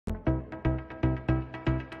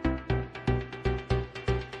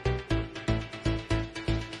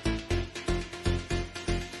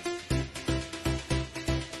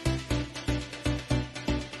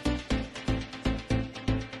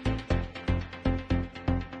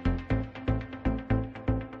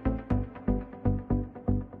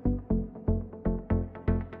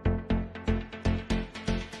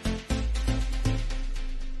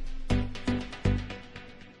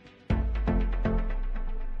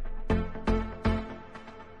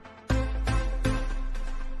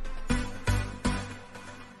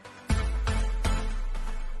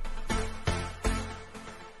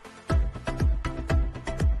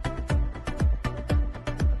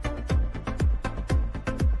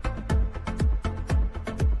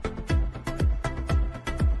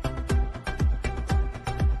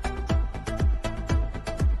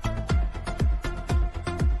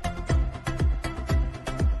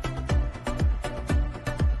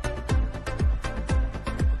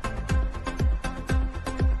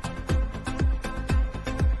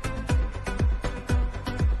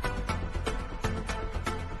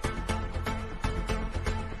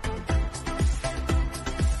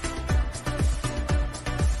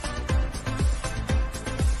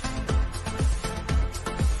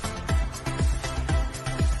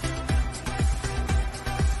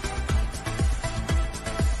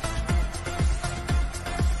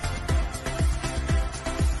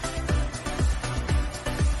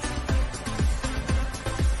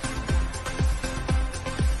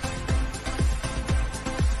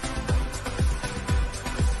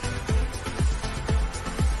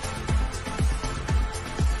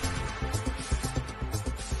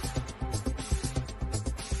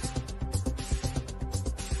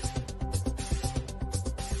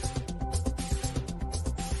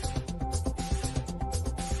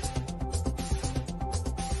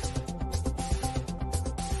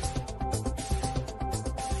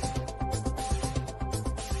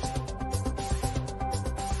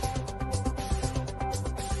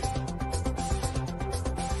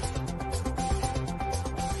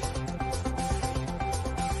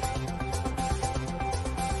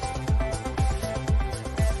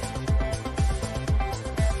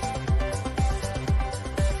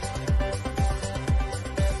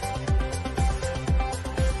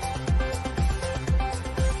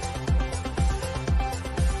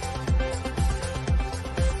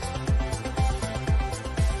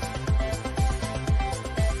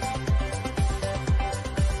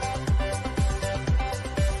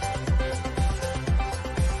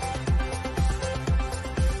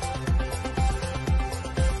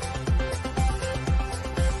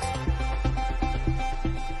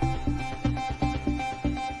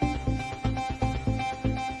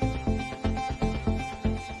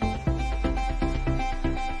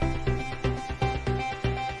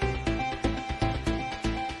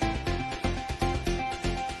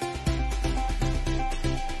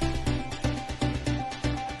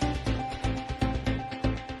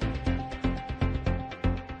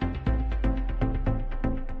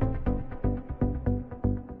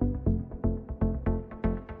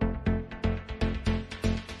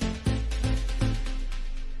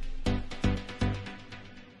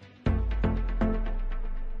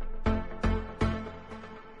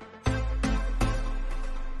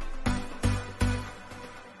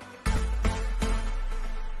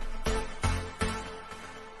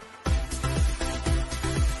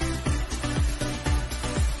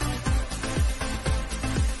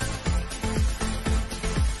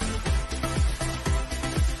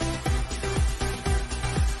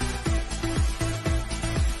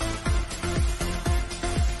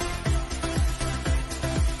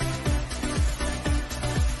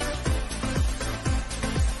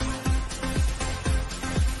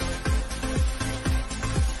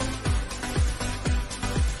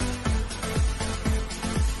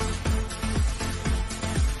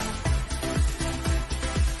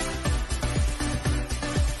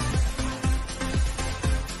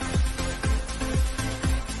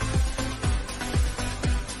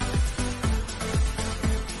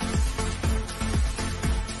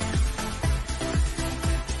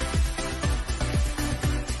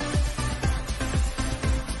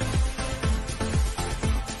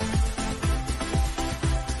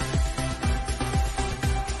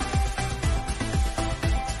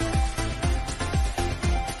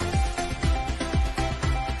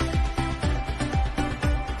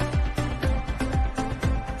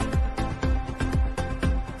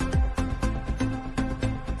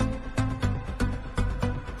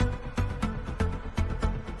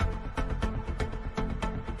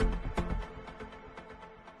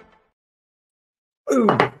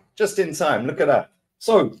Boom, just in time. Look at that.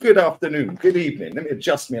 So, good afternoon, good evening. Let me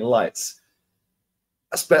adjust my lights.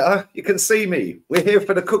 That's better. You can see me. We're here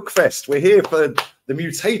for the Cook Fest. We're here for the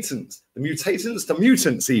mutants, the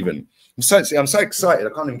mutants even. I'm so excited.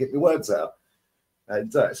 I can't even get my words out.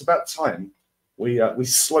 And it's about time we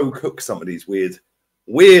slow cook some of these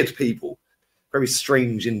weird people, very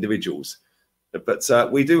strange individuals. But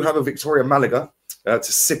we do have a Victoria Malaga to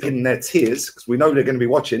sip in their tears because we know they're going to be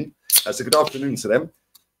watching. So good afternoon to them.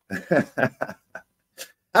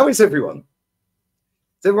 How is everyone?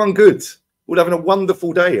 Is everyone good? All having a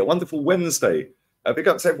wonderful day, a wonderful Wednesday. Big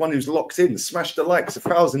up to everyone who's locked in. Smash the likes,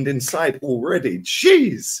 1,000 inside already.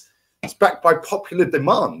 Jeez, it's backed by popular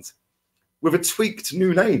demand with a tweaked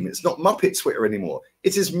new name. It's not Muppet Twitter anymore.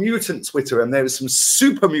 It is Mutant Twitter, and there are some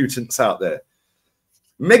super mutants out there.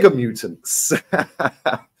 Mega mutants.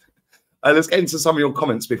 Let's get into some of your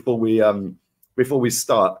comments before we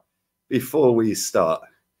start. We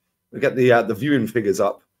get the viewing figures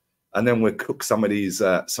up, and then we'll cook some of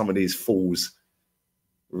these fools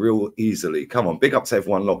real easily. Come on, big up to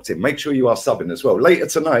everyone locked in. Make sure you are subbing as well. Later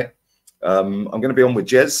tonight, I'm going to be on with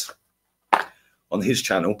Jez on his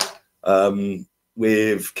channel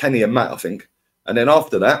with Kenny and Matt, I think. And then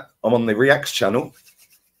after that, I'm on the Reacts channel,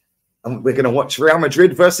 and we're going to watch Real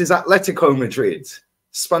Madrid versus Atletico Madrid,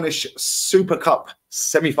 Spanish Super Cup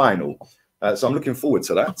semi-final. So I'm looking forward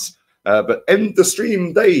to that. But End the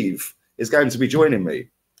Stream Dave is going to be joining me.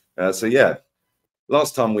 So yeah,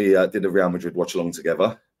 last time we did a Real Madrid watch along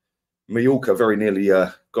together, Mallorca very nearly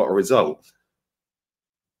got a result.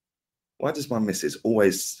 Why does my missus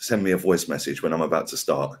always send me a voice message when I'm about to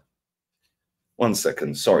start? 1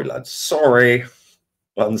 second. Sorry, lads. Sorry.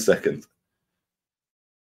 1 second.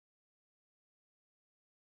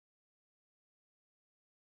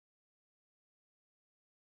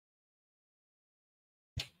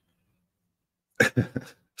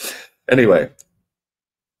 Anyway.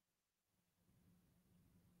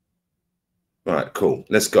 All right, cool.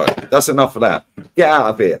 Let's go. That's enough of that. Get out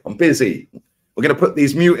of here. I'm busy. We're going to put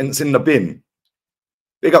these mutants in the bin.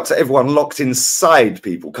 Big up to everyone locked inside,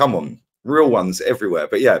 people. Come on. Real ones everywhere.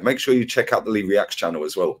 But yeah, make sure you check out the Lee Reacts channel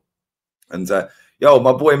as well. And yo,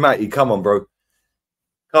 my boy Matty, come on, bro.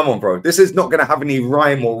 Come on, bro. This is not going to have any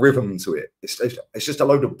rhyme or rhythm to it. It's just a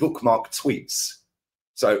load of bookmark tweets.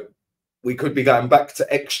 So we could be going back to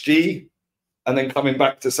XG and then coming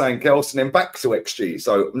back to something else and then back to XG.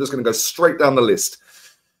 So I'm just going to go straight down the list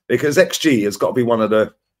because XG has got to be one of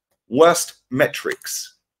the worst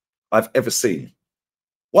metrics I've ever seen.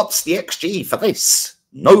 What's the XG for this?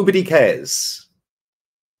 Nobody cares.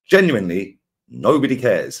 Genuinely, nobody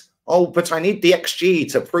cares. Oh, but I need the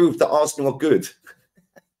XG to prove that Arsenal are good.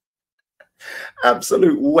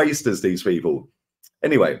 Absolute wasters, these people.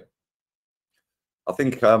 Anyway, I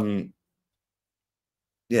think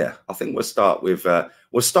yeah, I think we'll start with a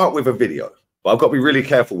video. But I've got to be really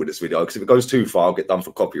careful with this video because if it goes too far, I'll get done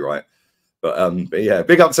for copyright. But yeah,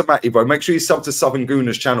 big up to Matty, bro. Make sure you sub to Southern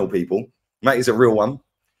Gooner's channel, people. Matty's a real one,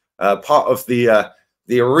 part of the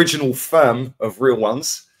original firm of real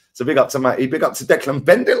ones. So big up to Matty. Big up to Declan.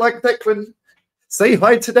 Bend it like Declan. Say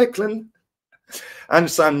hi to Declan. And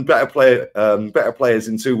some better players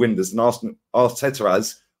in 2 windows than Arteta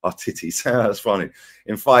has. Artitties. That's funny.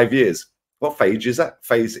 In 5 years. What phase is that?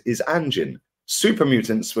 Phase is Anjin. Super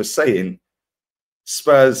Mutants were saying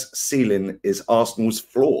Spurs' ceiling is Arsenal's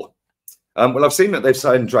floor. Well, I've seen that they've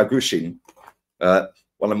signed Dragushin,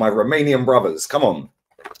 one of my Romanian brothers. Come on.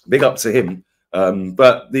 Big up to him.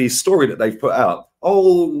 But the story that they've put out,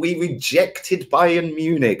 oh, we rejected Bayern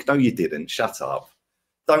Munich. No, you didn't. Shut up.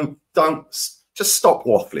 Don't, just stop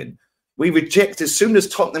waffling. We reject as soon as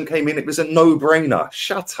Tottenham came in, it was a no-brainer.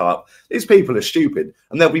 Shut up. These people are stupid.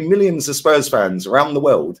 And there'll be millions of Spurs fans around the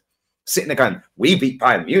world sitting there going, we beat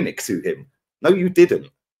Bayern Munich to him. No, you didn't.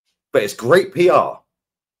 But it's great PR.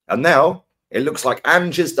 And now it looks like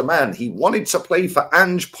Ange is the man. He wanted to play for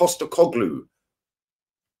Ange Postecoglou.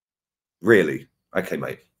 Really? Okay,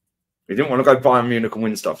 mate. You didn't want to go Bayern Munich and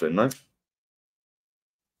win stuff then, no?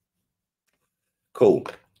 Cool.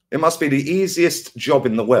 It must be the easiest job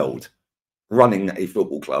in the world, running a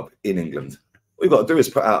football club in England. All you've got to do is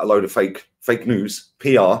put out a load of fake news,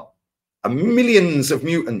 PR, and millions of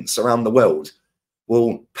mutants around the world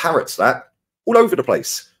will parrot that all over the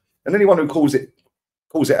place. And anyone who calls it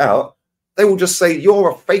out, they will just say,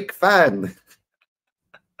 you're a fake fan.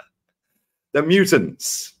 The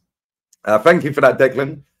mutants. Thank you for that,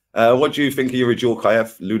 Declan. What do you think of your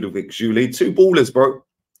Djorkaeff, Ludovic Julie? 2 ballers, bro.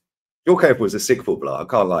 Djorkaeff was a sick footballer. I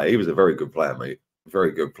can't lie. He was a very good player, mate.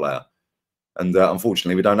 Very good player. And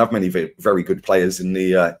unfortunately, we don't have many very good players in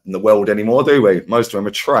the world anymore, do we? Most of them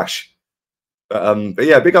are trash. But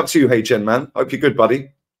yeah, big up to you, HN, man. Hope you're good,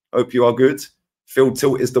 buddy. Hope you are good. Field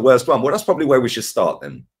tilt is the worst one. Well, that's probably where we should start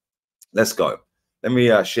then. Let's go. Let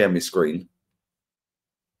me share my screen.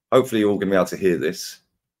 Hopefully you're all going to be able to hear this.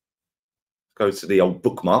 Go to the old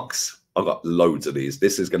bookmarks. I've got loads of these.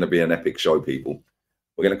 This is going to be an epic show, people.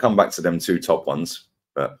 We're going to come back to them 2 top ones.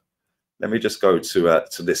 But let me just go to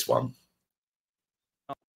this one.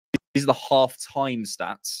 These are the half-time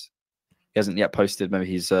stats. He hasn't yet posted. Maybe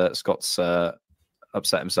he's Scott's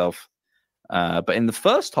upset himself. But in the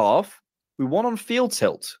first half, we won on field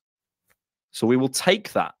tilt. So we will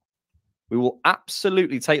take that. We will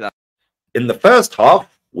absolutely take that. In the first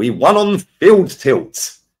half, we won on field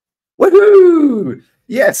tilt. Woohoo!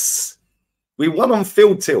 Yes, we won on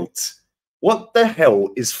field tilt. What the hell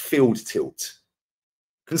is field tilt?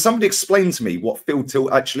 Can somebody explain to me what field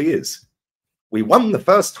tilt actually is? We won the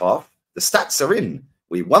first half. The stats are in.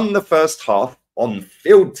 We won the first half on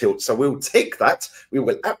field tilt. So we'll take that. We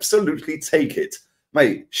will absolutely take it.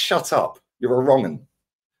 Mate, shut up. You're a wrong 'un.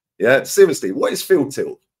 Yeah, seriously, what is field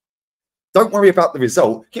tilt? Don't worry about the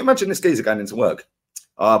result. Can you imagine this geezer going into work?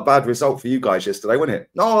 Bad result for you guys yesterday, wasn't it?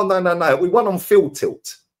 No. We won on field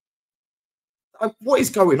tilt. What is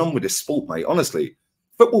going on with this sport, mate? Honestly,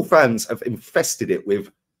 football fans have infested it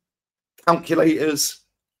with calculators,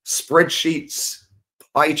 spreadsheets,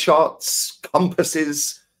 pie charts,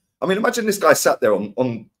 compasses. I mean, imagine this guy sat there on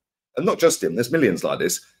and not just him, there's millions like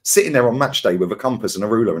this, sitting there on match day with a compass and a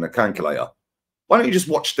ruler and a calculator. Why don't you just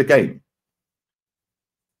watch the game?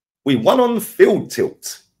 We won on field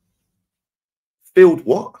tilt. Field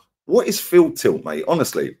what? What is field tilt, mate?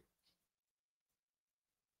 Honestly.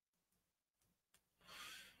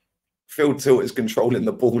 Field tilt is controlling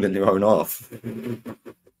the ball in your own half.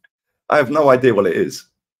 I have no idea what it is.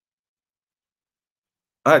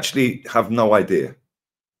 I actually have no idea.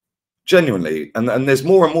 Genuinely. And there's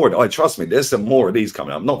more and more. Trust me, there's some more of these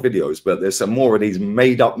coming up. Not videos, but there's some more of these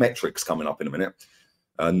made-up metrics coming up in a minute.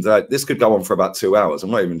 And this could go on for about 2 hours.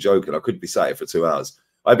 I'm not even joking. I could be sat here for 2 hours.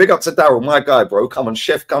 I big up to Daryl, my guy, bro. Come on,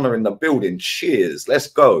 Chef Gunner in the building. Cheers. Let's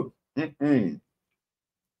go.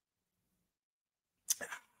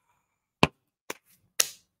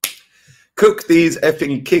 Cook these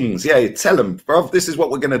effing kings. Yeah, tell them, bro. This is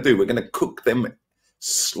what we're going to do. We're going to cook them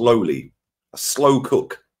slowly. A slow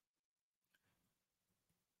cook.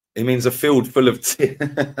 It means a field full of tea.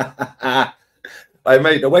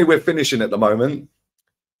 Mate, the way we're finishing at the moment.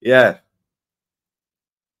 Yeah.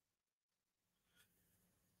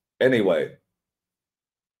 Anyway,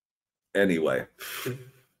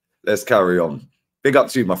 let's carry on. Big up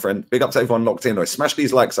to you, my friend. Big up to everyone locked in. Smash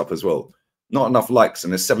these likes up as well. Not enough likes,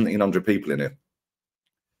 and there's 1,700 people in here.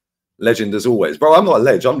 Legend as always. Bro, I'm not a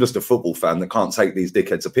ledge. I'm just a football fan that can't take these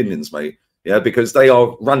dickheads' opinions, mate. Yeah, because they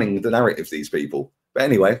are running the narrative, these people. But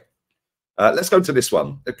anyway, let's go to this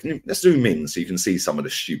one. Let's zoom in so you can see some of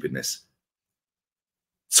the stupidness.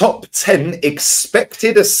 Top 10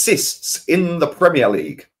 expected assists in the Premier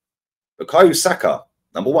League. Bukayo Saka,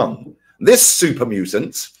 number 1. This super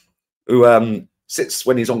mutant, who sits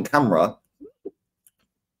when he's on camera,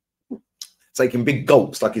 taking big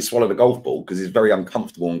gulps like he swallowed a golf ball because he's very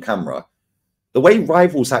uncomfortable on camera. The way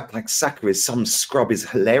rivals act like Saka is some scrub is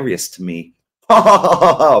hilarious to me.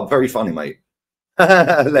 Very funny, mate.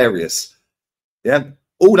 Hilarious. Yeah.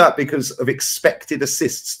 All that because of expected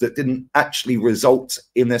assists that didn't actually result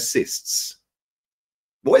in assists.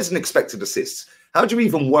 What is an expected assist? How do you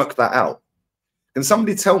even work that out? Can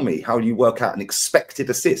somebody tell me how you work out an expected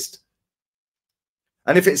assist?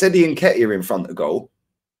 And if it's Eddie Nketiah in front of goal,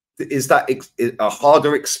 is that a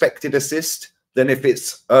harder expected assist than if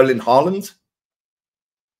it's Erling Haaland?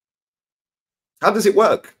 How does it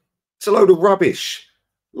work? It's a load of rubbish.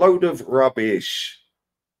 Load of rubbish.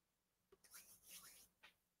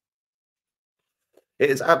 It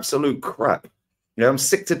is absolute crap. You know, I'm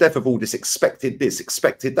sick to death of all this expected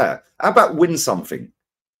that. How about win something?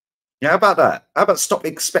 Yeah, how about that? How about stop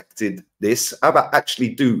expected this? How about actually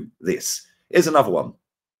do this? Here's another one.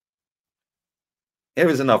 Here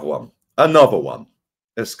is another one. Another one.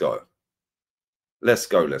 Let's go. Let's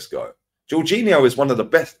go. Let's go. Jorginho is one of the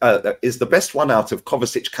best. Is the best one out of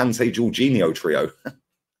Kovacic, Kante, Jorginho trio.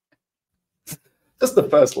 Just the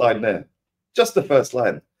first line there. Just the first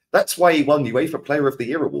line. That's why he won UEFA Player of the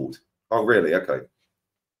Year award. Oh, really? Okay.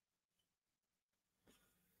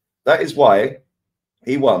 That is why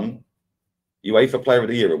he won UEFA Player of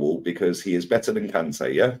the Year award, because he is better than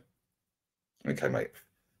Kante. Yeah. Okay, mate.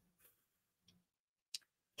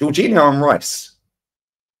 Jorginho and Rice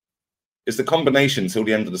is the combination till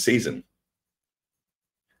the end of the season.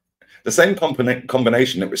 The same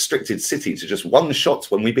combination that restricted City to just 1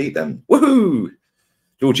 shot when we beat them. Woohoo!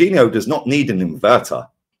 Jorginho does not need an inverter.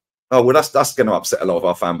 Oh, well, that's going to upset a lot of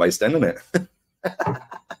our fan base then, isn't it?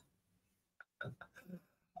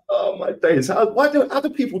 Oh, my days. How do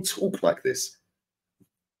people talk like this?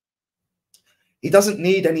 He doesn't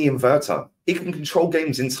need any inverter. He can control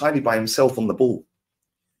games entirely by himself on the ball.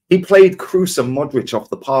 He played Kroos and Modric off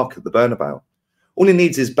the park at the Bernabeu. All he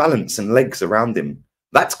needs is balance and legs around him.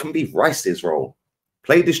 That can be Rice's role.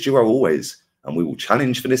 Play this duo always, and we will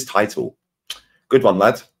challenge for this title. Good one,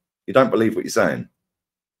 lad. You don't believe what you're saying.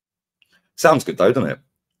 Sounds good, though, doesn't it?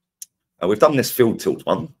 We've done this field tilt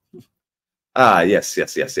one. Ah, yes.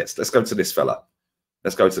 Let's go to this fella.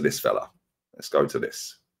 Let's go to this fella. Let's go to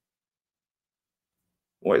this.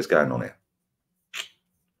 What is going on here?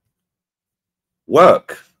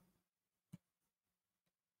 Work.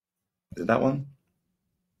 Is it that one?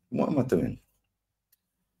 What am I doing?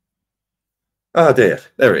 Oh, dear.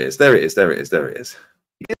 There it is. There it is. There it is. There it is.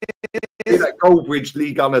 That Goldbridge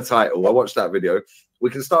League Gunner title. I watched that video. We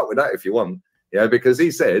can start with that if you want. Yeah, because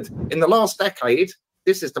he said, in the last decade,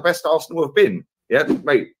 this is the best Arsenal have been. Yeah,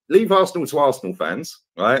 mate, leave Arsenal to Arsenal fans,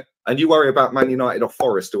 right? And you worry about Man United or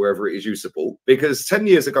Forest or wherever it is you support. Because 10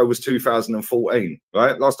 years ago was 2014,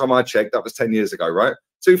 right? Last time I checked, that was 10 years ago, right?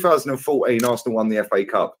 2014, Arsenal won the FA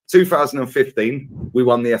Cup. 2015, we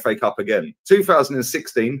won the FA Cup again.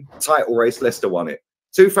 2016, title race, Leicester won it.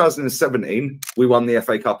 2017, we won the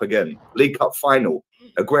FA Cup again. League Cup final,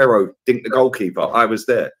 Aguero dinked the goalkeeper. I was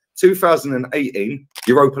there. 2018,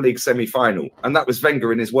 Europa League semi-final, and that was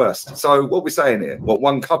Wenger in his worst. So what we're saying here, what,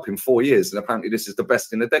 one cup in 4 years, and apparently this is the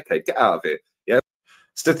best in a decade. Get out of it. Yeah.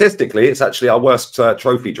 Statistically, it's actually our worst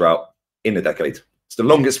trophy drought in a decade. It's the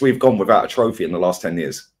longest we've gone without a trophy in the last 10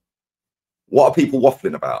 years. What are people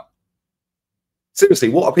waffling about? Seriously,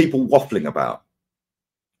 what are people waffling about?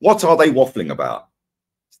 What are they waffling about?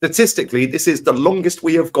 Statistically, this is the longest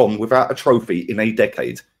we have gone without a trophy in a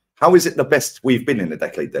decade. How is it the best we've been in a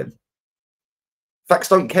decade then? Facts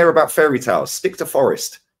don't care about fairy tales. Stick to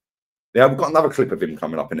Forest. Yeah, we've got another clip of him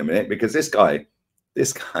coming up in a minute because this guy,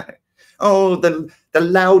 oh, the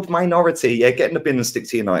loud minority. Yeah, get in the bin and stick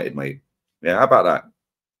to United, mate. Yeah, how about that?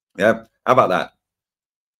 Yeah, how about that?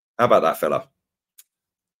 How about that, fella?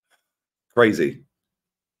 Crazy.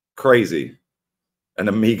 Crazy. An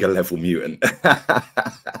Amiga level mutant.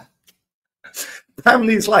 Damn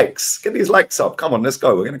these likes. Get these likes up. Come on, let's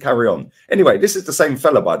go. We're going to carry on. Anyway, this is the same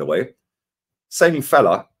fella, by the way. Same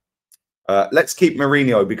fella. Let's keep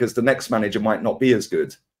Mourinho because the next manager might not be as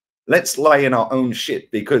good. Let's lie in our own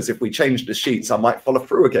shit because if we change the sheets, I might follow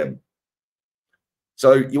through again.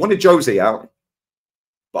 So you wanted Jose out,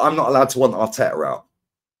 but I'm not allowed to want Arteta out.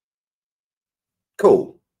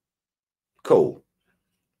 Cool. Cool.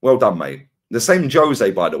 Well done, mate. The same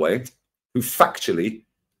Jose, by the way, who factually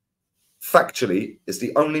is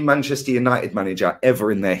the only Manchester United manager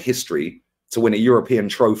ever in their history to win a European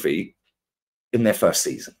trophy in their first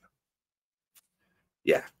season.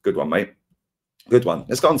 Yeah, good one, mate. Good one.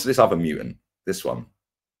 Let's go on to this other mutant. This one.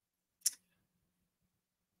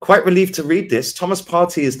 Quite relieved to read this. Thomas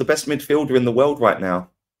Partey is the best midfielder in the world right now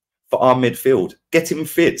for our midfield. Get him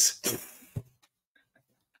fit.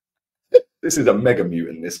 This is a mega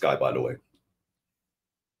mutant, this guy, by the way.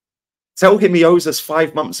 Tell him he owes us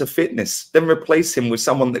 5 months of fitness, then replace him with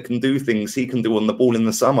someone that can do things he can do on the ball in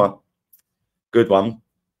the summer. Good one.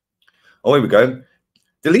 Oh, here we go.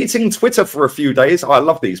 Deleting Twitter for a few days. Oh, I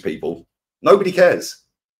love these people. Nobody cares.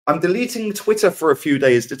 I'm deleting Twitter for a few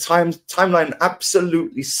days. The timeline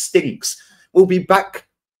absolutely stinks. We'll be back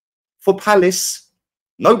for Palace.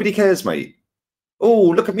 Nobody cares, mate. Oh,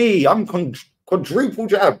 look at me. I'm quadruple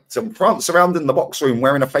jabbed and prance around in the box room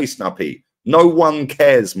wearing a face nappy. No one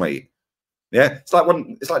cares, mate. Yeah, it's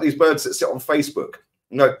like these birds that sit on Facebook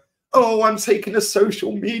and go, oh, I'm taking a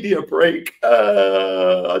social media break.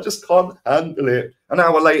 I just can't handle it. An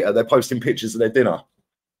hour later, they're posting pictures of their dinner.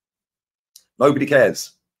 Nobody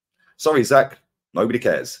cares. Sorry, Zach. Nobody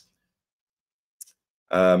cares.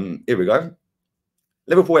 Here we go.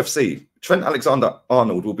 Liverpool FC. Trent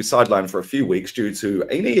Alexander-Arnold will be sidelined for a few weeks due to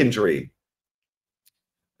a knee injury.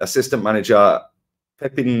 Assistant manager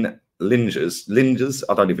Pepin Lingers,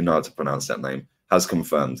 I don't even know how to pronounce that name, has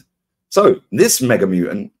confirmed. So this mega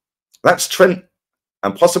mutant, that's Trent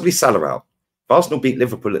and possibly Salah out. If Arsenal beat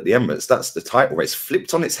Liverpool at the Emirates, that's the title race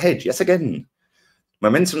flipped on its head yet again.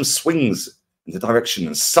 Momentum swings in the direction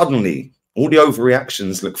and suddenly all the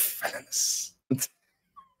overreactions look felonious.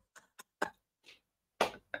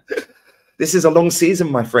 This is a long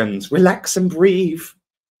season, my friends. Relax and breathe.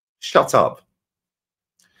 Shut up.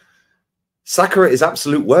 Saka at his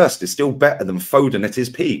absolute worst is still better than Foden at his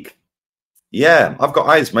peak. Yeah, I've got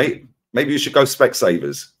eyes, mate. Maybe you should go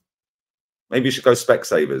Specsavers. Maybe you should go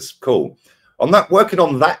Specsavers. Cool. On that, working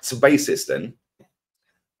on that basis, then,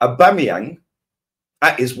 Aubameyang,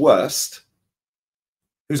 at his worst,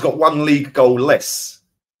 who's got 1 league goal less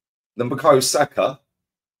than Bukayo Saka,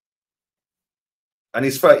 and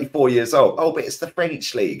he's 34 years old. Oh, but it's the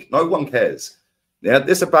French league. No one cares. Yeah,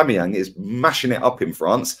 this Aubameyang is mashing it up in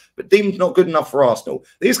France, but deemed not good enough for Arsenal.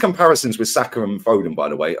 These comparisons with Saka and Foden, by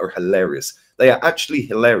the way, are hilarious. They are actually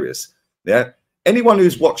hilarious. Yeah, anyone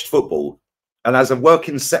who's watched football and has a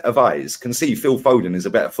working set of eyes can see Phil Foden is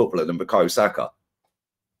a better footballer than Bukayo Saka.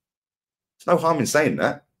 There's no harm in saying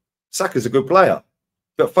that. Saka's a good player,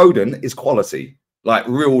 but Foden is quality, like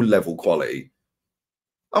real level quality.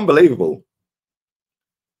 Unbelievable.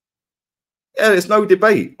 Yeah, there's no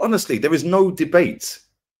debate. Honestly, there is no debate.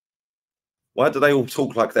 Why do they all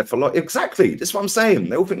talk like they're philosophers? Exactly. That's what I'm saying.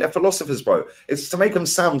 They all think they're philosophers, bro. It's to make them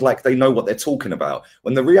sound like they know what they're talking about.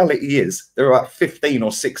 When the reality is, they're about 15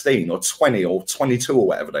 or 16 or 20 or 22 or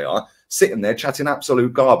whatever they are, sitting there chatting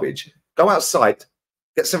absolute garbage. Go outside,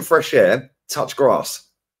 get some fresh air, touch grass.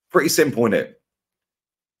 Pretty simple, innit?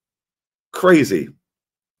 Crazy.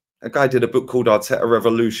 A guy did a book called Arteta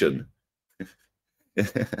Revolution.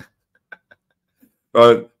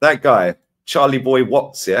 Bro, that guy, Charlie Boy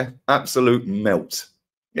Watts, yeah, absolute melt.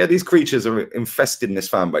 Yeah, these creatures are infesting this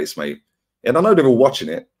fan base, mate. And I know they're all watching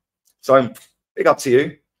it. So big up to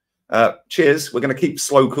you. Cheers. We're going to keep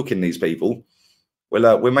slow cooking these people.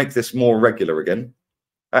 We'll make this more regular again.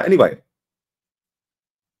 Anyway,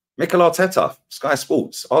 Mikel Arteta, Sky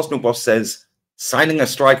Sports, Arsenal boss says, signing a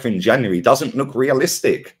striker in January doesn't look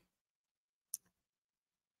realistic.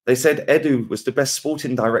 They said Edu was the best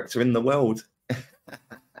sporting director in the world.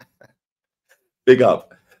 Big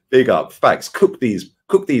up, big up. Facts. Cook these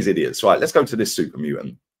idiots. Right, let's go to this super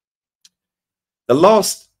mutant. The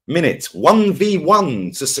last minute,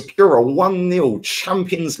 1v1 to secure a 1-0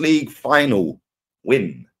 Champions League final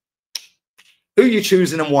win. Who are you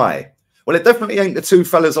choosing and why? Well, it definitely ain't the two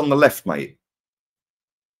fellas on the left, mate.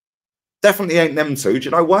 Definitely ain't them two. Do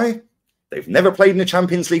you know why? They've never played in the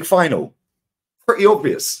Champions League final. Pretty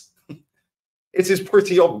obvious. It is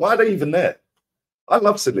pretty obvious. Why are they even there? I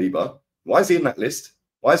love Saliba. Why is he in that list?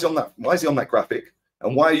 Why is he on that? Why is he on that graphic?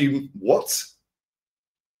 And why are you what?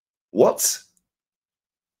 What?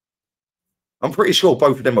 I'm pretty sure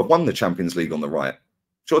both of them have won the Champions League on the right.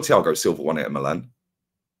 Sure, Thiago Silva won it at Milan.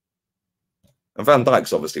 And Van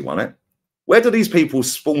Dijk's obviously won it. Where do these people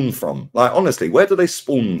spawn from? Like, honestly, where do they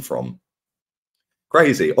spawn from?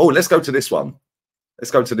 Crazy. Oh, let's go to this one.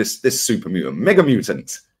 Let's go to this super mutant. Mega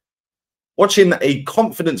mutant. Watching a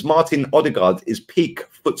confident Martin Odegaard is peak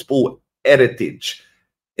football heritage.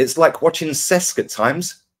 It's like watching Cesc at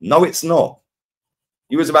times. No, it's not.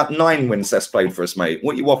 He was about 9 when Cesc played for us, mate.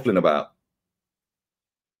 What are you waffling about?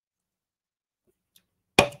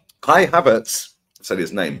 Kai Havertz said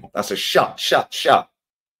his name. That's a shut.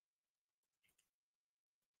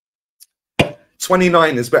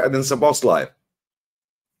 29 is better than Szoboszlai.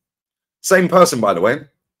 Same person, by the way.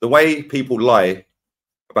 The way people lie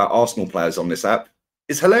about Arsenal players on this app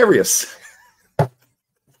is hilarious.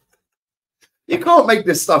 You can't make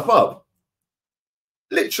this stuff up.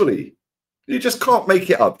 Literally. You just can't make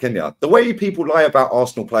it up, can you? The way people lie about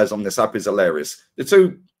Arsenal players on this app is hilarious. The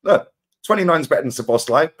two, look, 29 is better than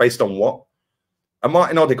Szoboszlai, based on what? And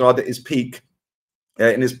Martin Odegaard at his peak,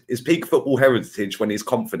 in his peak football heritage when he's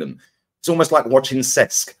confident. It's almost like watching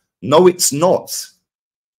Cesc. No, it's not.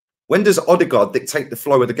 When does Odegaard dictate the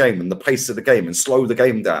flow of the game and the pace of the game and slow the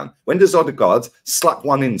game down? When does Odegaard slap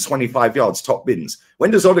one in 25 yards, top bins?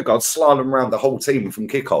 When does Odegaard slalom around the whole team from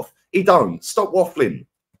kickoff? He don't. Stop waffling.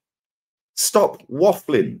 Stop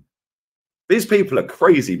waffling. These people are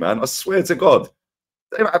crazy, man. I swear to God.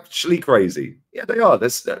 They're actually crazy. Yeah, they are.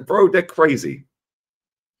 Bro, they're crazy.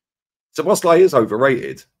 Szoboszlai is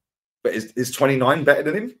overrated. But is 29 better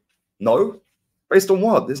than him? No. Based on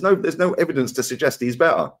what? There's no evidence to suggest he's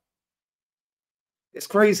better. It's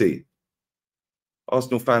crazy.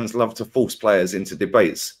 Arsenal fans love to force players into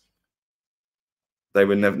debates. They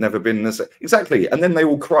were never been this. Exactly. And then they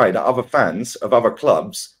will cry that other fans of other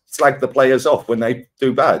clubs slag the players off when they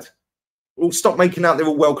do bad. Well, stop making out they're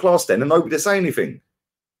all world-class then and nobody say anything.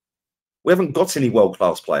 We haven't got any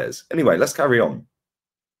world-class players. Anyway, let's carry on.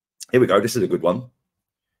 Here we go. This is a good one.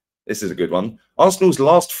 This is a good one. Arsenal's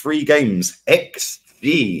last 3 games,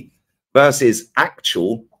 XG versus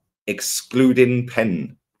actual excluding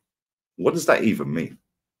pen. What does that even mean?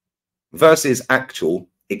 Versus actual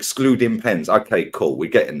excluding pens. Okay, cool. We're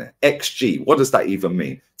getting there. XG. What does that even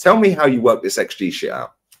mean? Tell me how you work this XG shit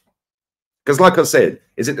out. Because like I said,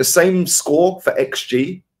 is it the same score for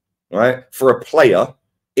XG, right? For a player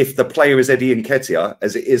if the player is Eddie Nketiah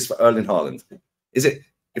as it is for Erling Haaland? Is it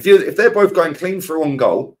if they're both going clean through on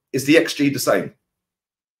goal, is the XG the same?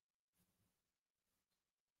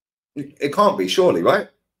 It can't be, surely, right?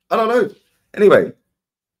 I don't know. Anyway,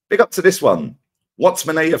 big up to this one.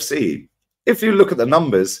 Wattsman AFC. If you look at the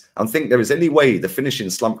numbers and think there is any way the finishing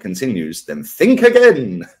slump continues, then think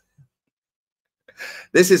again.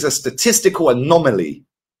 This is a statistical anomaly.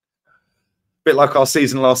 Bit like our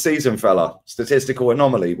season last season, fella. Statistical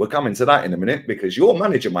anomaly. We're coming to that in a minute because your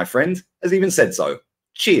manager, my friend, has even said so.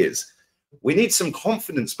 Cheers. We need some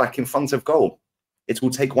confidence back in front of goal. It will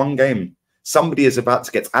take one game. Somebody is about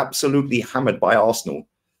to get absolutely hammered by Arsenal.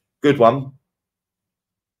 Good one.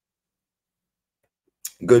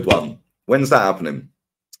 Good one. When's that happening?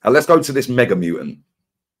 Let's go to this Mega Mutant.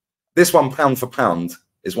 This one, pound for pound,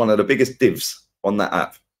 is one of the biggest divs on that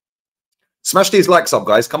app. Smash these likes up,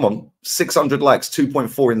 guys. Come on. 600 likes,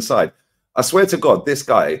 2.4 inside. I swear to God, this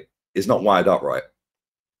guy is not wired up right.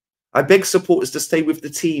 I beg supporters to stay with the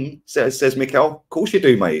team, says Mikel. Of course you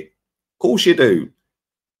do, mate. Of course you do.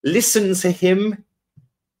 Listen to him.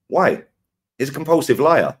 Why? He's a compulsive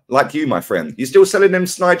liar, like you, my friend. You're still selling them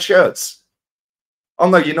snide shirts. Oh,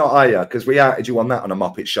 no, you're not, are you? Because we outed you on that on a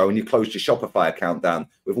Muppet show and you closed your Shopify account down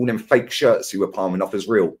with all them fake shirts you were palming off as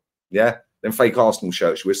real. Yeah? Them fake Arsenal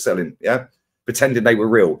shirts you were selling. Yeah? Pretending they were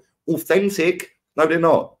real. Authentic? No, they're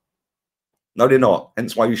not. No, they're not.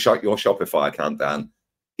 Hence why you shut your Shopify account down.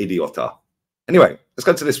 Idiota. Anyway, let's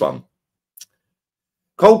go to this one.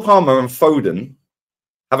 Cole Palmer and Foden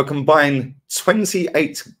have a combined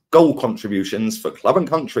 28 goal contributions for club and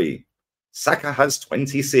country. Saka has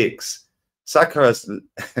 26. Saka has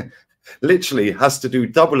literally has to do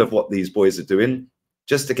double of what these boys are doing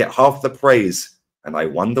just to get half the praise. And I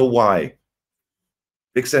wonder why.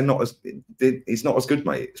 Because he's not as good,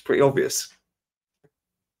 mate. It's pretty obvious.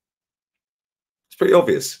 It's pretty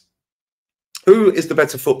obvious. Who is the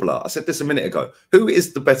better footballer? I said this a minute ago. Who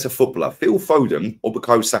is the better footballer, Phil Foden or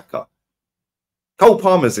Bukayo Saka? Cole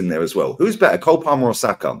Palmer's in there as well. Who's better, Cole Palmer or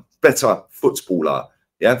Saka? Better footballer.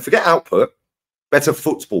 Yeah, forget output. Better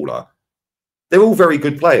footballer. They're all very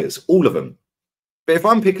good players, all of them. But if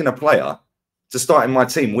I'm picking a player to start in my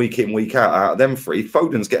team week in, week out of them three,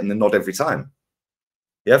 Foden's getting the nod every time.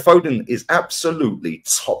 Yeah, Foden is absolutely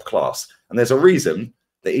top class. And there's a reason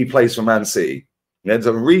that he plays for Man City. There's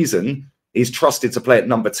a reason he's trusted to play at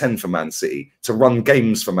number 10 for Man City, to run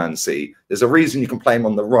games for Man City. There's a reason you can play him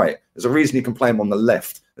on the right. There's a reason you can play him on the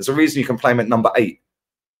left. There's a reason you can play him at number 8.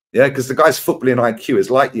 Yeah, because the guy's footballing IQ is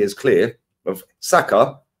light years clear of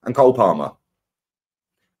Saka and Cole Palmer.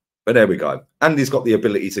 But there we go. And he's got the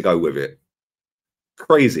ability to go with it.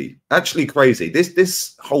 Crazy. Actually crazy.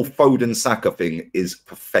 This whole Foden Saka thing is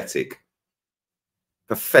pathetic.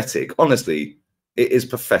 Pathetic. Honestly, it is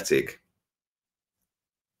pathetic.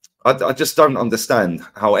 I just don't understand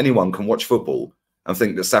how anyone can watch football and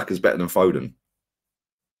think that Saka's better than Foden.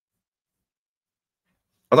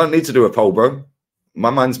 I don't need to do a poll, bro.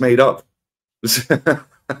 My mind's made up.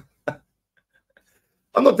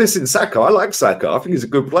 I'm not dissing Saka. I like Saka. I think he's a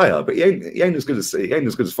good player, but he ain't as good as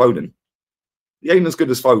Foden. He ain't as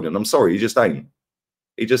good as Foden. I'm sorry, he just ain't.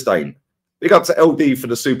 He just ain't. Big up to LD for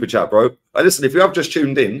the super chat, bro. Listen, if you have just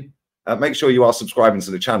tuned in, make sure you are subscribing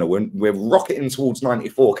to the channel. We're rocketing towards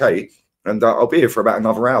 94k, and I'll be here for about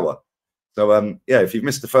another hour. So, yeah, if you've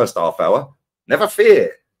missed the first half hour, never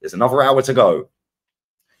fear. There's another hour to go.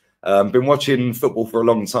 Been watching football for a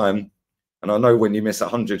long time, and I know when you miss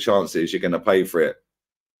 100 chances, you're going to pay for it.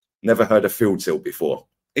 Never heard of field tilt before.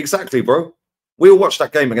 Exactly, bro. We all watched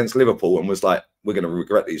that game against Liverpool and was like, we're going to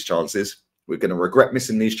regret these chances. We're going to regret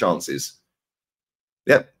missing these chances.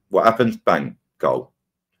 Yep. What happened? Bang. Goal.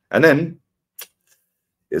 And then,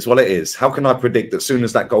 it's what it is. How can I predict that as soon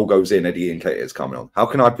as that goal goes in, Eddie Nketiah is coming on? How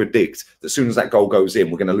can I predict that as soon as that goal goes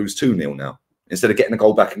in, we're going to lose 2-0 now, instead of getting the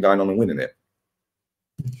goal back and going on and winning it?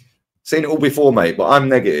 Seen it all before, mate, but I'm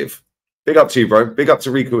negative. Big up to you, bro. Big up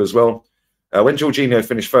to Riku as well. When Jorginho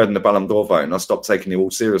finished third in the Ballon d'Or voting, I stopped taking him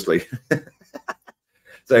all seriously.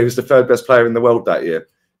 So he was the third best player in the world that year.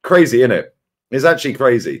 Crazy, isn't it? It's actually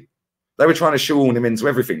crazy. They were trying to shoehorn him into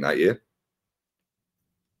everything that year.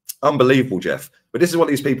 Unbelievable, Jeff. But this is what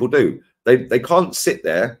these people do. They can't sit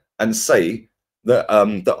there and say that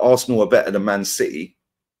that Arsenal are better than Man City.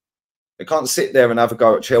 They can't sit there and have a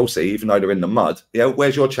go at Chelsea, even though they're in the mud. Yeah,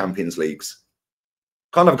 where's your Champions Leagues?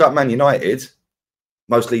 Can't have got Man United,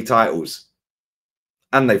 most league titles.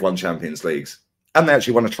 And they've won Champions Leagues. And they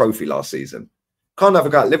actually won a trophy last season. Can't have a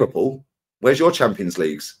go at Liverpool. Where's your Champions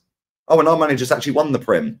Leagues? Oh, and our manager's actually won the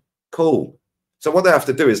Prem. Cool. So what they have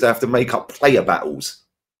to do is they have to make up player battles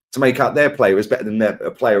to make out their player is better than their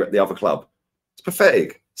player at the other club. It's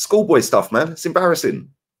pathetic. Schoolboy stuff, man. It's embarrassing.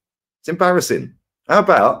 It's embarrassing. How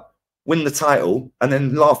about win the title and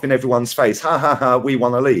then laugh in everyone's face? Ha ha ha, we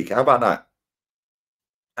won a league. How about that?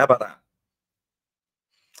 How about that?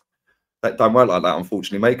 That don't work like that,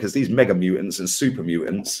 unfortunately, mate, because these mega mutants and super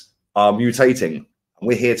mutants are mutating, and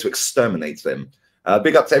we're here to exterminate them.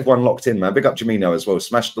 Big up to everyone locked in, man. Big up Jamino as well.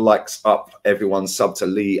 Smash the likes up, everyone. Sub to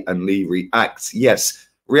Lee and Lee react. Yes,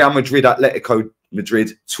 Real Madrid, Atletico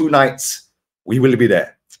Madrid, 2 nights. We will be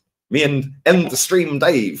there. Me and End the Stream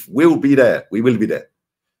Dave will be there. We will be there.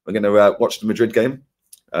 We're going to watch the Madrid game.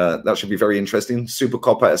 That should be very interesting.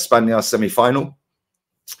 Supercopa España semi-final.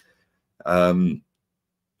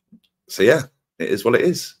 So, yeah, it is what it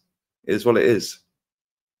is. It is what it is.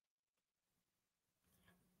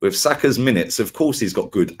 With Saka's minutes, of course he's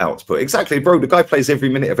got good output. Exactly, bro. The guy plays every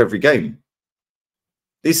minute of every game.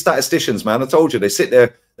 These statisticians, man, I told you, they sit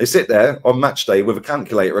there on match day with a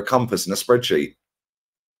calculator, a compass, and a spreadsheet.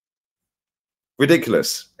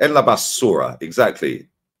 Ridiculous. En la basura, exactly.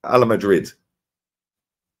 A la Madrid.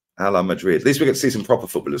 A la Madrid. At least we get to see some proper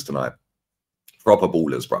footballers tonight. Proper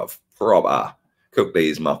ballers, bruv. Proper. Cook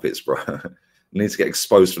these Muppets, bro. Need to get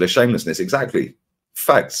exposed for their shamelessness. Exactly.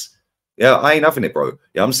 Facts. Yeah, I ain't having it, bro.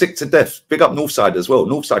 Yeah, I'm sick to death. Big up Northside as well.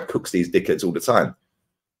 Northside cooks these dickheads all the time.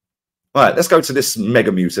 All right, let's go to this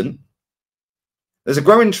mega mutant. There's a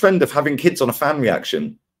growing trend of having kids on a fan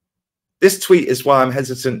reaction. This tweet is why I'm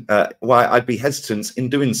hesitant, why I'd be hesitant in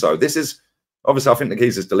doing so. This is, obviously, I think the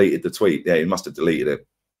geezer's deleted the tweet. Yeah, he must have deleted it.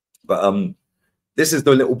 But this is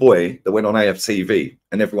the little boy that went on AFTV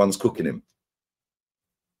and everyone's cooking him.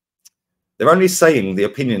 They're only saying the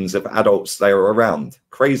opinions of adults they are around.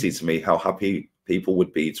 Crazy to me how happy people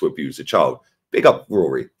would be to abuse a child. Big up,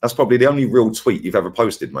 Rory. That's probably the only real tweet you've ever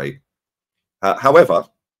posted, mate. However,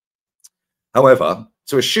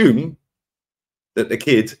 to assume that the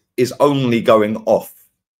kid is only going off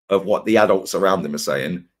of what the adults around him are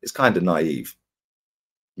saying is kind of naive.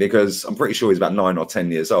 Because I'm pretty sure he's about 9 or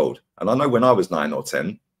 10 years old. And I know when I was 9 or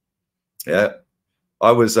 10, yeah,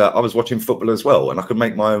 I was watching football as well, and I could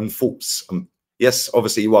make my own thoughts. Yes,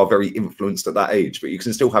 obviously you are very influenced at that age, but you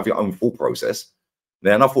can still have your own thought process.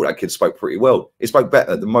 Yeah, and I thought that kid spoke pretty well. He spoke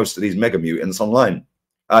better than most of these mega mutants online.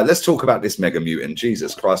 Let's talk about this mega mutant.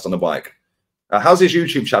 Jesus Christ on a bike. How's his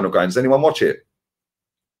YouTube channel going? Does anyone watch it?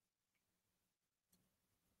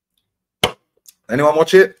 Anyone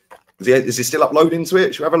watch it? Is he still uploading to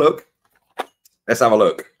it? Should we have a look? Let's have a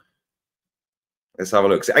look. Let's have a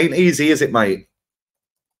look. It ain't easy, is it, mate?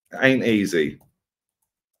 It ain't easy.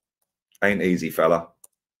 Ain't easy, fella.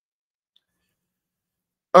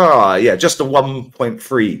 Ah, yeah, just a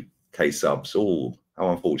 1.3k subs. Oh,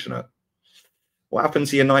 how unfortunate. What happened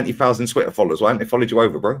to your 90,000 Twitter followers? Why didn't they follow you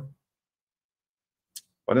over, bro?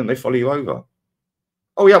 Why didn't they follow you over?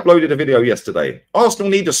 Oh, he uploaded a video yesterday.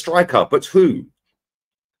 Arsenal need a striker, but who?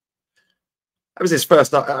 That was his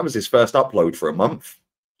first upload for a month.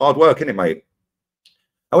 Hard work, innit, mate?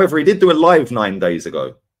 However, he did do a live 9 days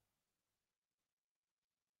ago.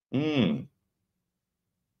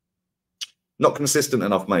 Not consistent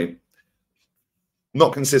enough, mate.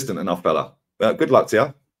 Not consistent enough, fella. Good luck to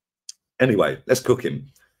you. Anyway, let's cook him.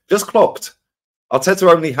 Just clocked.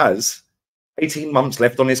 Arteta only has 18 months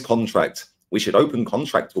left on his contract. We should open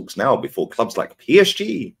contract talks now before clubs like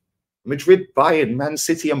PSG, Madrid, Bayern, Man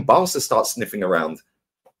City, and Barca start sniffing around.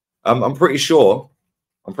 I'm pretty sure,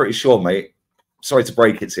 mate. Sorry to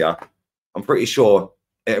break it to you. I'm pretty sure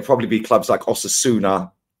it'll probably be clubs like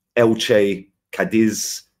Osasuna, Elche,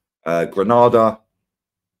 Cadiz, Granada,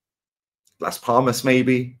 Las Palmas,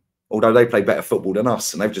 maybe. Although they play better football than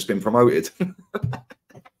us, and they've just been promoted.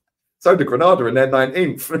 So did Granada in their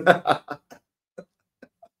 19th.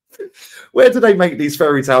 Where do they make these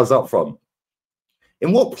fairy tales up from?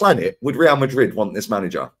 In what planet would Real Madrid want this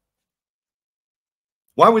manager?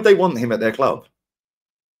 Why would they want him at their club?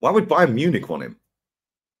 Why would Bayern Munich want him?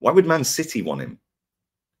 Why would Man City want him?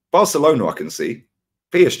 Barcelona, I can see.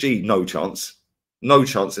 PSG, no chance. No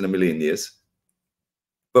chance in a million years.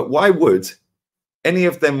 But why would any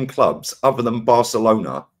of them clubs other than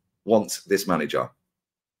Barcelona want this manager?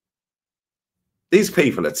 These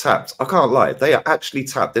people are tapped. I can't lie. They are actually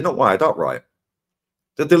tapped. They're not wired up right.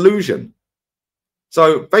 The delusion.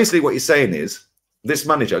 So basically what he's saying is, this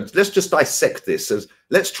manager, let's just dissect this as,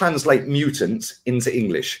 let's translate mutant into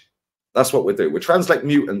English. That's what we'll do. We'll translate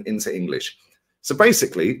mutant into English. So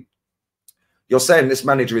basically, you're saying this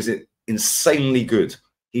manager is insanely good.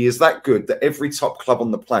 He is that good that every top club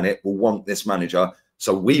on the planet will want this manager.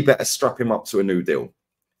 So we better strap him up to a new deal.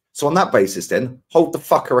 So on that basis, then, hold the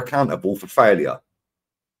fucker accountable for failure.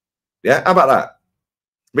 Yeah, how about that?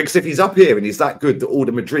 Because if he's up here and he's that good that all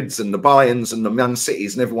the Madrids and the Bayerns and the Man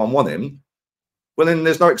Cities and everyone want him, well, then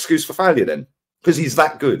there's no excuse for failure then, because he's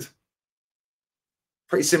that good.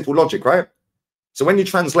 Pretty simple logic, right? So when you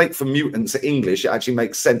translate from Mutant to English, it actually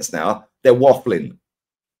makes sense now. They're waffling.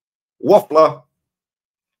 Waffler.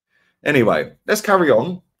 Anyway, let's carry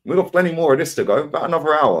on. We've got plenty more of this to go, about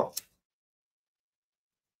another hour.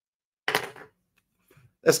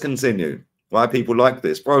 Let's continue. Why people like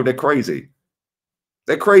this? Bro, they're crazy.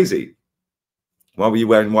 They're crazy. Why were you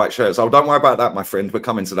wearing white shirts? Oh, don't worry about that, my friend. We're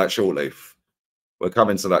coming to that shortly. We're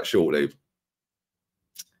coming to that shortly.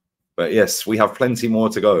 But yes, we have plenty more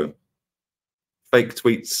to go. Fake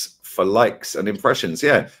tweets for likes and impressions.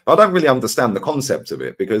 Yeah, I don't really understand the concept of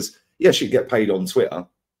it because, yes, you get paid on Twitter.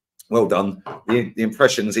 Well done. The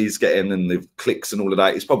impressions he's getting and the clicks and all of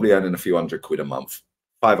that, he's probably earning a few £100 a month.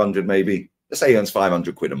 500 maybe. Let's say he earns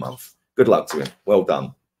 £500 a month. Good luck to him. Well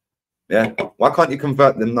done. Yeah. Why can't you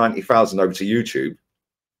convert the 90,000 over to YouTube?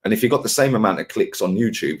 And if you got the same amount of clicks on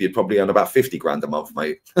YouTube, you'd probably earn about 50 grand a month,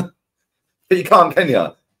 mate. But you can't, can you?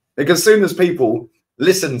 Because as soon as people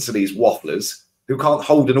listen to these wafflers who can't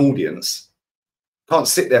hold an audience, can't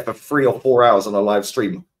sit there for 3 or 4 hours on a live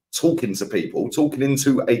stream talking to people, talking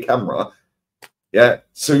into a camera, yeah,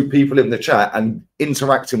 to people in the chat and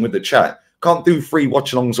interacting with the chat, can't do 3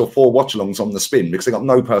 watch-alongs or 4 watch-alongs on the spin because they got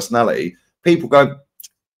no personality. People go,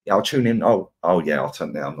 yeah, I'll tune in. Oh yeah, I'll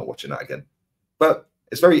turn down. I'm not watching that again. But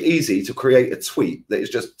it's very easy to create a tweet that is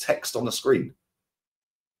just text on the screen.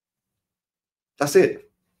 That's it.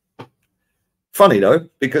 Funny though,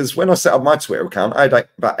 because when I set up my Twitter account, I had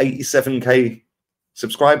about 87k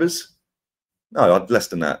subscribers. No, I'd less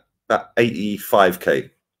than that, about 85k.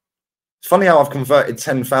 It's funny how I've converted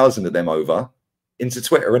 10,000 of them over into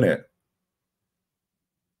Twitter, isn't it?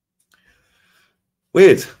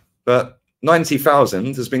 Weird, but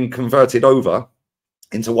 90,000 has been converted over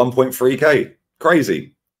into 1.3k.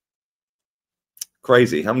 Crazy.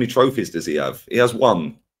 Crazy. How many trophies does he have? He has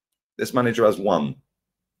 1. This manager has 1.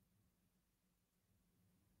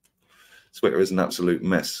 Twitter is an absolute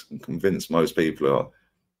mess. I'm convinced most people are.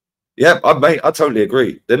 Yeah, I totally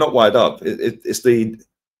agree. They're not wired up. It's the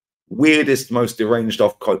weirdest, most deranged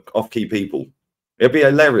off-key people. It'd be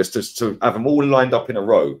hilarious to have them all lined up in a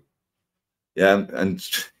row. Yeah, and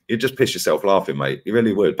you'd just piss yourself laughing, mate. You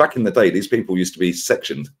really would. Back in the day, these people used to be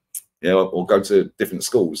sectioned, you know, or go to different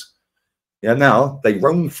schools. Yeah, now they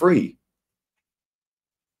roam free.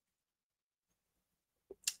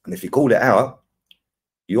 And if you call it out,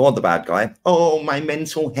 you're the bad guy. Oh, my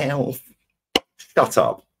mental health. Shut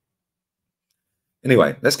up.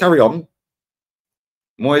 Anyway, let's carry on.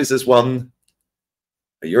 Moyes has won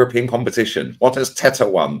a European competition. What has Teta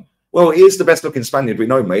won? Well, he is the best looking Spaniard we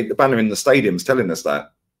know, mate. The banner in the stadium's telling us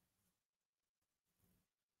that.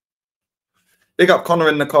 Big up Connor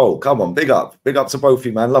and Nicole. Come on, big up. Big up to both of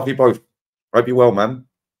you, man. Love you both. Hope you're well, man.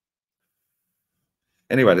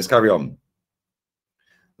 Anyway, let's carry on.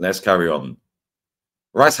 Let's carry on.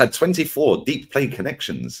 Rice had 24 deep play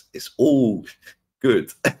connections. It's all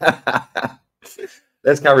good.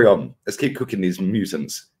 Let's carry on. Let's keep cooking these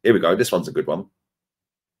mutants. Here we go. This one's a good one.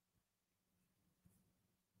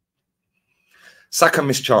 Saka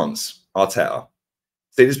mischance, Arteta.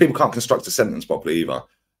 See, these people can't construct a sentence properly either.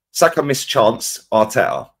 Saka mischance,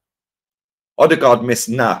 Arteta. Odegaard miss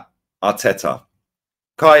Arteta.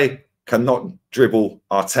 Kai cannot dribble,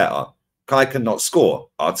 Arteta. Kai cannot score,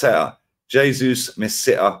 Arteta. Jesus miss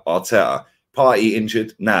sitter, Arteta. Party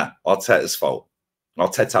injured, Arteta's fault.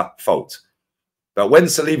 Arteta fault. But when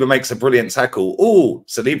Saliba makes a brilliant tackle, oh,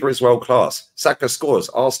 Saliba is world class. Saka scores,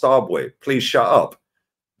 our star boy. Please shut up.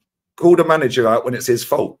 Call the manager out when it's his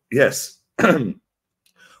fault. Yes.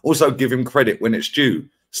 Also give him credit when it's due.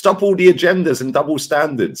 Stop all the agendas and double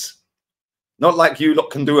standards. Not like you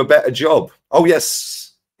lot can do a better job. Oh,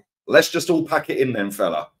 yes. Let's just all pack it in then,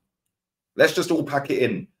 fella. Let's just all pack it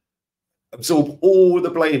in. Absorb all the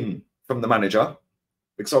blame from the manager.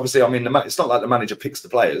 Because obviously, I mean, it's not like the manager picks the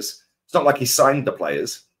players. It's not like he signed the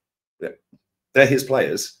players. They're his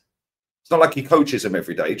players. It's not like he coaches them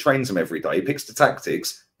every day, trains them every day, picks the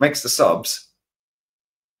tactics, makes the subs,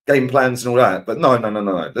 game plans and all that. But no.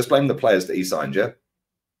 Let's blame the players that he signed, yeah?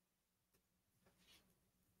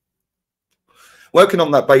 Working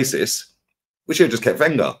on that basis, we should have just kept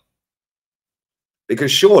Wenger.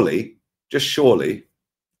 Because surely, just surely,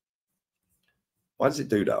 why does it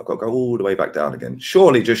do that? I've got to go all the way back down again.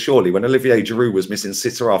 Surely, just surely, when Olivier Giroud was missing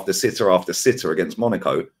sitter after sitter after sitter against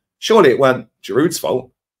Monaco, surely it weren't Giroud's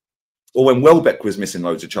fault. Or when Welbeck was missing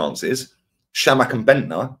loads of chances, Shamak and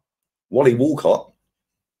Bentner, Wally Walcott,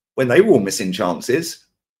 when they were all missing chances,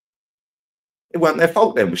 It weren't their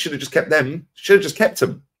fault then. We should have just kept them. Should have just kept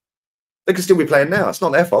them. They could still be playing now. It's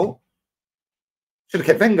not their fault. Should have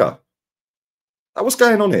kept Wenger. Like, what's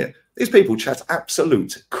going on here? These people chat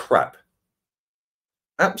absolute crap.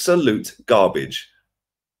 Absolute garbage.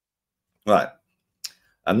 Right.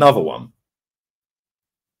 Another one.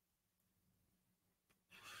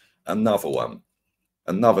 Another one.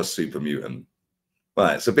 Another super mutant.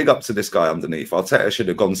 Right, so big up to this guy underneath. Arteta should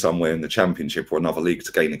have gone somewhere in the Championship or another league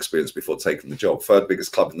to gain experience before taking the job. Third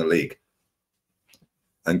biggest club in the league.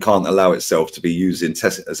 And can't allow itself to be used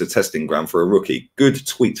as a testing ground for a rookie. Good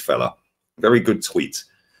tweet, fella. Very good tweet.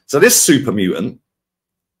 So this super mutant,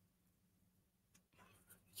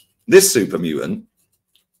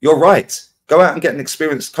 you're right. Go out and get an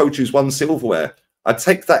experienced coach who's won silverware. I'd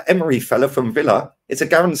take that Emery fella from Villa. It's a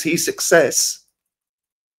guarantee success.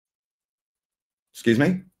 Excuse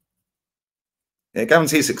me? Yeah,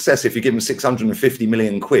 guarantee success if you give him 650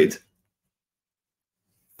 million quid.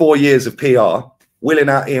 4 years of PR. Willing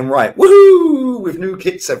out Ian Wright. Woohoo! With new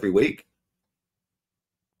kits every week.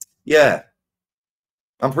 Yeah.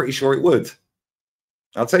 I'm pretty sure it would.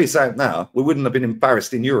 I'll tell you something now. We wouldn't have been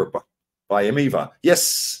embarrassed in Europe by him either.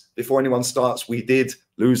 Yes, before anyone starts, we did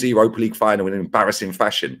lose the Europa League final in an embarrassing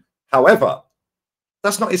fashion. However,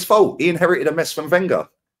 that's not his fault. He inherited a mess from Wenger.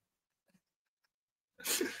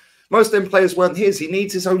 Most of them players weren't his. He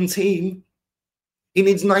needs his own team. He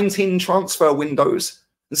needs 19 transfer windows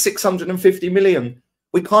and 650 million.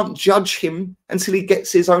 We can't judge him until he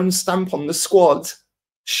gets his own stamp on the squad.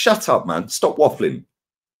 Shut up, man. Stop waffling.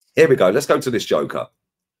 Here we go. Let's go to this joker.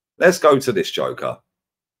 Let's go to this joker.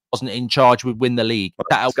 Wasn't in charge would win the league.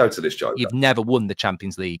 Let's go to this joker. You've never won the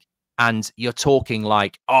Champions League. And you're talking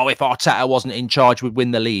like, oh, if Arteta wasn't in charge, we'd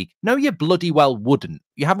win the league. No, you bloody well wouldn't.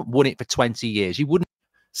 You haven't won it for 20 years. You wouldn't.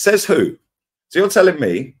 Says who? So you're telling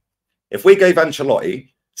me if we gave Ancelotti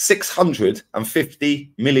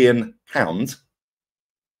 £650 million,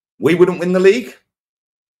 we wouldn't win the league?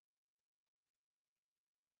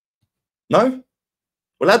 No?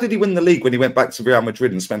 Well, how did he win the league when he went back to Real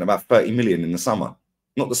Madrid and spent about 30 million in the summer?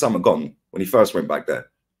 Not the summer gone, when he first went back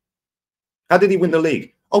there. How did he win the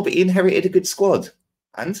league? Oh, but he inherited a good squad.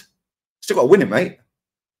 And? Still got to win it, mate.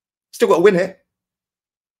 Still got to win it.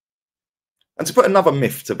 And to put another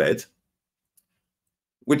myth to bed,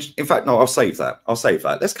 which, in fact, no, I'll save that. I'll save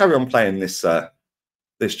that. Let's carry on playing this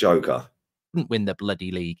this joker. Wouldn't win the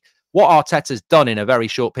bloody league. What Arteta's done in a very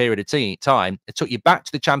short period of time, it took you back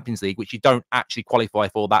to the Champions League, which you don't actually qualify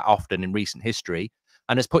for that often in recent history,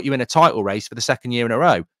 and has put you in a title race for the second year in a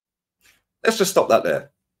row. Let's just stop that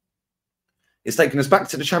there. It's taken us back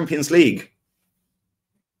to the Champions League.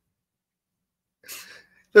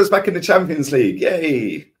 Just back in the Champions League.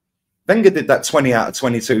 Yay. Wenger did that 20 out of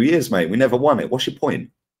 22 years, mate. We never won it. What's your point?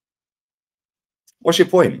 What's your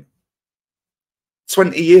point?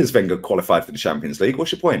 20 years Wenger qualified for the Champions League.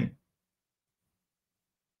 What's your point?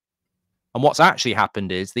 And what's actually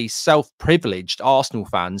happened is these self-privileged Arsenal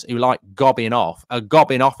fans who like gobbing off are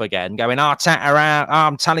gobbing off again, going, Arteta out. Oh,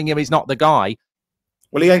 I'm telling you, he's not the guy.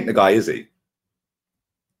 Well, he ain't the guy, is he?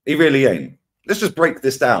 He really ain't. Let's just break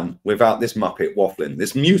this down without this muppet waffling.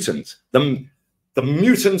 This mutant, the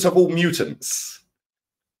mutant of all mutants.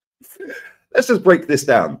 Let's just break this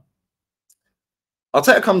down.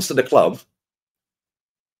 Arteta comes to the club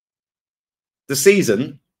the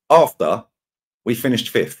season after we finished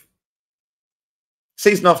fifth.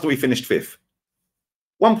 Season after we finished fifth.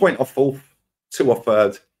 1 point off fourth, 2 off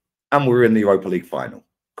third, and we were in the Europa League final.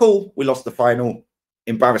 Cool. We lost the final.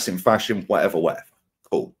 Embarrassing fashion, whatever, whatever.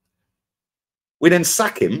 Cool. We then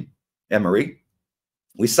sack him, Emery.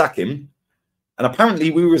 We sack him. And apparently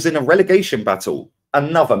we was in a relegation battle.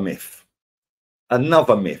 Another myth.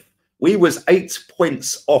 Another myth. We was 8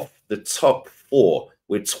 points off the top 4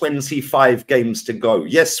 with 25 games to go.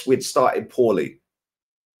 Yes, we'd started poorly.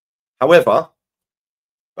 However,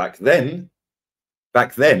 back then,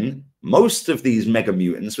 most of these mega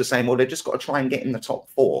mutants were saying, well, they just got to try and get in the top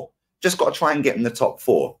 4. Just got to try and get in the top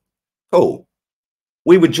 4. Cool.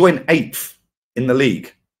 We were joint 8th in the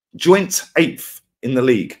league. Joint 8th in the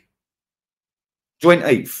league. Joint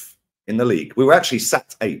 8th in the league. We were actually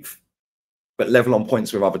sat 8th, but level on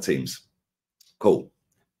points with other teams. Cool.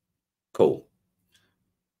 Cool.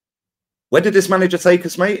 Where did this manager take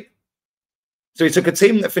us, mate? So he took a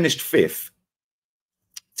team that finished 5th.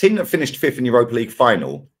 Team that finished 5th in Europa League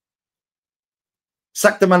final.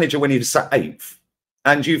 Sacked the manager when he was sat 8th.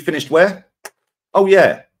 And you finished where? Oh,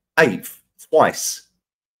 yeah. 8th. Twice.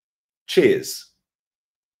 Cheers.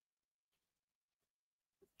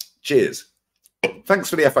 Cheers. Thanks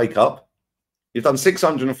for the FA Cup. You've done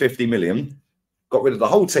 650 million, got rid of the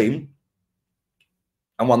whole team,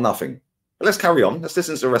 and won nothing. But let's carry on. Let's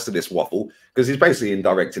listen to the rest of this waffle, because he's basically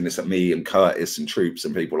indirecting this at me and Curtis and Troops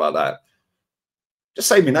and people like that. Just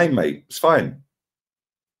say my name, mate. It's fine.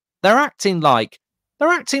 They're acting like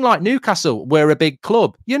Newcastle. We're a big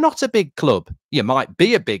club. You're not a big club. You might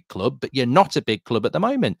be a big club, but you're not a big club at the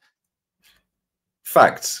moment.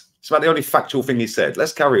 Facts. It's about the only factual thing he said.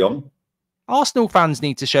 Let's carry on. Arsenal fans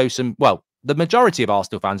need to show some. Well, the majority of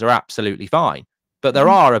Arsenal fans are absolutely fine, but there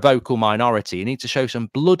are a vocal minority. You need to show some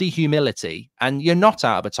bloody humility, and you're not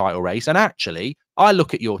out of a title race. And actually, I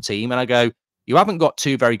look at your team and I go, you haven't got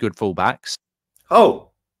two very good fullbacks. Oh,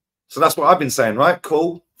 so that's what I've been saying, right?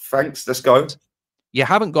 Cool. Thanks. Let's go. You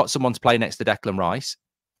haven't got someone to play next to Declan Rice.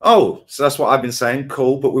 Oh, so that's what I've been saying.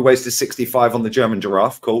 Cool. But we wasted 65 on the German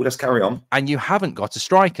giraffe. Cool. Let's carry on. And you haven't got a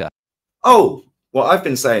striker. Oh, what I've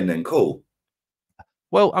been saying then. Cool.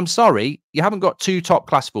 Well, I'm sorry. You haven't got two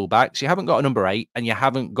top-class fullbacks. You haven't got a number 8, and you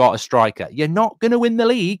haven't got a striker. You're not going to win the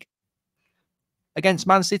league against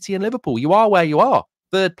Man City and Liverpool. You are where you are,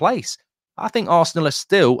 3rd place. I think Arsenal are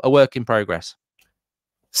still a work in progress.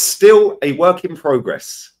 Still a work in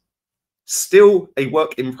progress. Still a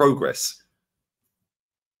work in progress.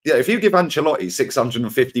 Yeah, if you give Ancelotti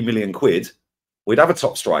 650 million quid, we'd have a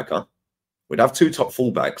top striker, we'd have 2 top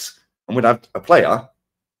fullbacks, and we'd have a player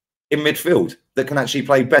in midfield that can actually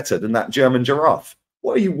play better than that German giraffe.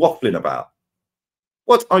 What are you waffling about?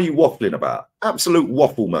 What are you waffling about? Absolute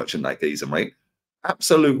waffle merchant, that geezer, mate.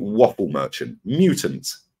 Absolute waffle merchant.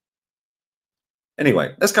 Mutant.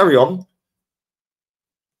 Anyway, let's carry on.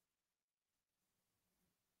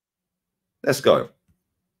 Let's go.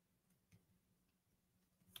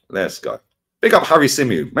 Let's go. Big up Harry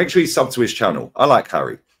Simu. Make sure you sub to his channel. I like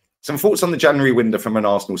Harry. Some thoughts on the January window from an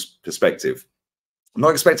Arsenal perspective. I'm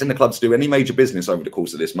not expecting the club to do any major business over the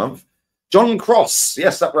course of this month. John Cross,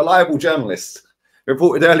 yes, that reliable journalist,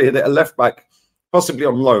 reported earlier that a left-back, possibly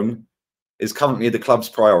on loan, is currently the club's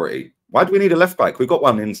priority. Why do we need a left-back? We've got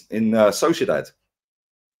one in Sociedad.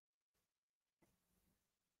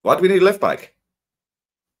 Why do we need a left-back?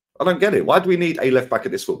 I don't get it. Why do we need a left-back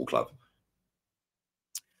at this football club?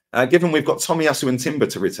 Given we've got Tomiyasu and Timber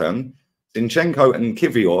to return, Zinchenko and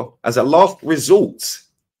Kivior as a last resort.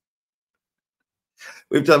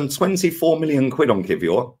 We've done 24 million quid on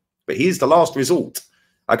Kivior, but he's the last resort.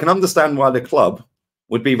 I can understand why the club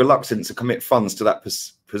would be reluctant to commit funds to that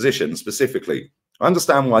position specifically. I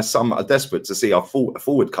understand why some are desperate to see our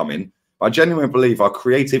forward come in, but I genuinely believe our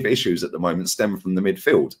creative issues at the moment stem from the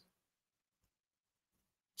midfield.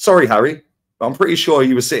 Sorry, Harry, but I'm pretty sure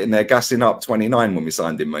you were sitting there gassing up 29 when we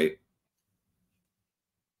signed him, mate.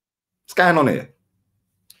 What's going on here?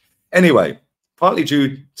 Anyway, partly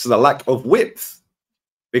due to the lack of width,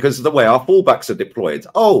 because of the way our fullbacks are deployed.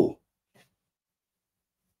 Oh,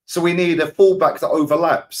 so we need a fullback that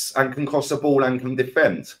overlaps and can cross the ball and can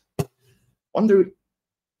defend. Wonder,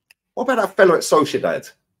 what about that fellow at Sociedad?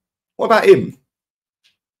 What about him?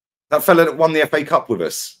 That fellow that won the FA Cup with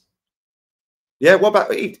us. Yeah, what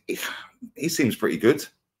about he seems pretty good.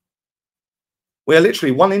 We're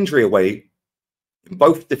literally one injury away in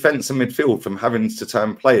both defence and midfield from having to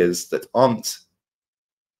turn players that aren't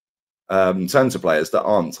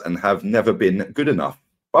and have never been good enough.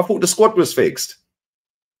 But I thought the squad was fixed.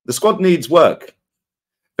 The squad needs work.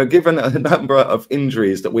 But given a number of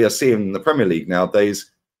injuries that we are seeing in the Premier League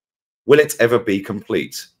nowadays, will it ever be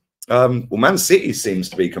complete? Well, Man City seems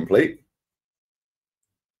to be complete.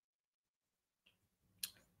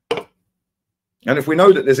 And if we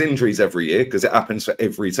know that there's injuries every year, because it happens for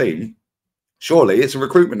every team, surely it's a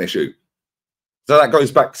recruitment issue. So that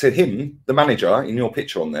goes back to him, the manager, in your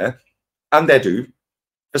picture on there, and Edu,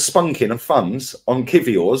 for spunking and funds on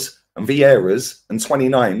Kiviors and Vieiras and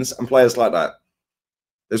 29s and players like that.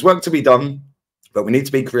 There's work to be done, but we need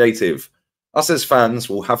to be creative. Us as fans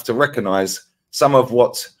will have to recognise some of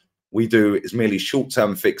what we do is merely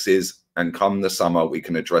short-term fixes, and come the summer, we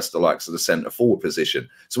can address the likes of the centre-forward position.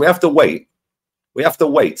 So we have to wait. We have to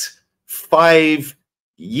wait 5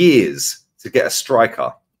 years to get a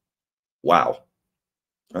striker. Wow.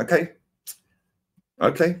 Okay.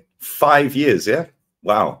 Okay. 5 years, yeah?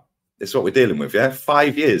 Wow. This is what we're dealing with, yeah?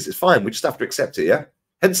 5 years. It's fine. We just have to accept it, yeah?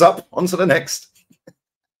 Heads up. On to the next.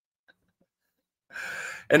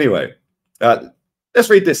 Anyway, let's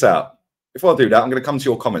read this out. Before I do that, I'm going to come to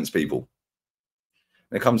your comments, people.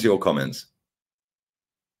 I'm going to come to your comments.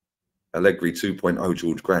 Allegri 2.0,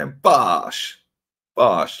 George Graham. Bosh.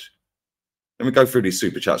 Bosh. Let me go through these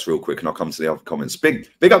super chats real quick and I'll come to the other comments. Big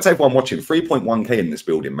up to everyone watching. 3.1k in this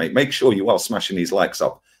building, mate. Make sure you are smashing these likes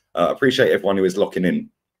up. Appreciate everyone who is locking in.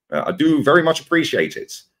 I do very much appreciate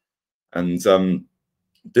it. And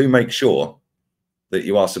do make sure that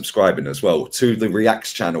you are subscribing as well to the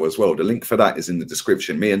Reacts channel as well. The link for that is in the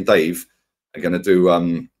description. Me and Dave are going to do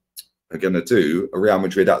a Real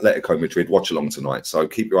Madrid Atletico Madrid watch along tonight. So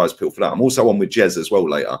keep your eyes peeled for that. I'm also on with Jez as well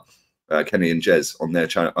later, Kenny and Jez on their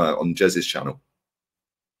channel, on Jez's channel.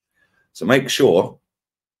 So make sure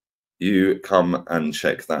you come and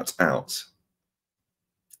check that out.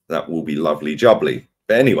 That will be lovely jubbly.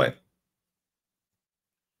 But anyway,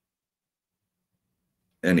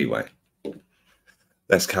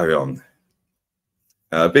 let's carry on.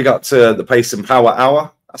 Big up to the Pace and Power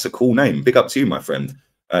Hour. That's a cool name. Big up to you, my friend.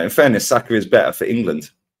 In fairness, Saka is better for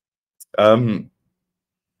England.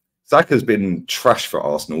 Saka's been trash for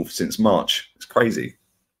Arsenal since March. It's crazy.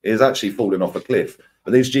 It has actually fallen off a cliff.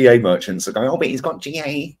 But these GA merchants are going, oh, but he's got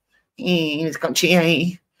GA. He's got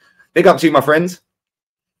GA. Big up to you, my friend.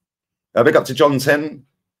 Big up to John 10.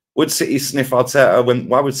 Would City sniff Arteta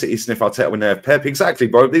why would City sniff Arteta when they have Pep? Exactly,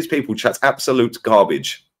 bro. These people chat absolute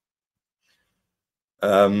garbage.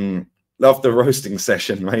 Love the roasting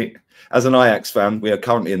session, mate. As an Ajax fan, we are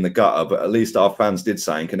currently in the gutter, but at least our fans did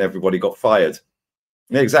something and everybody got fired.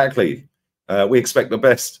 Yeah, exactly. We expect the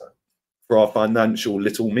best for our financial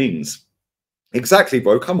little means. Exactly,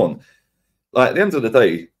 bro. Come on. Like, at the end of the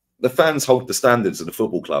day, the fans hold the standards of the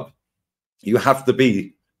football club. You have to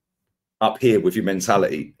be up here with your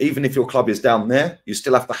mentality. Even if your club is down there, you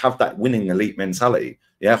still have to have that winning elite mentality.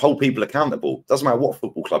 Yeah, hold people accountable. Doesn't matter what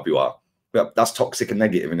football club you are. That's toxic and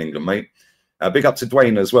negative in England, mate. Big up to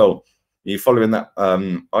Dwayne as well. Are you following that?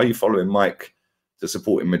 Are you following Mike to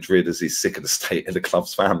support in Madrid as he's sick of the state of the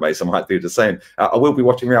club's fan base? I might do the same. I will be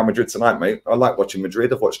watching Real Madrid tonight, mate. I like watching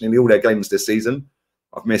Madrid. I've watched nearly all their games this season.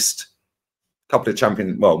 I've missed a couple of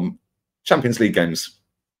Champions League games.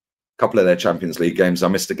 A couple of their Champions League games. I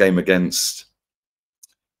missed a game against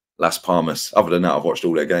Las Palmas. Other than that, I've watched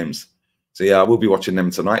all their games. So yeah, I will be watching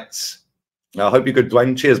them tonight. I hope you're good,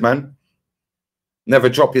 Dwayne. Cheers, man. Never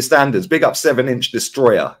drop your standards. Big up 7-inch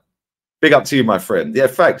destroyer. Big up to you, my friend. Yeah,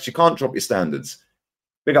 facts. You can't drop your standards.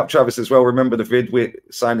 Big up Travis as well. Remember the vid we're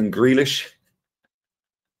signing Grealish?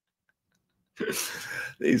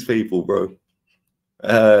 These people, bro.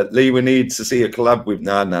 Lee, we need to see a collab with...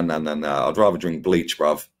 No. I'd rather drink bleach,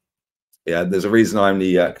 bruv. Yeah, there's a reason I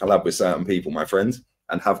only collab with certain people, my friend,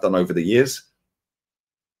 and have done over the years.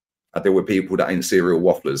 I deal with people that ain't serial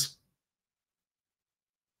wafflers.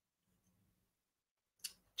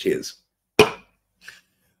 Cheers.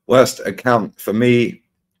 Worst account for me.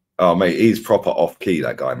 Oh, mate, he's proper off key,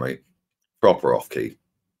 that guy, mate. Proper off key.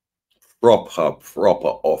 Proper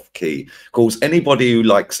off key. Calls anybody who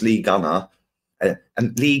likes Lee Gunner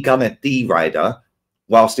and Lee Gunner D-Rider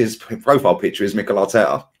whilst his profile picture is Mikel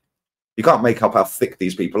Arteta. You can't make up how thick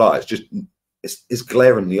these people are. It's just, it's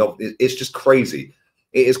glaringly obvious. It's just crazy.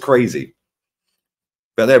 It is crazy.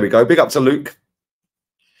 But there we go. Big up to Luke.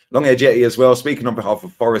 Long Edge Yeti as well. Speaking on behalf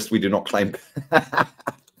of Forest, we do not claim. I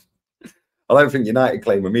don't think United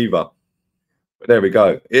claim him either. But there we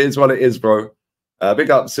go. It is what it is, bro.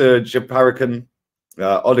 Big up to Japarican.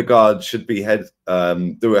 Odegaard should be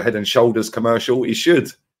do a Head and Shoulders commercial. He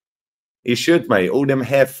should. He should, mate. All them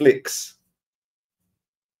hair flicks.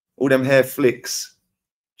 All them hair flicks.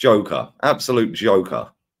 Joker. Absolute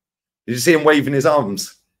joker. Did you see him waving his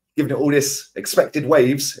arms? Giving it all this expected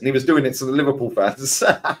waves, and he was doing it to the Liverpool fans.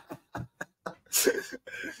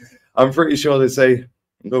 I'm pretty sure they say,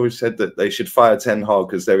 always said that they should fire Ten Hag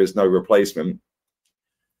because there is no replacement.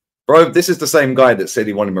 Bro, this is the same guy that said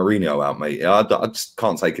he wanted Mourinho out, mate. I just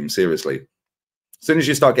can't take him seriously. As soon as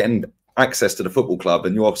you start getting access to the football club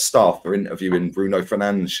and your staff are interviewing Bruno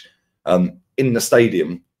Fernandes in the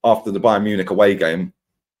stadium after the Bayern Munich away game,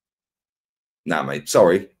 nah, mate,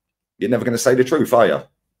 sorry. You're never going to say the truth, are you?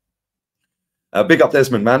 Big up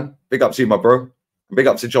Desmond, man. Big up to you, my bro. And big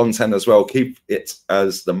up to John 10 as well. Keep it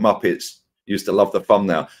as the Muppets used to love the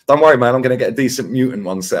thumbnail. Don't worry, man. I'm going to get a decent Mutant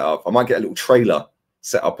one set up. I might get a little trailer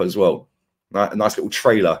set up as well. A nice little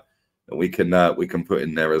trailer that we can put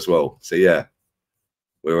in there as well. So yeah,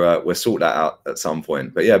 we'll sort that out at some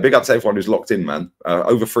point. But yeah, big up to everyone who's locked in, man.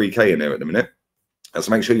 Over 3K in there at the minute. So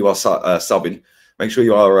make sure you are subbing. Make sure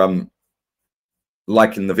you are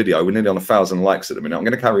liking the video. We're nearly on 1,000 likes at the minute. I'm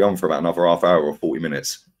going to carry on for about another half hour or 40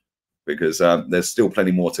 minutes because there's still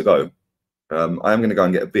plenty more to go. I am going to go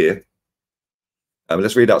and get a beer.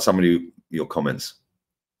 Let's read out some of your comments.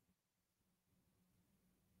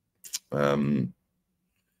 I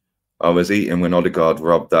was eating when Odegaard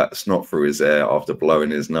rubbed that snot through his hair after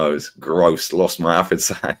blowing his nose. Gross. Lost my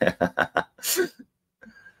appetite.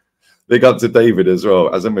 Big up to David as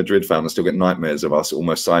well. As a Madrid fan, I still get nightmares of us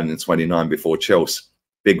almost signing in 29 before Chelsea.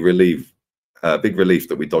 Big relief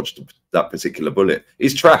that we dodged that particular bullet.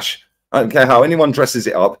 He's trash. I don't care how anyone dresses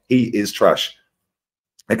it up. He is trash.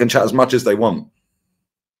 They can chat as much as they want.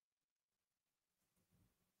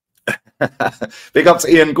 Big up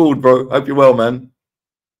to Ian Gould, bro. Hope you're well, man.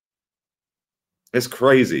 It's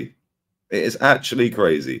crazy. It is actually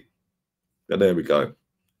crazy. But there we go.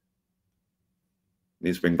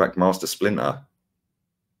 Needs to bring back Master Splinter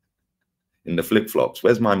in the flip-flops.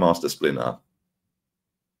 Where's my Master Splinter?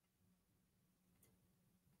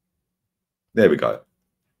 There we go.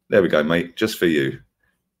 There we go, mate. Just for you.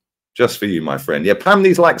 Just for you, my friend. Yeah, pam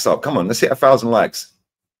these likes up. Come on, let's hit 1,000 likes.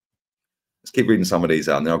 Let's keep reading some of these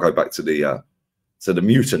out, and then I'll go back to the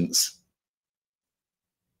mutants.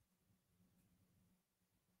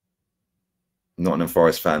 Nottingham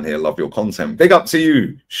Forest fan here. Love your content. Big up to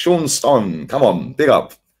you, Sean Stone. Come on, big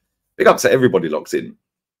up. Big up to everybody locked in.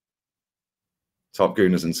 Top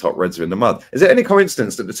Gooners and Top Reds are in the mud. Is it any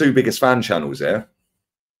coincidence that the two biggest fan channels there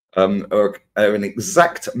are an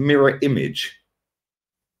exact mirror image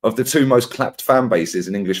of the two most clapped fan bases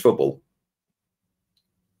in English football?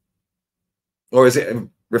 Or is it a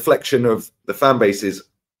reflection of the fan bases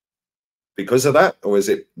because of that? Or is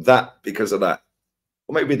it that because of that?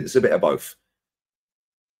 Or maybe it's a bit of both.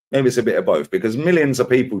 Maybe it's a bit of both, because millions of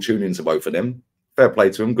people tune into both of them. Fair play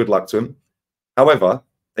to them. Good luck to them. However,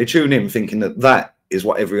 they tune in thinking that that is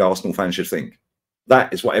what every Arsenal fan should think.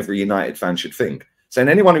 That is what every United fan should think. So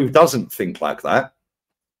anyone who doesn't think like that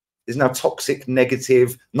is now toxic,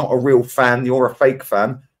 negative, not a real fan. You're a fake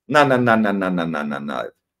fan. No, no, no, no, no, no, no, no, no.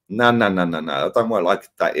 No, no, no, no, no. I don't work like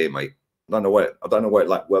that here, mate. I don't know where it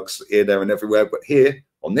like works here, there, and everywhere. But here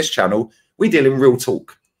on this channel, we deal in real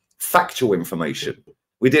talk, factual information.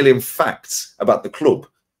 We deal in facts about the club.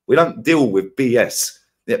 We don't deal with BS.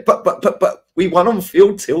 Yeah, but we won on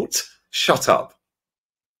Field Tilt. Shut up.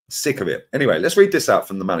 Sick of it. Anyway, let's read this out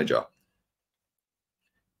from the manager.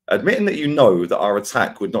 Admitting that you know that our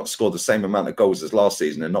attack would not score the same amount of goals as last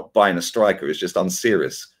season and not buying a striker is just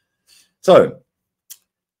unserious. So,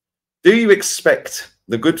 do you expect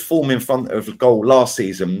the good form in front of goal last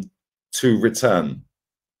season to return?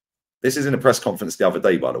 This is in a press conference the other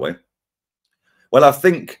day, by the way. Well, I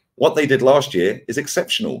think what they did last year is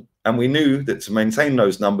exceptional. And we knew that to maintain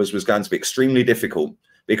those numbers was going to be extremely difficult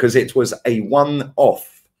because it was a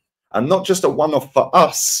one-off. And not just a one-off for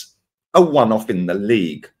us, a one-off in the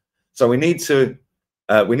league. So we need to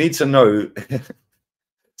know...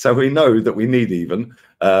 So we know that we need even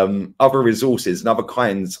other resources and other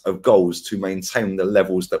kinds of goals to maintain the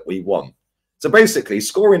levels that we want. So basically,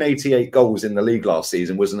 scoring 88 goals in the league last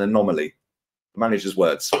season was an anomaly. The manager's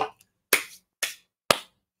words.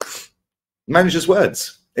 Manager's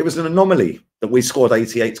words. It was an anomaly that we scored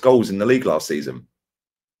 88 goals in the league last season.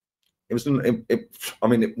 It was.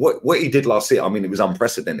 What he did last year. I mean, it was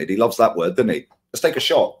unprecedented. He loves that word, doesn't he? Let's take a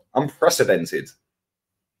shot. Unprecedented.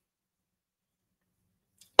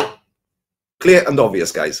 Clear and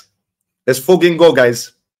obvious, guys. Let's fucking go,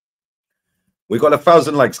 guys. We got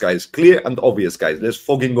 1,000 likes, guys. Clear and obvious, guys. Let's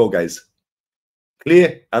fucking go, guys.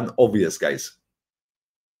 Clear and obvious, guys.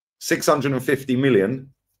 650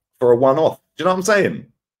 million for a one-off. Do you know what I'm saying?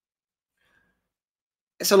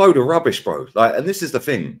 It's a load of rubbish, bro. Like, and this is the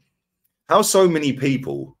thing. How so many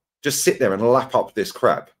people just sit there and lap up this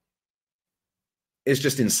crap? It's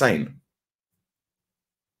just insane.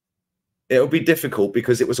 It'll be difficult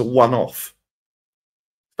because it was a one-off.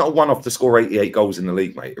 Not a one-off to score 88 goals in the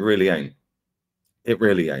league, mate. It really ain't. It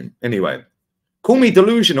really ain't. Anyway, call me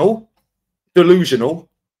delusional. Delusional.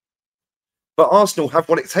 But Arsenal have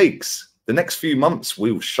what it takes. The next few months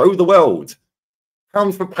will show the world.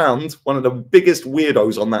 Pound for pound, one of the biggest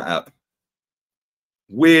weirdos on that app.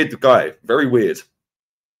 Weird guy. Very weird.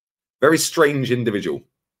 Very strange individual.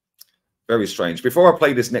 Very strange. Before I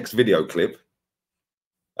play this next video clip,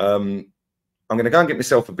 I'm going to go and get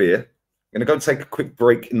myself a beer. I'm going to go take a quick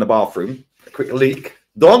break in the bathroom, a quick leak.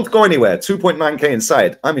 Don't go anywhere. 2.9K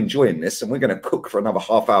inside. I'm enjoying this, and we're going to cook for another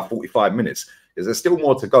half hour, 45 minutes, because there's still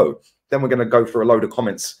more to go. Then we're going to go for a load of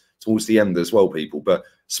comments towards the end as well, people. But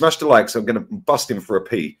smash the likes. I'm going to bust in for a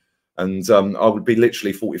pee, and I would be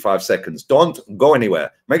literally 45 seconds. Don't go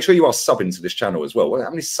anywhere. Make sure you are subbing to this channel as well. How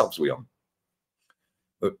many subs are we on?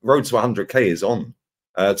 Road to 100K is on.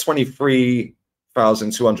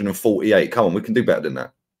 23,248. Come on, we can do better than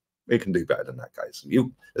that. We can do better than that, guys.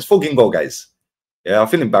 Let's fucking go, guys. Yeah, I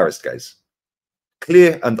feel embarrassed, guys.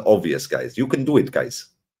 Clear and obvious, guys. You can do it, guys.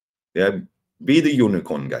 Yeah, be the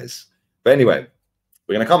unicorn, guys. But anyway,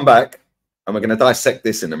 we're going to come back and we're going to dissect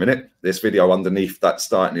this in a minute. This video underneath that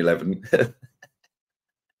starting 11.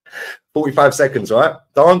 45 seconds, right?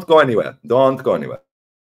 Don't go anywhere. Don't go anywhere.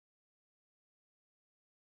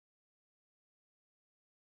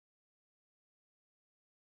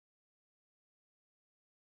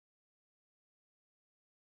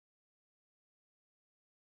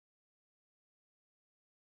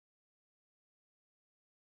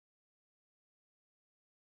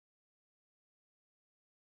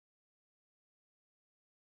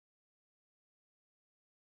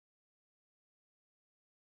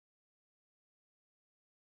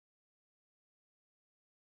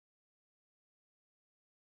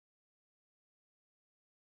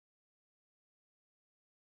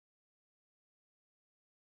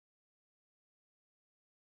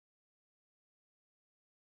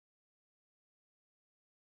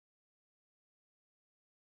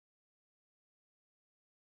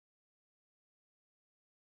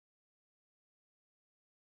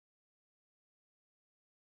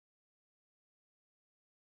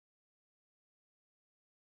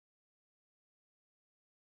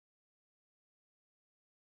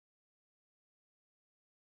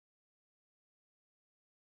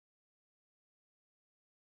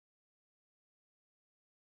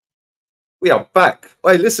 We are back.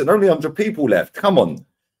 Hey, listen, only 100 people left. Come on.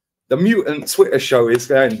 The Mutant Twitter show is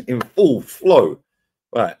going in full flow.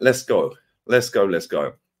 Right, let's go. Let's go. Let's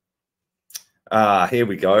go. Here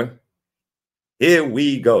we go. Here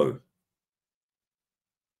we go.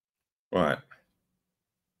 Right.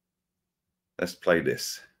 Let's play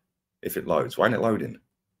this. If it loads. Why isn't it loading?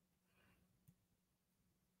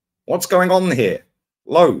 What's going on here?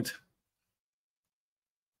 Load.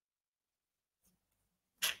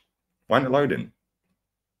 Why isn't it loading?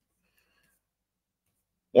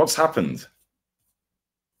 What's happened?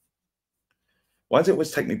 Why does it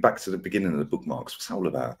always take me back to the beginning of the bookmarks? What's that all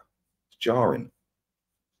about? It's jarring.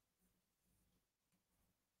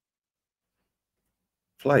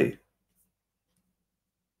 Play.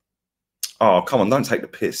 Oh, come on, don't take the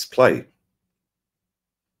piss. Play.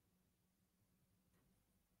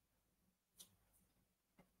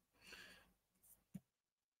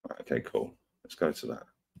 Okay, cool. Let's go to that.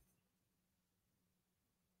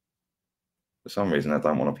 For some reason, I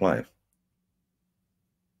don't want to play.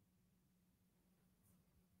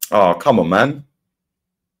 Oh, come on, man.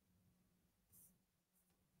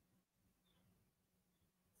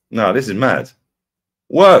 No, this is mad.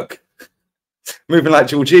 Work. Moving like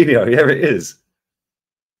Jorginho. Here it is.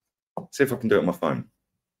 See if I can do it on my phone.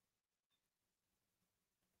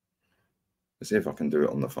 Let's see if I can do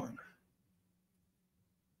it on the phone.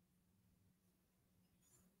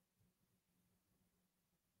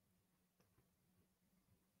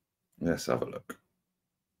 Let's have a look.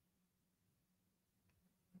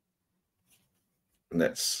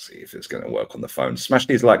 Let's see if it's going to work on the phone. Smash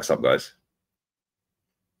these likes up, guys.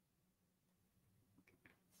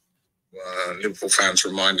 Liverpool fans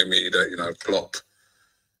reminding me that, you know, Klopp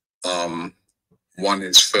won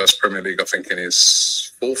his first Premier League, I think, in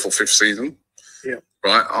his 4th or 5th season. Yeah.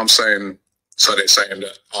 Right? I'm saying, so they're saying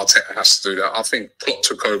that Arteta has to do that. I think Klopp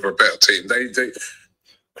took over a better team.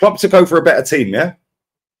 Klopp took over a better team, yeah?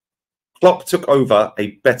 Klopp took over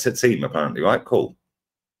a better team, apparently, right? Cool.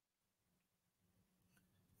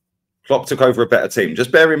 Klopp took over a better team.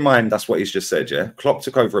 Just bear in mind that's what he's just said, yeah? Klopp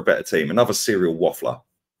took over a better team. Another serial waffler.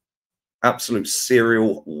 Absolute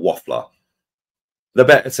serial waffler. The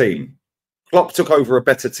better team. Klopp took over a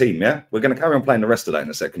better team, yeah? We're going to carry on playing the rest of that in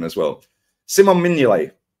a second as well. Simon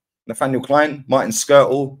Mignolet, Nathaniel Klein, Martin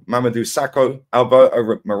Skirtle, Mamadou Sakho,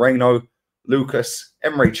 Alberto Moreno, Lucas,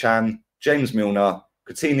 Emre Can, James Milner,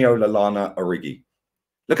 Coutinho, Lallana, Origi.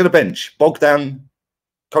 Look at the bench. Bogdan,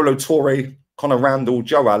 Kolo Toure, Conor Randall,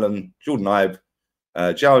 Joe Allen, Jordan Ibe,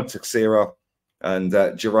 João Teixeira, and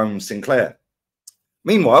Jerome Sinclair.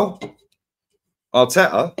 Meanwhile,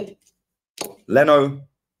 Arteta, Leno,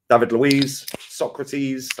 David Luiz,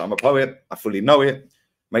 Socrates, I'm a poet, I fully know it,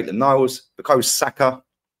 Maitland-Niles, Bukayo Saka,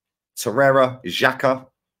 Torreira, Xhaka,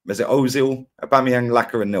 Mesut Ozil, Aubameyang,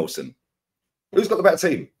 Laka, and Nelson. Who's got the better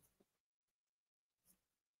team?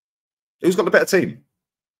 Who's got the better team?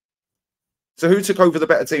 So who took over the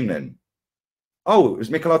better team then? Oh, it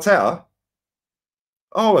was Mikel Arteta?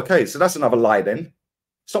 Oh, okay, so that's another lie then.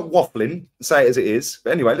 Stop waffling and say it as it is.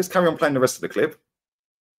 But anyway, let's carry on playing the rest of the clip.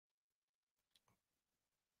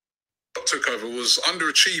 Took over was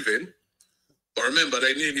underachieving, but remember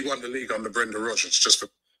they nearly won the league under Brendan Rodgers. Just for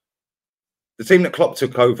the team that Klopp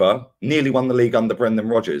took over nearly won the league under Brendan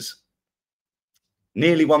Rodgers.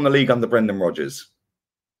 Nearly won the league under Brendan Rodgers.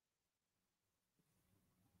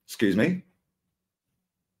 Excuse me.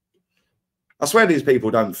 I swear these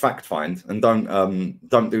people don't fact find and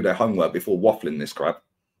don't do their homework before waffling this crap.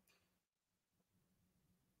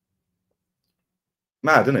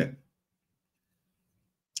 Mad, isn't it?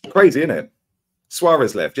 Crazy, isn't it?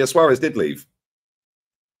 Suarez left. Yeah, Suarez did leave.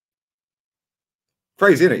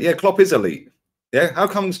 Crazy, isn't it? Yeah, Klopp is elite. Yeah, how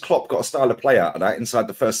comes Klopp got a style of play out of that inside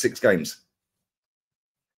the first 6 games?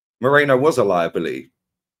 Moreno was a liability.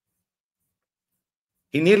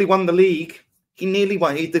 He nearly won the league. He nearly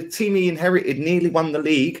won. The team he inherited nearly won the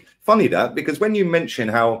league. Funny that, because when you mention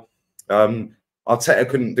how Arteta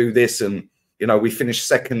couldn't do this and, you know, we finished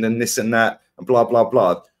second and this and that and blah, blah,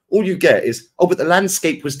 blah, all you get is, oh, but the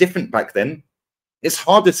landscape was different back then. It's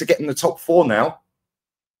harder to get in the top 4 now.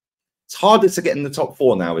 It's harder to get in the top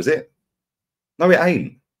 4 now, is it? No, it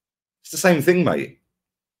ain't. It's the same thing, mate.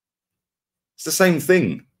 It's the same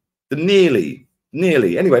thing. The nearly.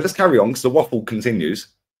 Anyway, let's carry on because the waffle continues.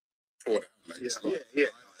 Yeah.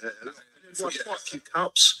 Few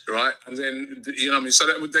cups, right? And then, you know what I mean? So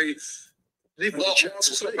that would they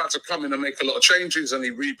was about to come in and make a lot of changes, and he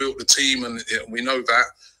rebuilt the team, and we know that.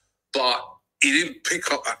 But he didn't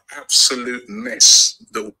pick up an absolute mess.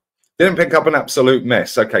 Didn't pick up an absolute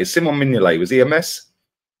mess. Okay, Simon Mignolet, was he a mess?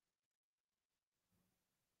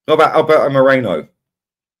 What about Alberto Moreno?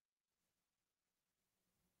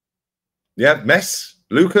 Yeah, Mess,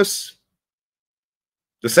 Lucas,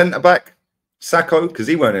 the centre back, Sacco, because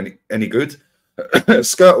he weren't any good.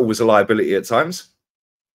 Skirtle was a liability at times.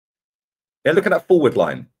 Yeah, look at that forward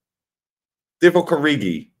line. Divock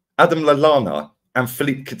Origi, Adam Lallana, and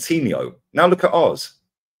Philippe Coutinho. Now look at ours.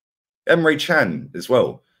 Emre Can as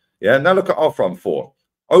well. Yeah, now look at our front four.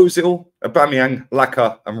 Ozil, Aubameyang,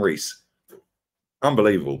 Laka, and Reece.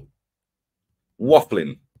 Unbelievable.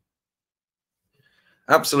 Waffling.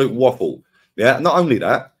 Absolute waffle. Yeah, not only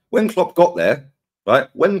that, when Klopp got there, right,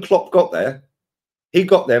 he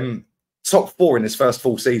got them top 4 in his first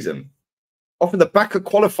full season. Off of the back of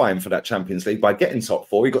qualifying for that Champions League by getting top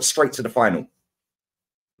 4, he got straight to the final.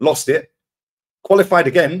 Lost it. Qualified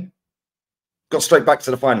again. Got straight back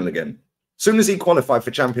to the final again. As soon as he qualified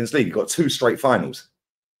for Champions League, he got 2 straight finals.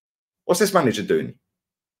 What's this manager doing?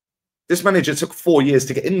 This manager took 4 years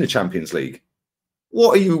to get in the Champions League.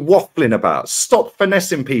 What are you waffling about? Stop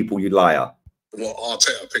finessing people, you liar. What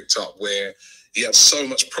Arteta picked up, where he had so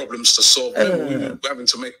much problems to solve, we were having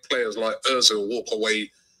to make players like Ozil walk away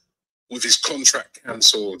with his contract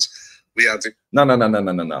cancelled. We had to...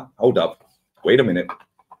 No. Hold up. Wait a minute.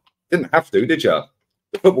 Didn't have to, did you?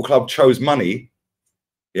 The football club chose money.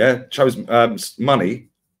 Yeah, chose money.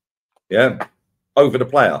 Yeah, over the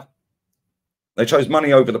player. They chose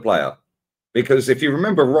money over the player. Because if you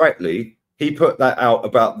remember rightly, he put that out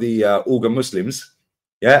about the Uyghur Muslims.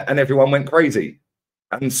 Yeah, and everyone went crazy.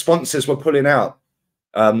 And sponsors were pulling out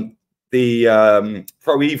the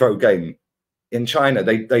Pro Evo game in China.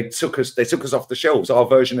 They took us off the shelves, our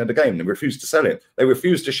version of the game. They refused to sell it. They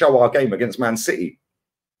refused to show our game against Man City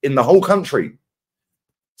in the whole country.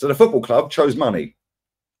 So the football club chose money.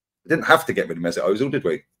 We didn't have to get rid of Mesut Ozil, did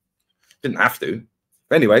we? Didn't have to.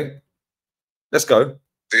 Anyway, let's go.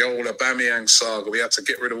 The old Aubameyang saga. We had to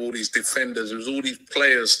get rid of all these defenders. There was all these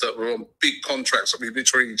players that were on big contracts that we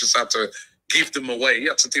literally just had to give them away. He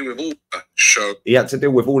had to deal with all that show. He had to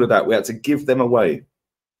deal with all of that. We had to give them away.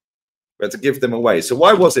 We had to give them away. So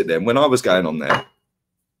why was it then when I was going on there,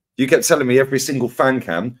 you kept telling me every single fan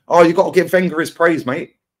cam, oh, you got to give Wenger his praise,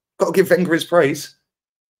 mate. Got to give Wenger his praise.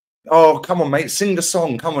 Oh, come on, mate. Sing the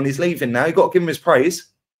song. Come on, he's leaving now. You got to give him his praise.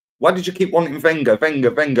 Why did you keep wanting Wenger?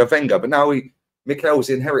 But now Mikel's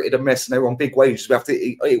inherited a mess and they're on big wages. We have to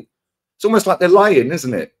eat. It's almost like they're lying,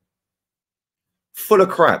 isn't it? Full of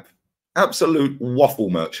crap. Absolute waffle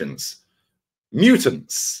merchants.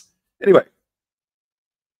 Mutants. Anyway,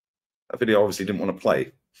 that video obviously didn't want to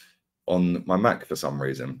play on my Mac for some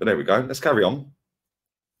reason. But there we go. Let's carry on.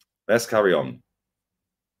 Let's carry on.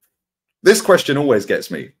 This question always gets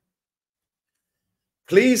me.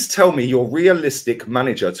 Please tell me your realistic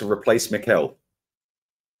manager to replace Mikel.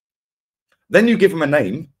 Then you give him a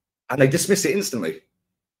name and they dismiss it instantly.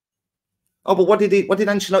 Oh, but what did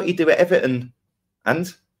Ancelotti do at Everton?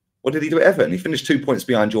 And what did he do at Everton? He finished 2 points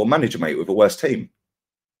behind your manager, mate, with a worse team.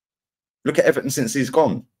 Look at Everton since he's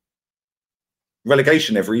gone.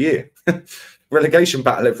 Relegation every year. Relegation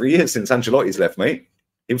battle every year since Ancelotti's left, mate.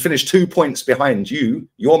 He finished 2 points behind you,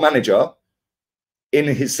 your manager, in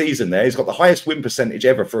his season there. He's got the highest win percentage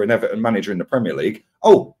ever for an Everton manager in the Premier League.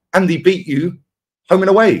 Oh, and he beat you home and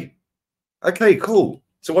away. Okay, cool.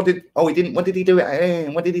 So what did he do at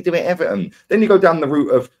Everton? Then you go down the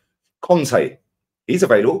route of Conte. He's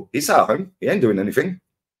available. He's at home. He ain't doing anything.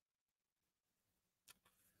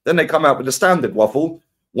 Then they come out with the standard waffle.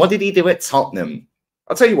 What did he do at Tottenham?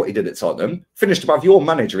 I'll tell you what he did at Tottenham. Finished above your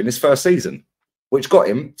manager in his first season, which got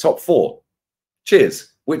him top 4.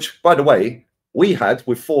 Cheers. Which, by the way, we had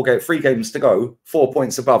with 3 games to go, 4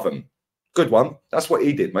 points above him. Good one. That's what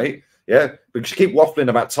he did, mate. Yeah, because you keep waffling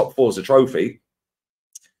about top 4 as a trophy.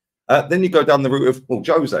 Then you go down the route of, well,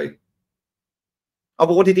 Jose. Oh,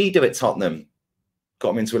 but what did he do at Tottenham?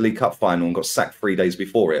 Got him into a League Cup final and got sacked 3 days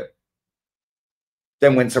before it.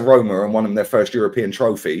 Then went to Roma and won them their first European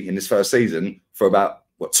trophy in his first season for about,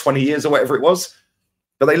 20 years or whatever it was.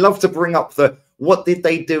 But they love to bring up what did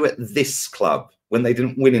they do at this club when they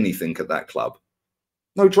didn't win anything at that club?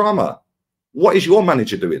 No drama. What is your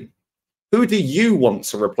manager doing? Who do you want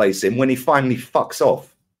to replace him when he finally fucks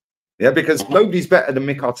off? Yeah, because nobody's better than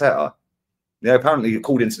Mick Arteta. Yeah, apparently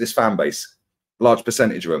according to this fan base, large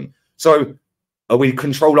percentage of them. So are we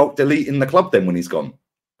Control-Alt-Deleting the club then when he's gone?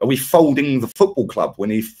 Are we folding the football club when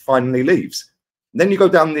he finally leaves? And then you go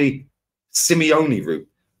down the Simeone route.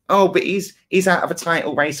 Oh, but he's out of a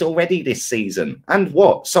title race already this season. And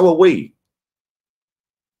what? So are we.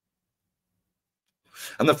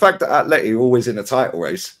 And the fact that Atleti are always in a title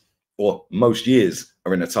race, or most years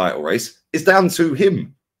are in a title race, is down to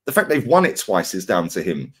him. The fact they've won it twice is down to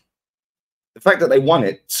him. The fact that they won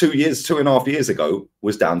it 2.5 years ago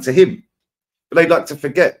was down to him. But they'd like to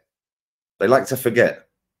forget They like to forget.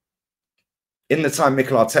 In the time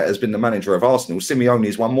Mikel Arteta has been the manager of Arsenal,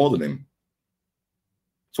 Simeone's won more than him.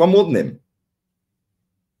 It's won more than him.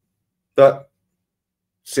 But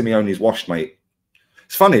Simeone's washed, mate.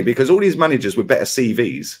 It's funny because all these managers with better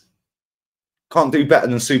CVs can't do better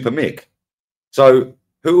than Super Mick. So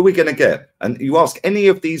who are we going to get? And you ask any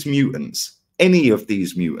of these mutants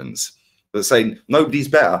that say nobody's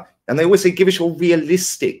better, and they always say, give us your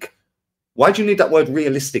realistic. Why do you need that word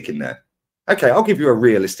realistic in there? Okay, I'll give you a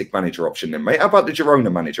realistic manager option then, mate. How about the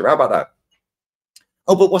Girona manager? How about that?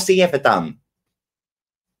 Oh, but what's he ever done?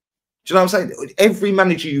 Do you know what I'm saying? Every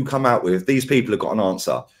manager you come out with, these people have got an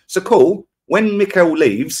answer. So cool. When Mikel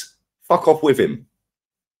leaves, fuck off with him.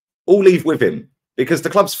 All leave with him. Because the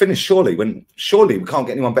club's finished, surely. Surely we can't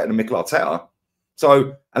get anyone better than Mikel Arteta.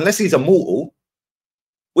 So unless he's immortal,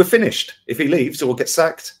 we're finished. If he leaves or gets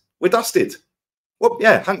sacked, we're dusted. Well,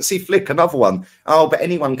 yeah, Hansi Flick, another one. Oh, but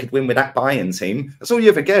anyone could win with that Bayern team. That's all you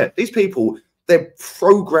ever get. These people, they're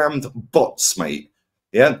programmed bots, mate.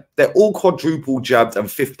 Yeah, they're all quadruple jabbed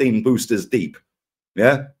and 15 boosters deep.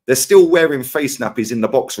 Yeah, they're still wearing face nappies in the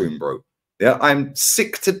box room, bro. Yeah, I'm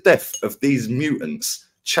sick to death of these mutants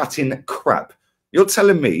chatting crap. You're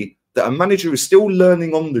telling me that a manager who's still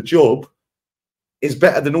learning on the job is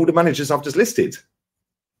better than all the managers I've just listed?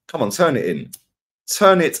 Come on, turn it in.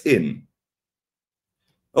 Turn it in.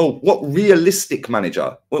 Oh, what realistic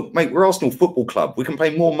manager? Well, mate, we're Arsenal Football Club. We can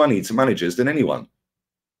pay more money to managers than anyone.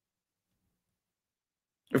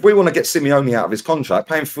 If we want to get Simeone out of his contract,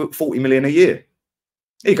 pay him 40 million a year.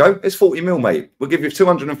 Here you go. It's 40 mil, mate. We'll give you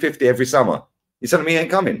 250 every summer. You're telling me he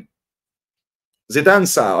ain't coming? Zidane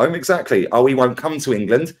sat at home, exactly. Oh, he won't come to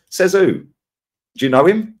England. Says who? Do you know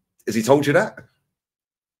him? Has he told you that? Do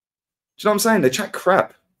you know what I'm saying? They chat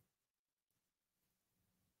crap.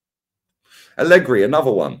 Allegri,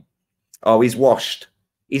 another one. Oh, he's washed.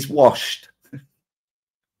 He's washed.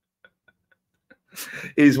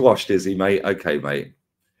 He's washed, is he, mate? Okay, mate.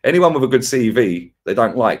 Anyone with a good CV, they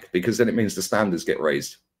don't like, because then it means the standards get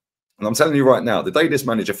raised. And I'm telling you right now, the day this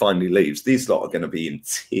manager finally leaves, these lot are going to be in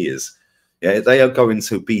tears. Yeah, they are going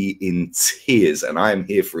to be in tears, and I am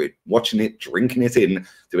here for it, watching it, drinking it in,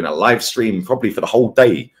 doing a live stream probably for the whole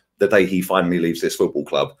day, the day he finally leaves this football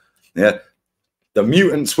club. Yeah, the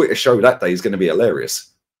Mutant Twitter show that day is going to be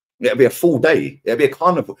hilarious. It'll be a full day. It'll be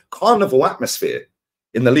a carnival atmosphere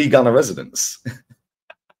in the Ligue 1 residence.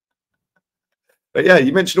 But yeah,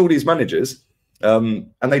 you mentioned all these managers,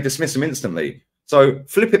 and they dismiss them instantly. So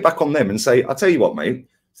flip it back on them and say, I'll tell you what, mate,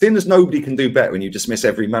 seeing as nobody can do better when you dismiss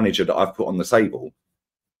every manager that I've put on the table,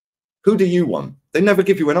 who do you want? They never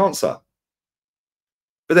give you an answer.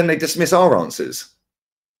 But then they dismiss our answers.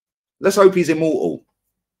 Let's hope he's immortal.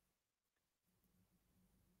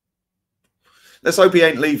 Let's hope he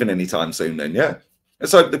ain't leaving anytime soon then, yeah?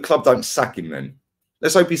 Let's hope the club don't sack him then.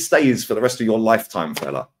 Let's hope he stays for the rest of your lifetime,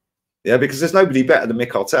 fella. Yeah, because there's nobody better than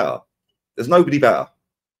Mikel Arteta. There's nobody better.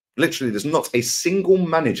 Literally, there's not a single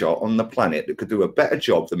manager on the planet that could do a better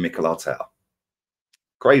job than Mikel Arteta.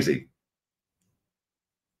 Crazy.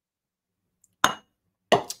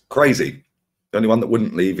 Crazy. The only one that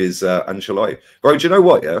wouldn't leave is Ancelotti. Bro, do you know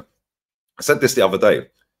what, yeah? I said this the other day,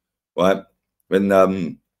 right?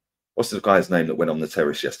 When, what's the guy's name that went on the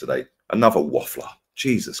terrace yesterday? Another waffler.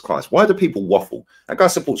 Jesus Christ. Why do people waffle? That guy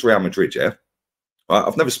supports Real Madrid, yeah? Right?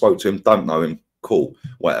 I've never spoke to him, don't know him. Cool,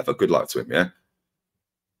 whatever. Good luck to him, yeah?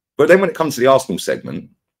 But then when it comes to the Arsenal segment,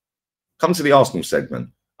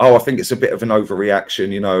 oh, I think it's a bit of an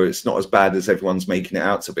overreaction. You know, it's not as bad as everyone's making it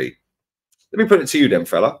out to be. Let me put it to you then,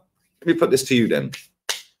 fella. Let me put this to you then.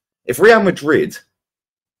 If Real Madrid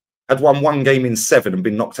had won 1 game in 7 and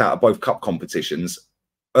been knocked out of both cup competitions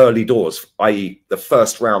early doors, i.e. the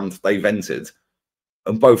first round they've entered,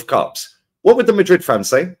 and both cups, what would the Madrid fans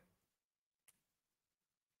say?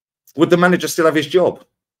 Would the manager still have his job?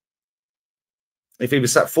 If he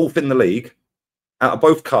was sat 4th in the league, out of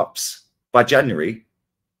both cups by January,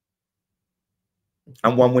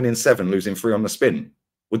 and 1 win in 7, losing 3 on the spin,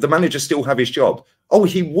 would the manager still have his job? Oh,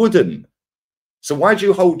 he wouldn't. So why do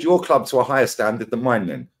you hold your club to a higher standard than mine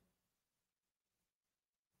then?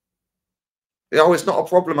 Oh, it's not a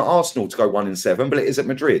problem at Arsenal to go 1 in 7, but it is at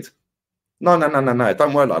Madrid. No.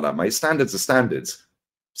 Don't work like that, mate. Standards are standards.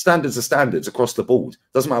 Standards are standards across the board.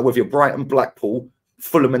 Doesn't matter whether you're Brighton, Blackpool,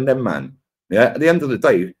 Fulham and them, man. Yeah, at the end of the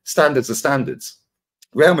day, standards are standards.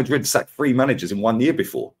 Real Madrid sacked 3 managers in 1 year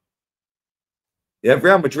before. Yeah,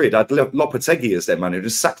 Real Madrid had Lopetegui as their manager,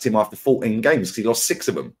 just sacked him after 14 games because he lost 6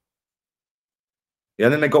 of them. Yeah,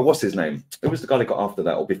 and then they got, what's his name? Who was the guy they got after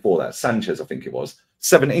that or before that? Sanchez, I think it was.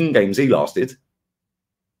 17 games he lasted.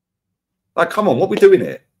 Like, come on, what are we doing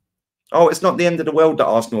here? Oh, it's not the end of the world that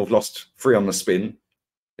Arsenal have lost 3 on the spin.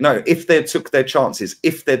 You know, if they took their chances,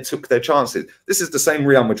 This is the same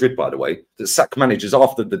Real Madrid, by the way, that sack managers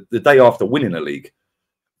after the day after winning a league.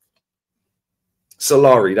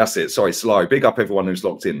 Solari, that's it. Sorry, Solari. Big up everyone who's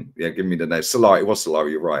locked in. Yeah, give me the name. Solari, it was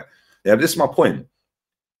Solari, you're right. Yeah, but this is my point.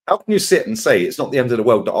 How can you sit and say it's not the end of the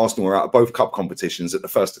world that Arsenal are out of both cup competitions at the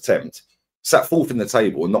first attempt, sat 4th in the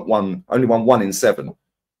table and only won 1 in 7?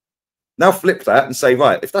 Now flip that and say,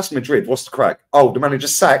 right, if that's Madrid, what's the crack? Oh, the manager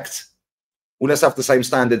sacked. Well, let's have the same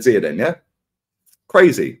standards here then, yeah?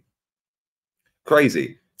 Crazy.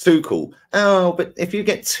 Crazy. Tuchel. Oh, but if you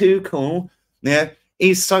get Tuchel, yeah,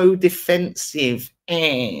 he's so defensive.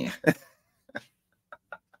 These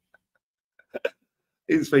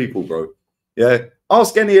people, bro. Yeah.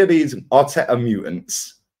 Ask any of these Arteta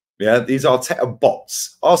mutants. Yeah, these Arteta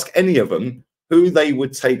bots. Ask any of them who they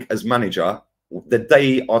would take as manager the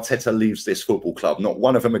day Arteta leaves this football club. Not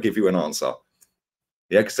one of them will give you an answer.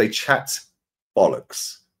 Yeah, because they chat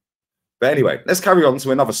bollocks. But anyway, let's carry on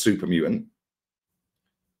to another super mutant.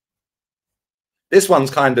 This one's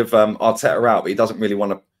kind of Arteta out, but he doesn't really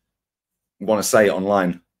want to say it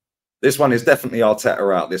online. This one is definitely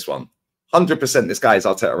Arteta out, this one. 100% this guy is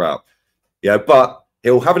Arteta out. Yeah, but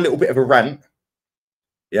he'll have a little bit of a rant.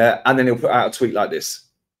 Yeah, and then he'll put out a tweet like this.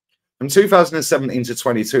 From 2017 to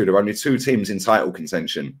 22, there are only 2 teams in title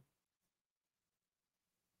contention.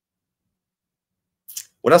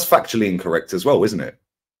 Well, that's factually incorrect as well, isn't it?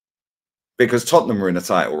 Because Tottenham are in a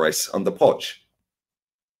title race under Poch.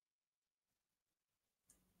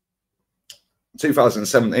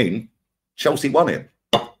 2017, Chelsea won it.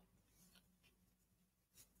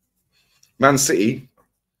 Man City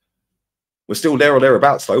were still there or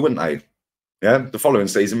thereabouts, though, weren't they? Yeah, the following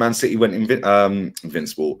season, Man City went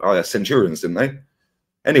invincible. Oh, yeah, Centurions, didn't they?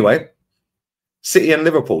 Anyway, City and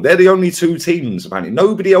Liverpool, they're the only 2 teams, apparently.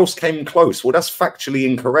 Nobody else came close. Well, that's factually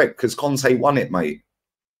incorrect because Conte won it, mate.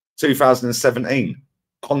 2017.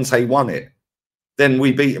 Conte won it. Then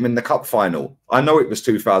we beat him in the cup final. I know it was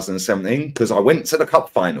 2017 because I went to the cup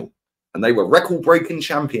final and they were record-breaking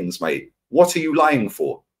champions, mate. What are you lying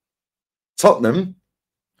for? Tottenham,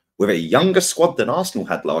 with a younger squad than Arsenal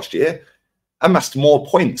had last year, amassed more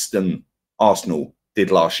points than Arsenal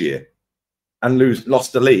did last year and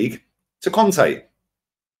lost the league to Conte.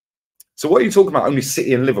 So what are you talking about? Only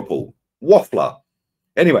City and Liverpool. Waffler.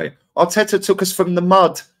 Anyway, Arteta took us from the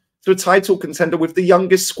mud to a title contender with the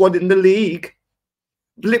youngest squad in the league.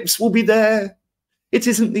 Blips will be there. It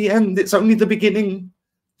isn't the end. It's only the beginning.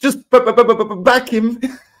 Just back him.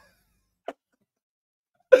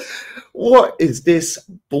 What is this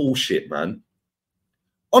bullshit, man?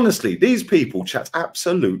 Honestly, these people chat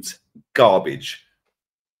absolute garbage.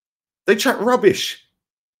 They chat rubbish.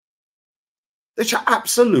 They chat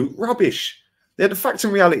absolute rubbish. Yeah, the fact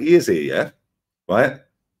and reality is here, yeah? Right?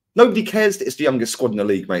 Nobody cares that it's the youngest squad in the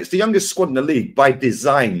league, mate. It's the youngest squad in the league by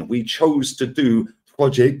design. We chose to do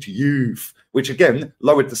Project Youth, which again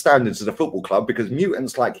lowered the standards of the football club because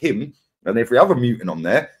mutants like him and every other mutant on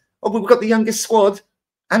there, oh, we've got the youngest squad.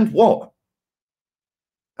 And what?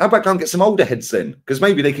 How about go and get some older heads then? Because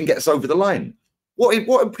maybe they can get us over the line. What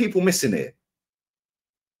are people missing here?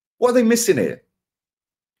 What are they missing here?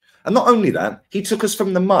 And not only that, he took us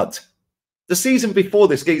from the mud. The season before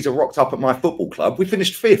this geezer rocked up at my football club, we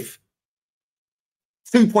finished 5th.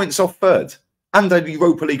 2 points off 3rd. And a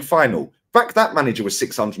Europa League final. Back that manager was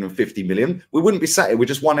 650 million. We wouldn't be sat here with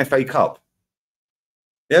just 1 FA Cup.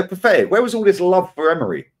 Yeah, pathetic. Where was all this love for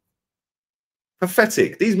Emery?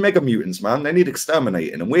 Pathetic. These mega mutants, man, they need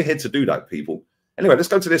exterminating, and we're here to do that, people. Anyway, let's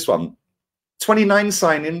go to this one. 29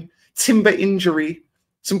 signing, Timber injury,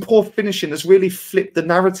 some poor finishing has really flipped the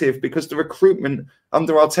narrative because the recruitment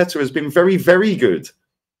under Arteta has been very, very good.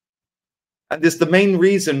 And is the main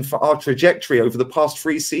reason for our trajectory over the past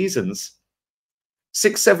 3 seasons.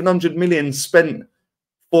 600-700 million spent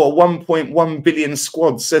for a 1.1 billion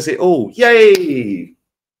squad says it all. Yay!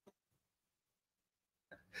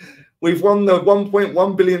 We've won the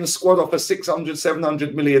 1.1 billion squad off a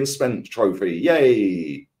 600-700 million spent trophy.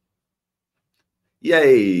 Yay!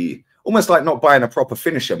 Yay! Almost like not buying a proper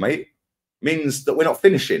finisher, mate. Means that we're not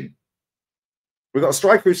finishing. We've got a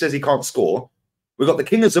striker who says he can't score. We've got the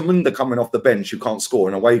King of Zamunda coming off the bench who can't score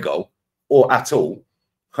an away goal or at all.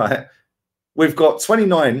 Right? We've got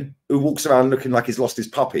 29 who walks around looking like he's lost his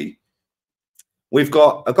puppy. We've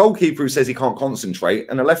got a goalkeeper who says he can't concentrate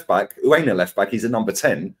and a left back who ain't a left back. He's a number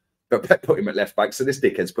 10. But Pep put him at left back, so this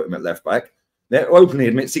dickhead's put him at left back. He openly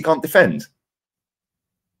admits he can't defend.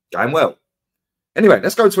 Going well. Anyway,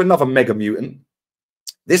 let's go to another mega mutant.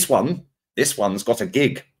 This one's got a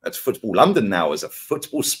gig at Football London now as a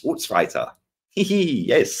football sports writer.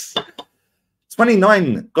 Yes.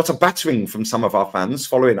 29 got a battering from some of our fans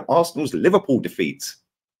following Arsenal's Liverpool defeat.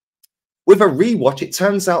 With a rewatch, it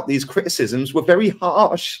turns out these criticisms were very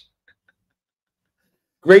harsh.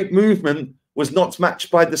 Great movement was not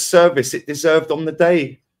matched by the service it deserved on the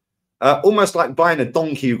day. Almost like buying a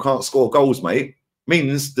donkey who can't score goals, mate,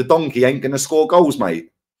 means the donkey ain't going to score goals,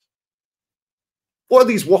 mate. What are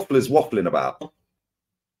these wafflers waffling about?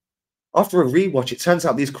 After a rewatch, it turns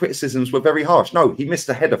out these criticisms were very harsh. No, he missed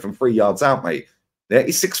a header from 3 yards out, mate. Yeah,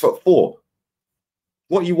 he's 6'4".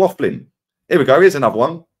 What are you waffling? Here we go. Here's another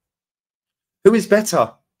one. Who is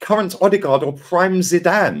better, current Odegaard or prime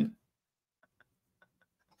Zidane?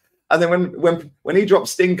 And then when he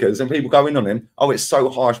drops stinkers and people go in on him, oh, it's so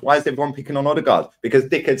harsh. Why is everyone picking on Odegaard? Because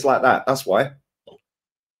dickheads like that. That's why.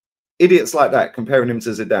 Idiots like that comparing him to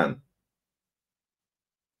Zidane.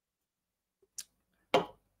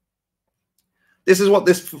 This is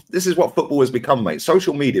what football has become, mate.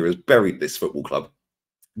 Social media has buried this football club.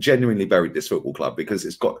 Genuinely buried this football club because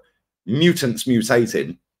it's got mutants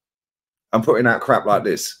mutating and putting out crap like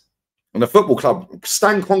this. And the football club,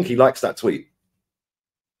 Stan Kroenke likes that tweet.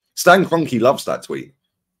 Stan Kroenke loves that tweet.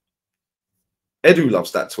 Edu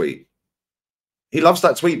loves that tweet. He loves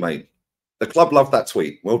that tweet, mate. The club loved that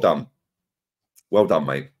tweet. Well done. Well done,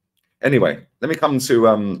 mate. Anyway, let me come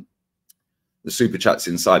to the super chats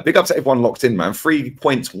inside. Big up to everyone locked in, man.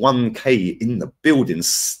 3.1k in the building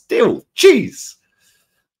still. Jeez.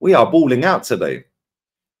 We are balling out today.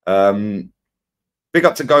 Big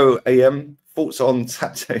up to Go AM. Thoughts on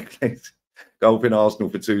tactically golfing Arsenal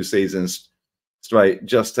for 2 seasons straight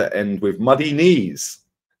just to end with muddy knees.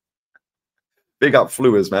 Big up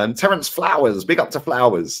Flewers, man. Terence Flowers. Big up to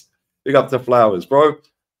Flowers. Big up to Flowers, bro.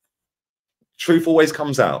 Truth always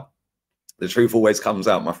comes out. The truth always comes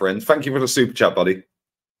out, my friend. Thank you for the super chat, buddy.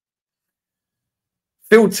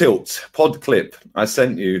 Field Tilt pod clip I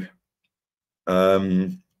sent you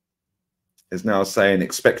is now saying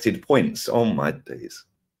expected points. Oh, my days.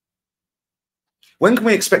 When can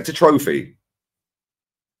we expect a trophy?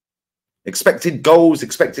 Expected goals,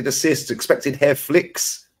 expected assists, expected hair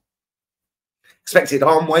flicks, expected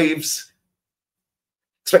arm waves,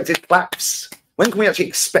 expected claps. When can we actually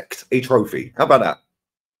expect a trophy? How about that?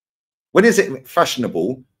 When is it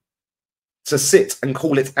fashionable to sit and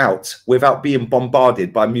call it out without being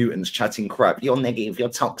bombarded by mutants chatting crap? You're negative, you're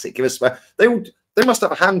toxic, give us... They must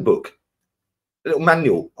have a handbook, a little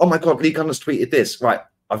manual. Oh my God, Lee Gunners tweeted this. Right,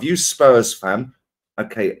 I've used Spurs fan.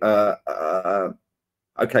 Okay,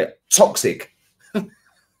 okay, toxic.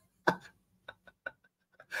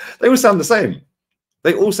 They all sound the same.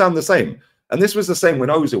 They all sound the same. And this was the same when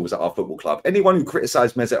Ozil was at our football club. Anyone who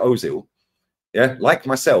criticised Mesut Ozil, yeah, like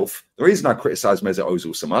myself, the reason I criticised Mesut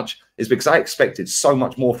Ozil so much is because I expected so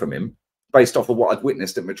much more from him based off of what I'd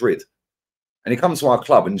witnessed at Madrid. And he comes to our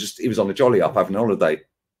club and he was on a jolly up having a holiday,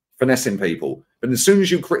 finessing people. But as soon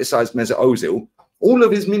as you criticise Mesut Ozil, all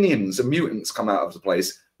of his minions and mutants come out of the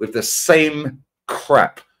place with the same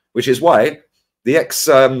crap, which is why the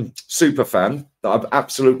ex-super fan that I've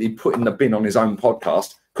absolutely put in the bin on his own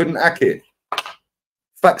podcast couldn't hack it.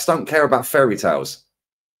 Facts don't care about fairy tales.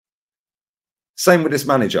 Same with this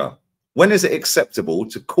manager. When is it acceptable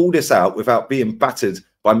to call this out without being battered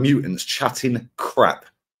by mutants chatting crap?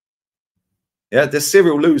 Yeah, they're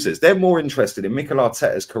serial losers. They're more interested in Mikel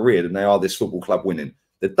Arteta's career than they are this football club winning.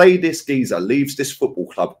 The day this geezer leaves this football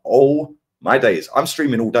club, oh my days, I'm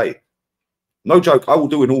streaming all day. No joke, I will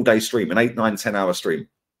do an all-day stream, an 8, 9, 10-hour stream.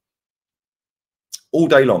 All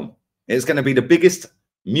day long. It's going to be the biggest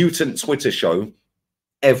mutant Twitter show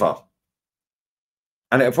ever.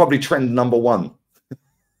 And it'll probably trend #1.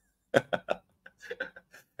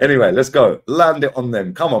 Anyway, let's go. Land it on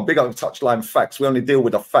them. Come on, big up Touchline Facts. We only deal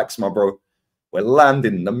with the facts, my bro. We're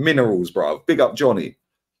landing the minerals, bro. Big up Johnny.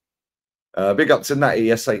 Big up to Natty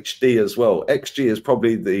SHD as well. XG is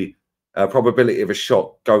probably the probability of a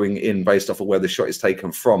shot going in based off of where the shot is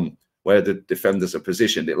taken from, where the defenders are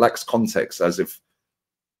positioned. It lacks context as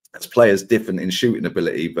players different in shooting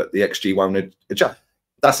ability, but the XG won't adjust.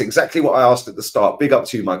 That's exactly what I asked at the start. Big up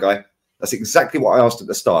to you, my guy. That's exactly what I asked at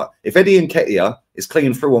the start. If Eddie Nketiah is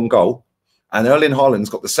clean through on goal and Erling Haaland's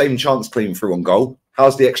got the same chance clean through on goal,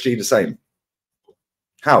 how's the XG the same?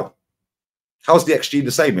 How? How's the XG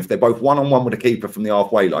the same if they're both one-on-one with a keeper from the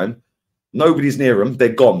halfway line? Nobody's near them. They're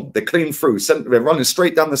gone. They're clean through. They're running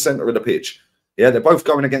straight down the centre of the pitch. Yeah, they're both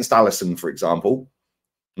going against Alisson, for example.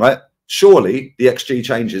 Right? Surely the XG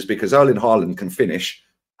changes because Erling Haaland can finish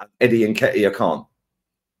and Eddie Nketiah can't.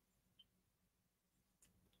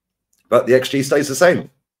 But the XG stays the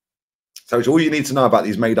same. So it's all you need to know about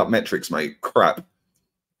these made-up metrics, mate. Crap.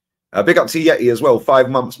 Big up to Yeti as well. 5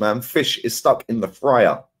 months, man. Fish is stuck in the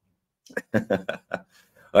fryer.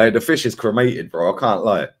 Hey, the fish is cremated, bro. I can't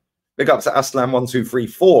lie. Big up to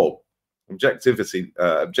Aslan1234.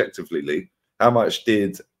 Objectively, Lee, how much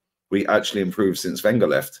did we actually improve since Wenger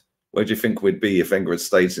left? Where do you think we'd be if Wenger had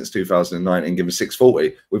stayed since 2009 and given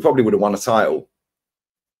 640? We probably would have won a title.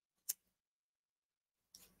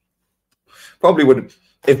 Probably would have.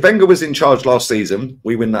 If Wenger was in charge last season,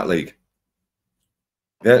 we win that league.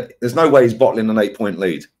 Yeah, there's no way he's bottling an 8-point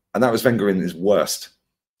lead. And that was Wenger in his worst.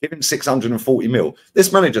 Give him 640 mil.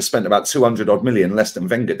 This manager spent about 200 odd million less than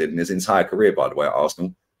Wenger did in his entire career, by the way, at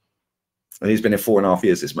Arsenal. And he's been here 4.5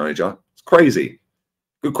 years, this manager. It's crazy.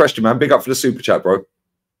 Good question, man. Big up for the super chat, bro.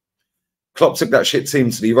 Klopp took that shit team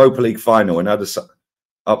to the Europa League final and had us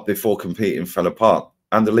up before competing fell apart.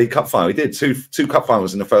 And the League Cup final. He did two cup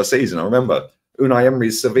finals in the first season, I remember. Unai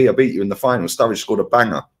Emery's Sevilla beat you in the final. Sturridge scored a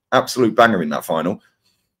banger. Absolute banger in that final.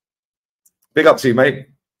 Big up to you, mate.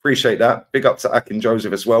 Appreciate that. Big up to Akin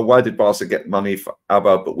Joseph as well. Why did Barca get money for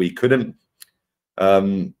Abba, but we couldn't?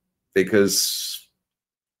 Because,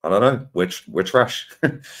 I don't know, we're trash.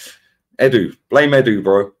 Edu. Blame Edu,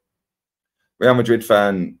 bro. Real Madrid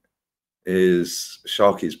fan is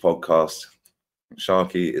Sharky's podcast.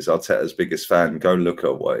 Sharky is Arteta's biggest fan. Go look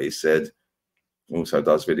at what he said. Also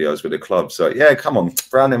does videos with the club. So, yeah, come on.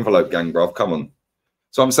 Brown envelope gang, bro. Come on.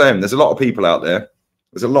 So I'm saying there's a lot of people out there.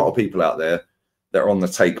 There's a lot of people out there that are on the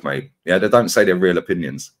take, mate. Yeah, they don't say their real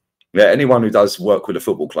opinions. Yeah, anyone who does work with a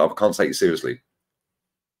football club can't take you seriously.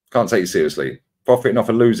 Can't take you seriously. Profiting off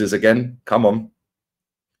of losers again. Come on.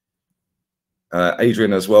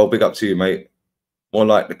 Adrian as well. Big up to you, mate. More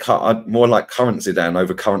like current Zidane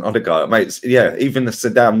over current Odegaard, mate. Yeah, even the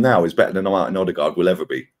Zidane now is better than Martin Odegaard will ever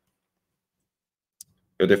be.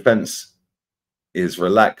 Your defense is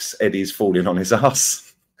relax. Eddie's falling on his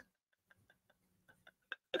ass.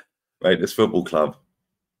 Mate, this football club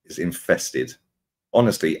is infested.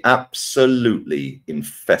 Honestly, absolutely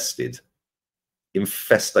infested.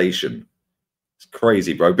 Infestation. It's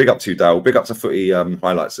crazy, bro. Big up to you, Dale. Big up to Footy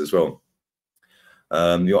highlights as well.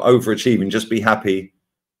 You're overachieving. Just be happy.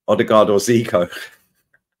 Odegaard or Zico.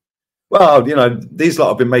 Well, you know, these lot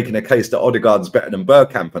have been making a case that Odegaard's better than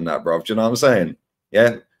Bergkamp and that, bro. Do you know what I'm saying?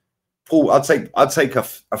 Yeah. Paul, I'd take a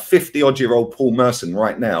 50-odd-year-old Paul Merson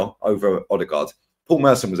right now over Odegaard. Paul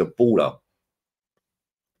Merson was a baller.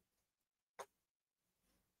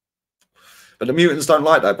 But the mutants don't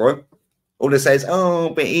like that, bro. All it says, oh,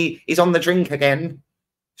 but he's on the drink again.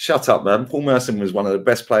 Shut up, man. Paul Merson was one of the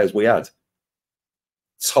best players we had.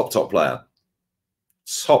 Top player.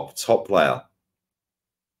 Top player.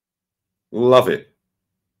 Love it.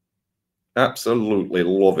 Absolutely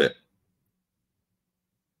love it.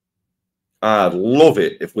 I'd love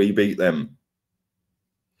it if we beat them.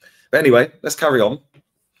 But anyway, let's carry on.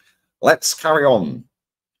 Let's carry on.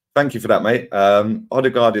 Thank you for that, mate.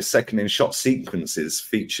 Odegaard is second in shot sequences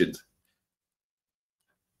featured.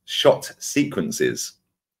 Shot sequences.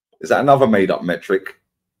 Is that another made-up metric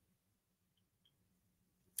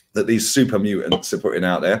that these super mutants are putting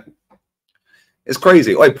out there? It's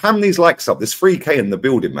crazy. Wait, pam these likes up. There's 3K in the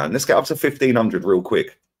building, man. Let's get up to 1,500 real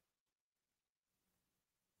quick.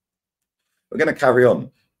 We're going to carry on.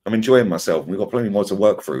 I'm enjoying myself. We've got plenty more to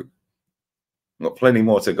work through. We've got plenty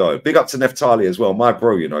more to go. Big up to Neftali as well. My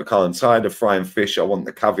bro, you know, I'm tired of frying fish. I want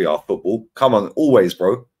the caviar football. Come on, always,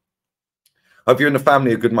 bro. Hope you and the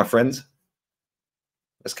family are good, my friends.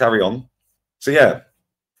 Let's carry on. So, yeah.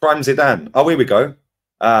 Prime Zidane. Oh, here we go.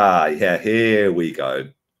 Ah, yeah, here we go.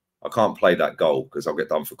 I can't play that goal because I'll get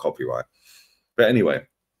done for copyright. But anyway.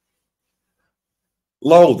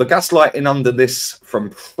 Lol, the gaslighting under this from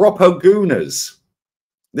proper gooners.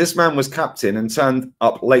 This man was captain and turned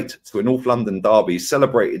up late to a North London derby,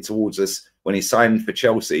 celebrated towards us when he signed for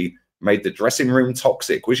Chelsea, made the dressing room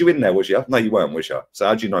toxic. Was you in there, was you? No, you weren't, was you? So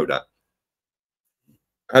how do you know that?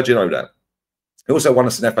 How do you know that? He also won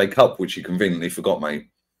us an FA Cup, which you conveniently forgot, mate.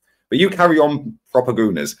 But you carry on, proper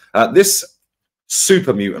gooners. This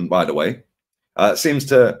super mutant, by the way, seems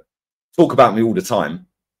to talk about me all the time.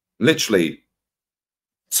 Literally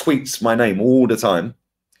tweets my name all the time.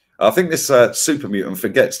 I think this super mutant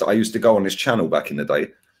forgets that I used to go on his channel back in the day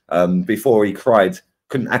before he cried,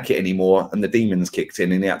 couldn't hack it anymore, and the demons kicked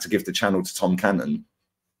in and he had to give the channel to Tom Canton,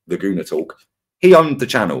 the Gooner Talk. He owned the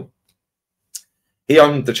channel. He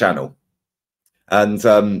owned the channel. And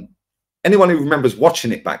anyone who remembers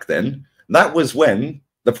watching it back then, that was when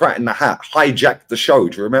the Prat in the Hat hijacked the show.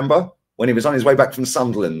 Do you remember? When he was on his way back from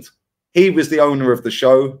Sunderland. He was the owner of the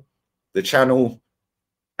show, the channel,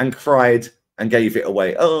 and cried and gave it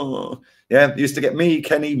away. Oh, yeah. Used to get me,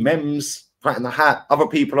 Kenny, Mems, Right in the Hat, other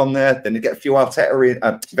people on there. Then you get a few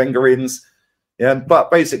Arteta Wenger-ins. Yeah, but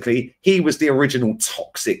basically, he was the original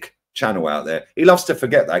toxic channel out there. He loves to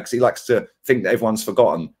forget that because he likes to think that everyone's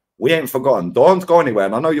forgotten. We ain't forgotten. Don't go anywhere.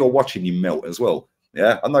 And I know you're watching, you melt as well.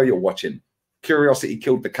 Yeah, I know you're watching. Curiosity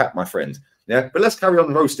killed the cat, my friend. Yeah, but let's carry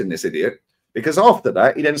on roasting this idiot, because after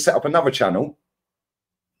that, he then set up another channel.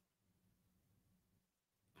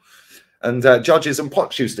 And Judges and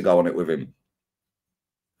Potts used to go on it with him.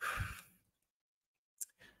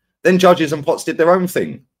 Then Judges and Potts did their own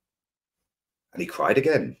thing. And he cried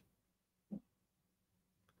again.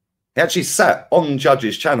 He actually sat on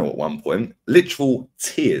Judge's channel at one point, literal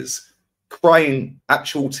tears, crying,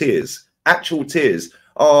 actual tears.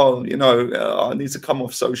 Oh, you know, I need to come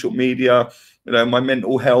off social media, you know, my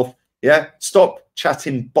mental health. Yeah, stop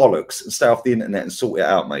chatting bollocks and stay off the internet and sort it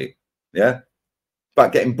out, mate. Yeah,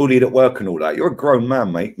 about getting bullied at work and all that. You're a grown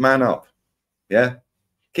man, mate. Man up. Yeah,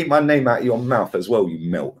 keep my name out of your mouth as well, you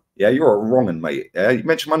melt. Yeah, you're a wrong un, mate. Yeah, you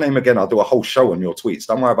mention my name again, I'll do a whole show on your tweets.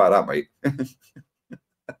 Don't worry about that, mate.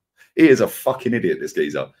 He is a fucking idiot, this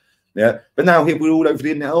geezer. Yeah, but now he'll be all over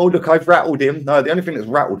the internet. Oh, look, I've rattled him. No, the only thing that's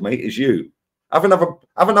rattled, mate, is you. Have another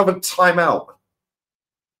timeout.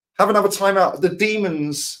 Have another timeout. The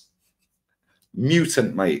Demons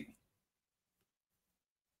Mutant, mate.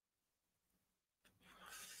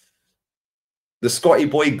 The Scotty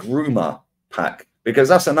Boy Groomer pack, because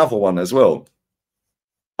that's another one as well.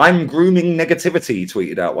 I'm grooming negativity, he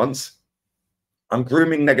tweeted out once. I'm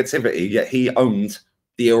grooming negativity, yet he owned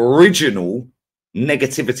the original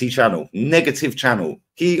negativity channel, negative channel.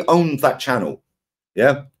 He owned that channel.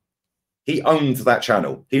 Yeah. He owned that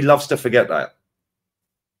channel. He loves to forget that.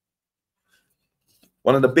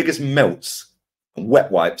 One of the biggest melts,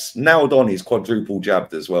 wet wipes, nailed on. He's quadruple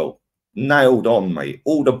jabbed as well. Nailed on, mate.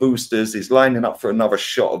 All the boosters. He's lining up for another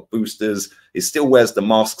shot of boosters. He still wears the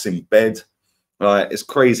masks in bed. Right, it's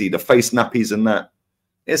crazy. The face nappies and that.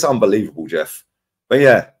 It's unbelievable, Jeff. But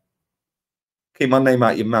yeah, keep my name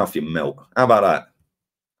out your mouth, you melt. How about that?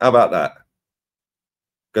 How about that?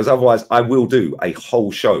 Because otherwise, I will do a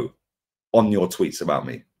whole show on your tweets about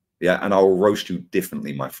me. Yeah, and I'll roast you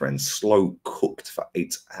differently, my friend. Slow cooked for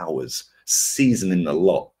 8 hours, seasoning the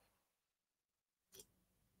lot.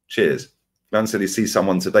 Cheers. Man said he sees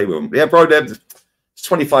someone today with him. Yeah, bro, it's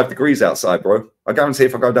 25 degrees outside, bro. I guarantee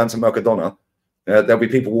if I go down to Mercadona, there'll be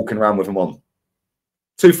people walking around with them on.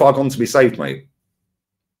 Too far gone to be saved, mate.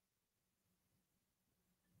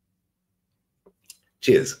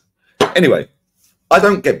 Cheers. Anyway, I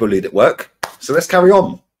don't get bullied at work, so let's carry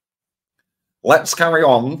on. Let's carry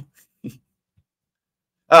on.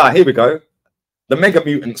 Here we go. The Mega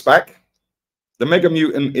Mutant's back. The Mega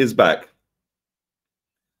Mutant is back.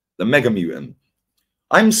 The Mega Mutant.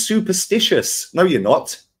 I'm superstitious. No, you're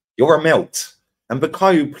not. You're a melt. And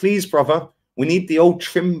Bakayu, please, brother, we need the old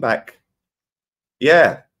trim back.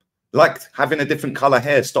 Yeah. Like having a different colour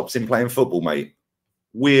hair stops him playing football, mate.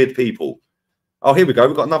 Weird people. Oh, here we go.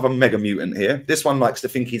 We've got another Mega Mutant here. This one likes to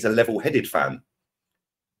think he's a level-headed fan.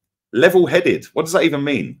 Level-headed? What does that even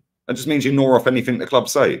mean? That just means you gnaw off anything the club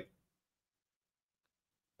say.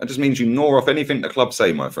 That just means you gnaw off anything the club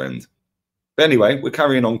say, my friend. But anyway, we're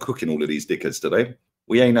carrying on cooking all of these dickheads today.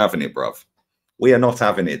 We ain't having it, bruv. We are not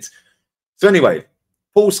having it. So anyway,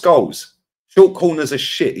 Paul Scholes. Short corners are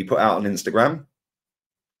shit, he put out on Instagram.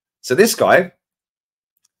 So this guy,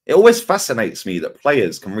 it always fascinates me that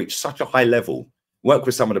players can reach such a high level, work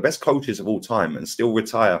with some of the best coaches of all time, and still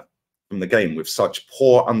retire from the game with such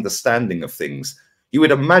poor understanding of things. You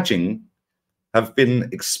would imagine have been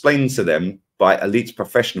explained to them by elite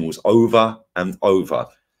professionals over and over.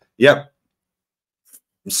 Yep.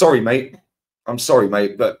 I'm sorry, mate. I'm sorry,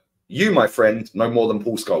 mate, but you, my friend, know more than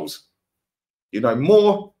Paul Scholes. You know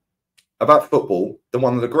more about football than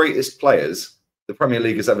one of the greatest players the Premier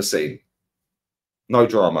League has ever seen. No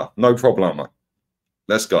drama, no problema.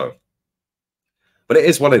 Let's go. But it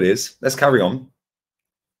is what it is. Let's carry on.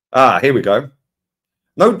 Here we go.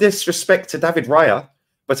 No disrespect to David Raya,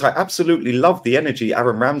 but I absolutely love the energy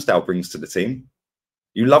Aaron Ramsdale brings to the team.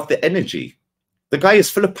 You love the energy. The guy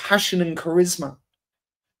is full of passion and charisma.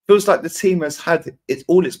 Feels like the team has had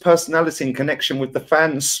all its personality and connection with the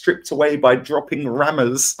fans stripped away by dropping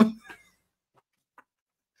rammers.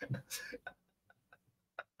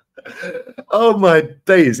 Oh my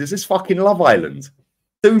days, is this fucking Love Island?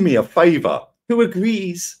 Do me a favour. Who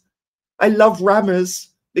agrees? I love rammers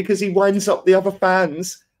because he winds up the other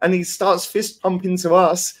fans and he starts fist pumping to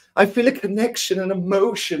us. I feel a connection and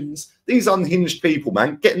emotions. These unhinged people,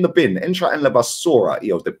 man. Get in the bin. Entra en la basura,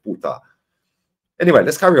 hijo de puta. Anyway,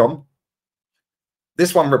 let's carry on.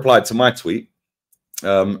 This one replied to my tweet.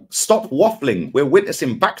 Stop waffling. We're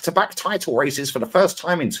witnessing back-to-back title races for the first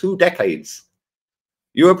time in 2 decades.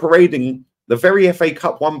 You are parading the very FA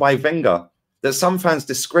Cup won by Wenger that some fans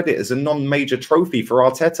discredit as a non-major trophy for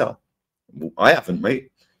Arteta. I haven't,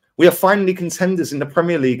 mate. We are finally contenders in the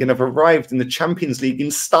Premier League and have arrived in the Champions League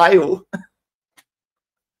in style.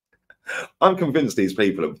 I'm convinced these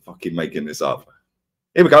people are fucking making this up.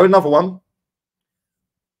 Here we go, another one.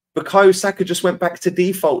 Bukayo Saka just went back to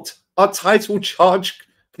default. Our title charge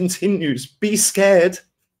continues. Be scared.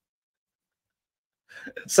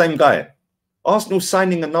 Same guy. Arsenal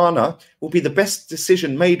signing Onana will be the best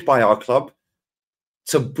decision made by our club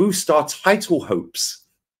to boost our title hopes.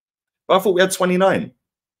 But I thought we had 29.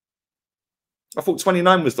 I thought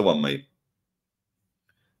 29 was the one, mate.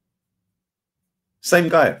 Same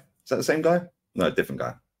guy. Is that the same guy? No, different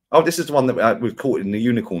guy. Oh, this is the one that we've caught in the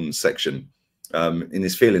unicorn section in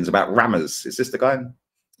his feelings about Rammers. Is this the guy?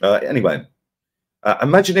 Anyway,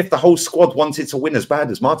 imagine if the whole squad wanted to win as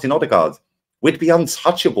bad as Martin Odegaard. We'd be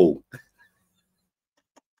untouchable.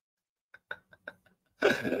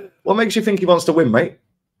 What makes you think he wants to win, mate?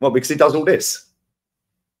 Well, because he does all this.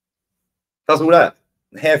 Does all that.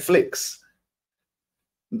 Hair flicks.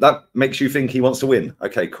 That makes you think he wants to win.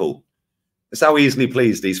 Okay, cool. It's how easily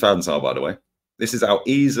pleased these fans are, by the way. This is how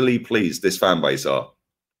easily pleased this fan base are.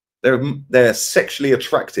 They're sexually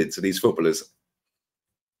attracted to these footballers.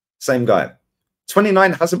 Same guy.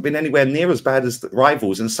 29 hasn't been anywhere near as bad as the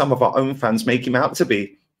rivals and some of our own fans make him out to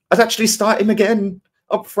be. I'd actually start him again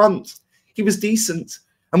up front. He was decent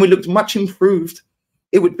and we looked much improved.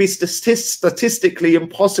 It would be statistically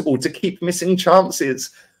impossible to keep missing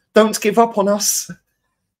chances. Don't give up on us.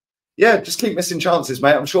 Yeah, just keep missing chances,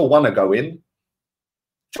 mate. I'm sure one will go in.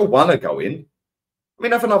 Sure one will go in. I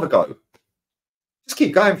mean, have another go. Just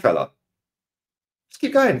keep going, fella. Just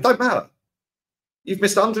keep going. It don't matter. You've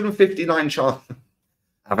missed 159 chances.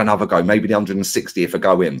 Have another go. Maybe the 160 if I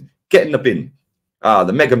go in. Get in the bin. Ah,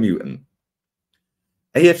 the Mega Mutant.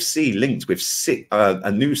 AFC linked with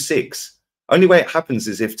a new 6. Only way it happens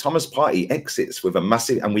is if Thomas Partey exits with a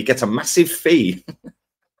massive, and we get a massive fee.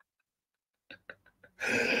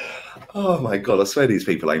 Oh my God, I swear these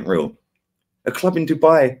people ain't real. A club in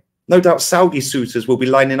Dubai. No doubt Saudi suitors will be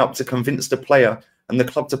lining up to convince the player and the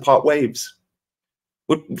club to part ways.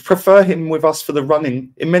 Would prefer him with us for the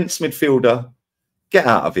running. Immense midfielder. Get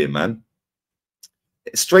out of here, man.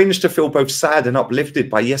 It's strange to feel both sad and uplifted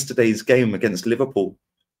by yesterday's game against Liverpool.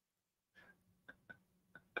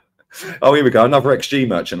 Oh, here we go. Another XG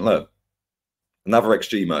merchant. Look. Another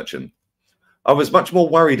XG merchant. I was much more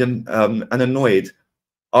worried and annoyed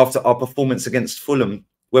after our performance against Fulham,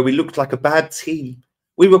 where we looked like a bad team.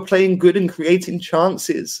 We were playing good and creating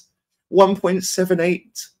chances.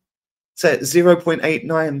 1.78 to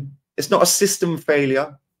 0.89. It's not a system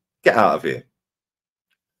failure. Get out of here.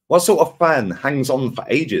 What sort of fan hangs on for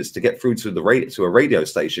ages to get through to a radio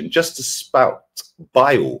station just to spout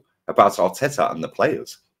bile about Arteta and the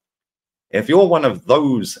players? If you're one of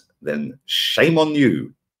those, then shame on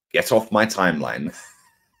you. Get off my timeline.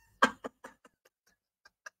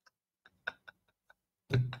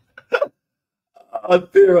 Oh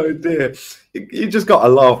dear, oh dear. You just got to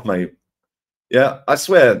laugh, mate. Yeah, I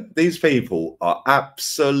swear, these people are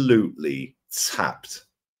absolutely tapped.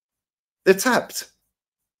 They're tapped.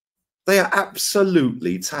 They are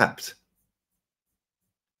absolutely tapped.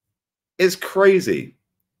 It's crazy.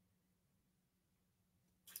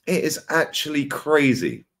 It is actually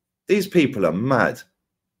crazy. These people are mad.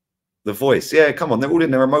 The voice. Yeah, come on. They're all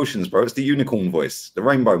in their emotions, bro. It's the unicorn voice. The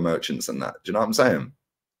rainbow merchants and that. Do you know what I'm saying?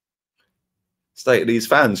 State of these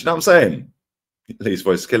fans. Do you know what I'm saying? Lee's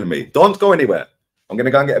voice is killing me. Don't go anywhere. I'm going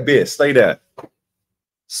to go and get a beer. Stay there.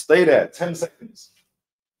 Stay there. 10 seconds.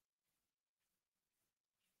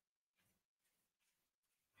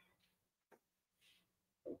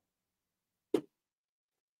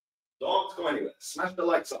 Don't go anywhere. Smash the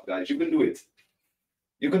likes up, guys. You can do it.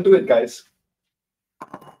 You can do it, guys.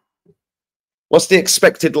 What's the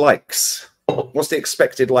expected likes? What's the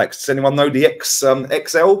expected likes? Does anyone know the XL?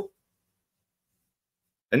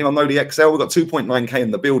 Anyone know the XL? We've got 2.9K in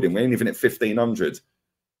the building. We ain't even at 1,500.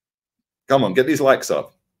 Come on, get these likes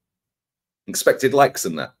up. Expected likes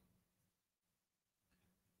and that.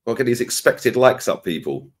 We'll get these expected likes up,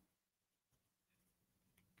 people.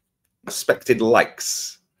 Expected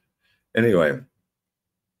likes. Anyway.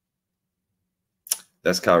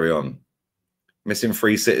 Let's carry on. Missing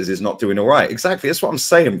 3 sitters is not doing all right. Exactly. That's what I'm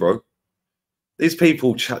saying, bro. These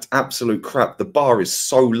people chat absolute crap. The bar is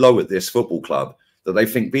so low at this football club that they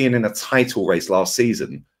think being in a title race last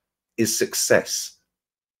season is success.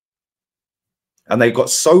 And they got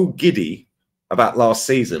so giddy about last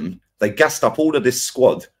season They gassed up all of this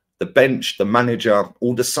squad, the bench, the manager,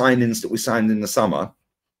 all the signings that we signed in the summer.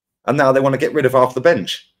 And now they want to get rid of half the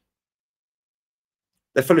bench.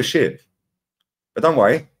 They're full of shit. But don't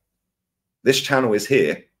worry. This channel is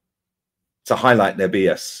here to highlight their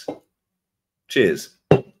BS. Cheers.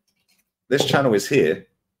 This channel is here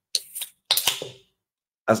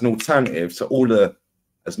as an alternative to all the,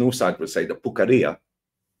 as Northside would say, the pucaria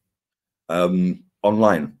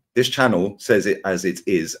online. This channel says it as it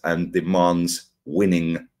is and demands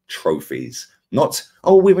winning trophies. Not,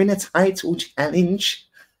 oh, we're in a title challenge.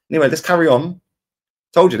 Anyway, let's carry on.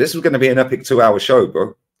 Told you this was going to be an epic 2-hour show,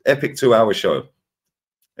 bro. Epic 2-hour show.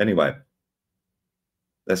 Anyway,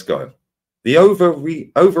 let's go. The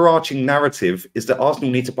overarching narrative is that Arsenal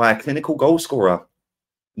need to buy a clinical goal scorer.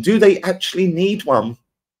 Do they actually need one?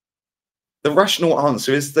 The rational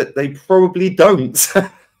answer is that they probably don't.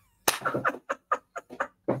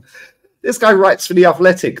 This guy writes for The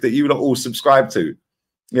Athletic that you lot all subscribe to.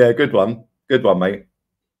 Yeah, good one. Good one, mate.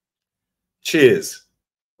 Cheers.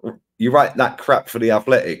 You write that crap for The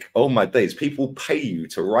Athletic. Oh, my days. People pay you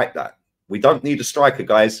to write that. We don't need a striker,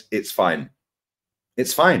 guys. It's fine.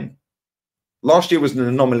 It's fine. Last year was an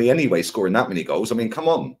anomaly anyway, scoring that many goals. I mean, come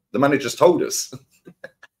on. The manager's told us.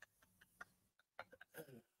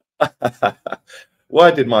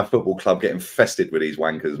 Why did my football club get infested with these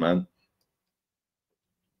wankers, man?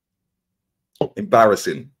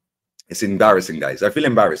 Embarrassing. It's embarrassing, guys. I feel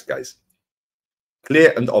embarrassed, guys.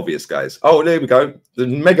 Clear and obvious, guys. Oh, there we go. The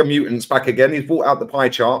Mega Mutant's back again. He's brought out the pie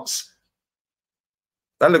charts.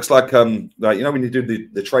 That looks like you know, when you do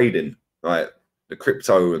the trading, right? The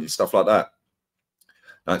crypto and stuff like that.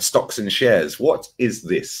 Like stocks and shares. What is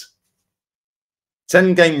this?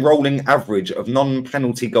 10-game rolling average of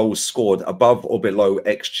non-penalty goals scored above or below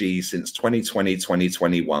XG since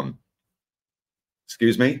 2020-2021.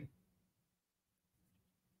 Excuse me?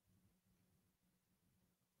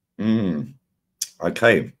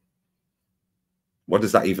 Okay. What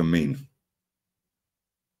does that even mean?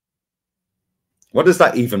 What does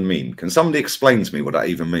that even mean? Can somebody explain to me what that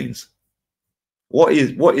even means? What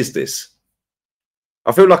is this?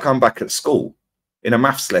 I feel like I'm back at school in a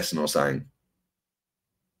maths lesson or something.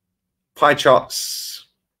 Pie charts.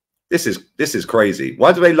 This is crazy.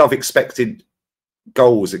 Why do they love expected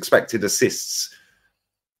goals, expected assists?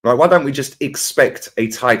 Right? Why don't we just expect a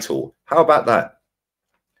title? How about that?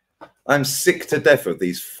 I'm sick to death of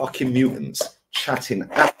these fucking mutants chatting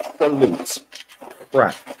absolute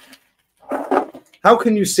crap. How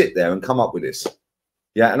can you sit there and come up with this?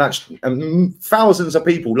 Yeah, and actually, thousands of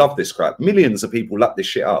people love this crap. Millions of people love this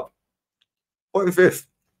shit up. What is this?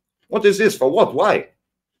 What is this? For what? Why?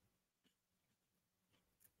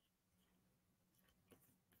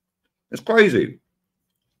 It's crazy.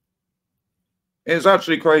 It's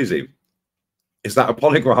actually crazy. Is that a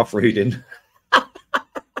polygraph reading?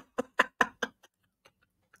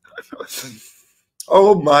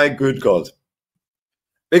 Oh my good God.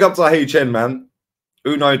 Big up to HN, man.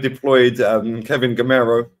 Unai deployed Kevin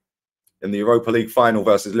Gamero in the Europa League final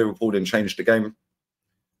versus Liverpool and changed the game.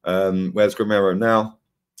 Where's Gamero now?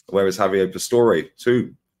 Where is Javier Pastore?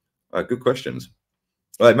 Two. Good questions.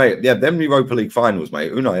 Right, mate. Yeah, them Europa League finals,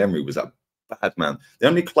 mate. Unai Emery was a bad man. The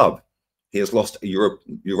only club he has lost a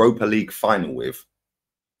Europa League final with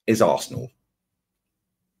is Arsenal.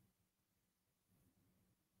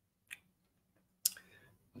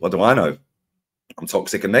 What do I know? I'm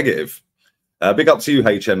toxic and negative. Big up to you,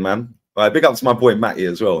 HN, man. Right, big up to my boy Matty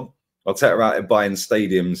as well. I'll take her out and buying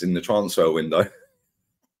stadiums in the transfer window.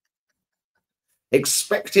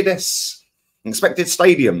 Expected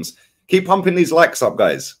stadiums. Keep pumping these likes up,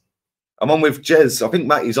 guys. I'm on with Jez. I think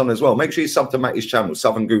Matty's on as well. Make sure you sub to Matty's channel,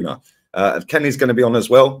 Southern Gooner. Kenny's going to be on as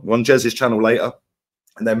well. We're on Jez's channel later.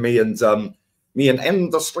 And then me and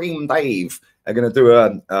End the Stream Dave are going to do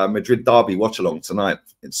a Madrid derby watch along tonight.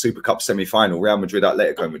 It's Super Cup semi-final, Real Madrid,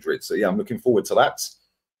 Atletico Madrid. So yeah, I'm looking forward to that.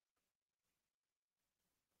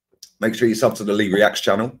 Make sure you sub to the Lee Reacts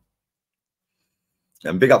channel.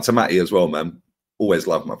 And big up to Matty as well, man. Always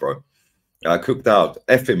love my bro. Cooked out.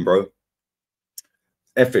 F him, bro.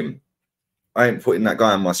 F him. I ain't putting that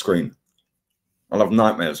guy on my screen. I'll have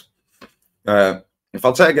nightmares. If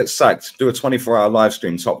Arteta gets sacked, do a 24-hour live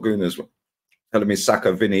stream, Top Gooners, telling me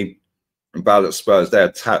Saka, Vinny, and Bale at Spurs,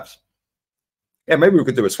 they're tapped. Yeah, maybe we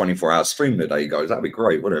could do a 24-hour stream the day he goes. That'd be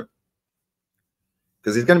great, wouldn't it?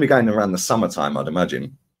 Because he's going to be going around the summertime, I'd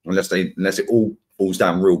imagine, unless it all falls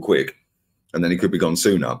down real quick, and then he could be gone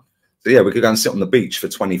sooner. So yeah, we could go and sit on the beach for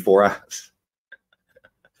 24 hours.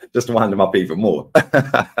 Just to wind him up even more.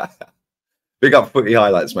 Big up Footy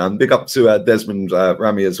Highlights, man. Big up to Desmond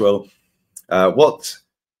Rami as well. What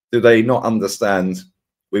do they not understand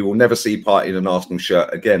We will never see Partey in an Arsenal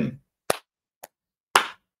shirt again.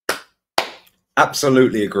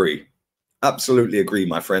 Absolutely agree. Absolutely agree,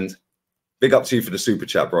 my friend. Big up to you for the super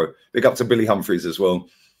chat, bro. Big up to Billy Humphreys as well.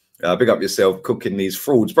 Big up yourself cooking these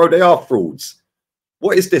frauds. Bro, they are frauds.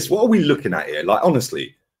 What is this? What are we looking at here? Like,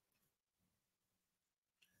 honestly.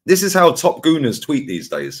 This is how top gooners tweet these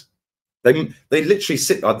days. They literally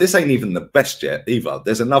sit. This ain't even the best yet either.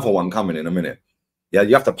 There's another one coming in a minute. Yeah,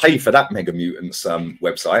 you have to pay for that Mega Mutants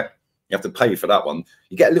website. You have to pay for that one.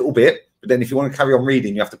 You get a little bit, but then if you want to carry on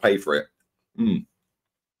reading, you have to pay for it.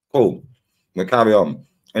 Cool. We'll carry on.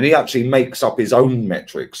 And he actually makes up his own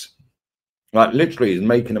metrics. Like, literally, he's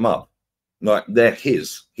making them up. Like, they're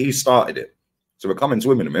his. He started it. So we're coming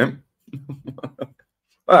to him in a minute.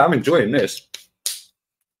 I'm enjoying this.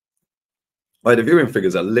 Like, the viewing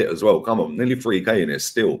figures are lit as well. Come on, nearly 3K in it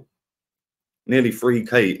still. Nearly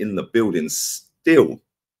 3K in the building still.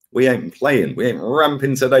 We ain't playing. We ain't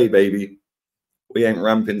ramping today, baby. We ain't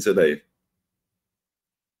ramping today.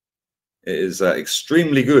 It is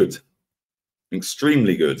extremely good.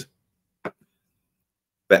 Extremely good.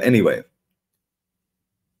 But anyway.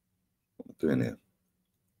 What am I doing here?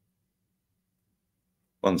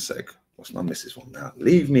 One sec. What's my missus one now?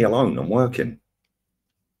 Leave me alone. I'm working.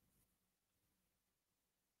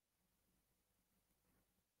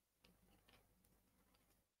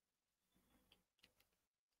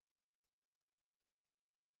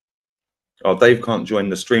 Oh, Dave can't join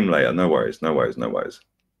the stream later. No worries, no worries, no worries.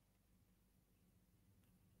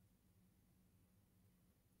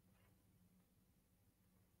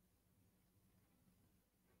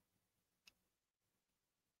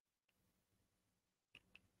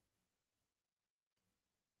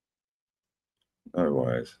 No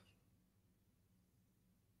worries.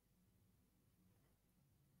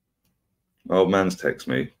 Old man's text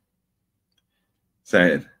me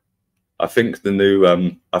saying, I think the new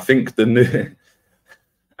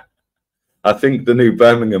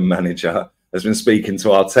Birmingham manager has been speaking to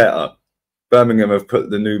Arteta. Birmingham have put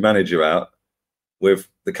the new manager out with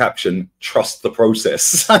the caption, trust the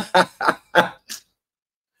process.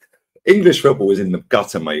 English football is in the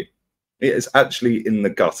gutter, mate. It is actually in the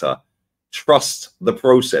gutter. Trust the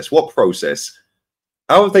process. What process?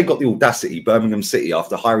 How have they got the audacity, Birmingham City,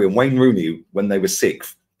 after hiring Wayne Rooney when they were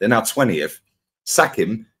 6th, they're now 20th, sack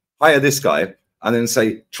him, hire this guy, and then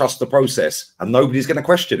say, trust the process, and nobody's going to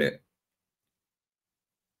question it?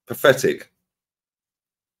 Pathetic.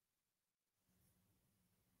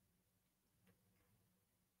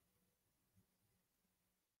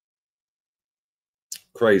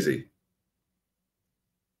 Crazy.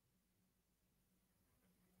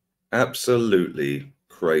 Absolutely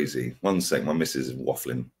crazy. One sec, my missus is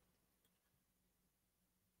waffling.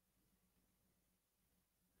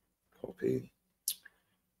 Copy.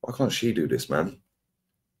 Why can't she do this, man?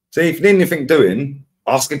 See, if you need anything doing,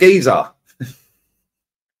 ask a geezer.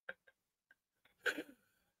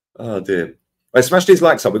 Oh, dear. Right, smash these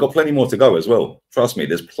likes up. We've got plenty more to go as well. Trust me,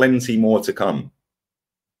 there's plenty more to come.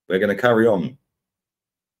 We're going to carry on.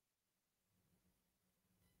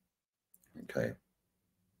 Okay.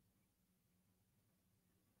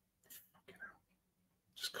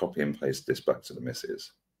 Just copy and paste this back to the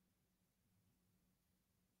missus.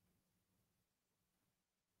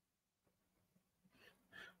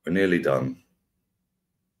 We're nearly done.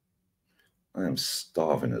 I am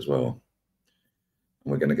starving as well.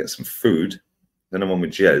 And we're going to get some food. Then I'm on with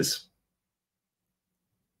Jez.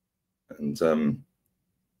 And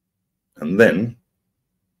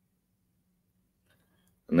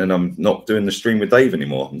then I'm not doing the stream with Dave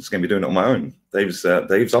anymore. I'm just going to be doing it on my own. Dave's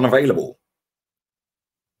unavailable.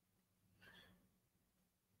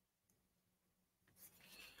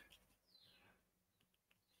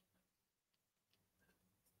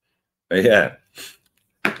 Yeah.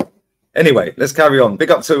 Anyway, let's carry on.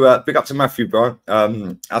 Big up to Matthew, bro.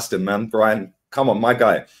 Aston, man. Brian, come on, my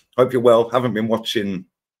guy. Hope you're well. Haven't been watching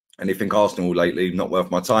anything Arsenal lately. Not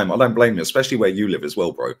worth my time. I don't blame you, especially where you live as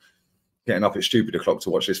well, bro. Getting up at stupid o'clock to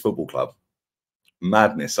watch this football club.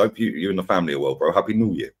 Madness. Hope you and the family are well, bro. Happy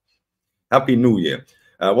New Year. Happy New Year.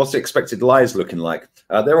 What's the expected lies looking like?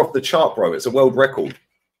 They're off the chart, bro. It's a world record.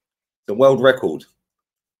 It's a world record.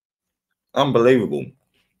 Unbelievable.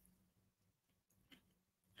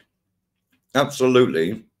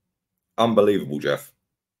 Absolutely unbelievable, Jeff.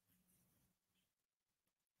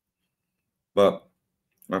 But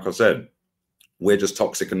like I said, we're just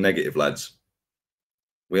toxic and negative, lads.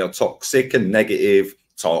 We are toxic and negative.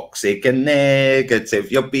 Toxic and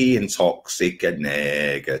negative. You're being toxic and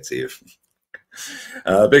negative.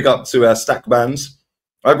 Big up to Stack Bands.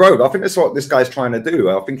 Bro, I think that's what this guy's trying to do.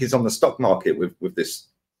 I think he's on the stock market with this.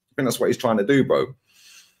 I think that's what he's trying to do, bro.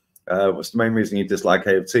 What's the main reason you dislike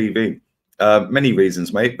AFTV? Many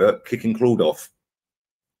reasons, mate, but kicking Claude off.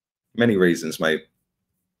 Many reasons, mate.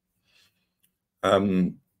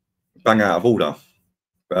 Bang out of order.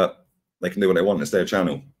 But they can do what they want. It's their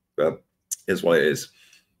channel. But here's what it is.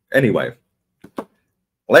 Anyway,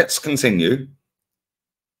 let's continue.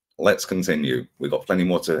 Let's continue. We've got plenty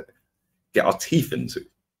more to get our teeth into.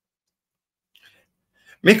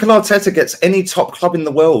 Mikel Arteta gets any top club in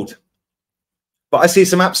the world. But I see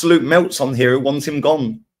some absolute melts on here who want him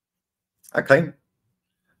gone. Okay.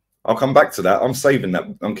 I'll come back to that. I'm saving that.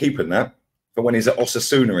 I'm keeping that for when he's at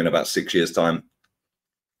Osasuna in about 6 years' time.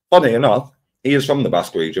 Funny enough, he is from the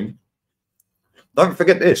Basque region. Don't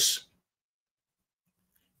forget this.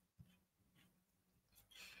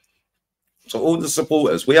 So all the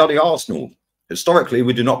supporters, we are the Arsenal. Historically,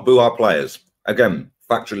 we do not boo our players. Again,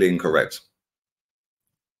 factually incorrect.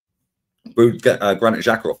 Booed Granit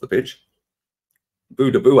Xhaka off the pitch.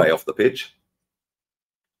 Booed Aboué off the pitch.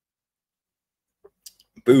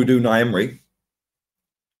 Booed Unai Emery.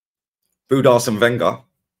 Booed Arsene Wenger.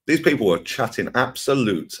 These people were chatting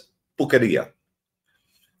absolute porqueria.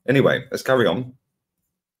 Anyway, let's carry on.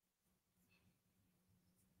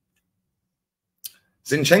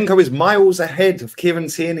 Zinchenko is miles ahead of Kieran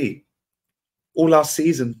Tierney all last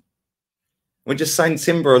season. We just signed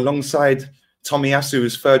Timber alongside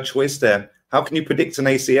Tomiyasu's third choice there. How can you predict an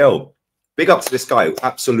ACL? Big up to this guy who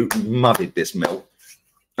absolutely muddied this mill.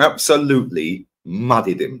 Absolutely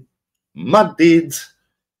muddied him. Muddied.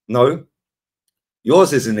 No.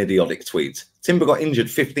 Yours is an idiotic tweet. Timber got injured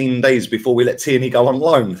 15 days before we let Tierney go on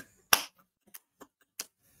loan.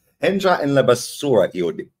 Entra en la basura,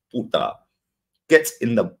 hijo de puta. Get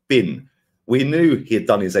in the bin. We knew he had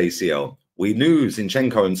done his ACL. We knew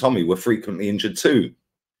Zinchenko and Tommy were frequently injured too.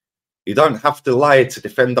 You don't have to lie to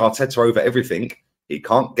defend Arteta over everything. He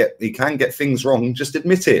can get things wrong. Just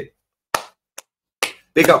admit it.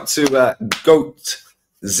 Big up to Goat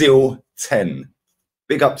Zil 10.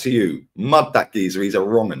 Big up to you. Mud that geezer. He's a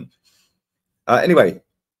wrong'un. Anyway,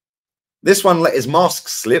 this one let his mask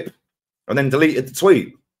slip and then deleted the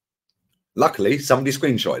tweet. Luckily, somebody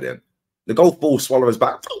screenshotted it. The golf ball swallows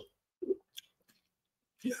back.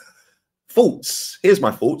 Faults. Here's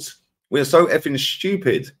my faults. We are so effing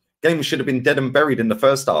stupid. Game should have been dead and buried in the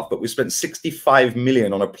first half, but we spent 65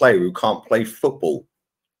 million on a player who can't play football.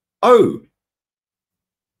 Oh.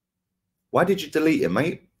 Why did you delete it,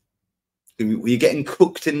 mate? Were you getting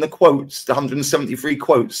cooked in the quotes? The 173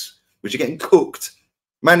 quotes? Was you getting cooked?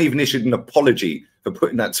 Man even issued an apology for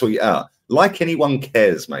putting that tweet out. Like anyone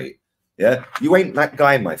cares, mate. Yeah? You ain't that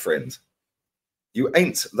guy, my friend. You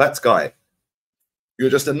ain't that guy. You're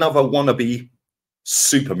just another wannabe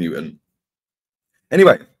super mutant.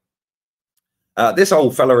 Anyway, this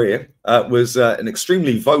old fella here was an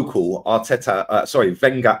extremely vocal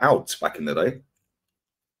Wenger out back in the day.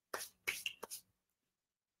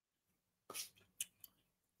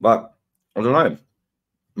 But I don't know.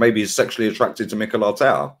 Maybe he's sexually attracted to Mikel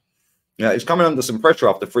Arteta. Yeah, he's coming under some pressure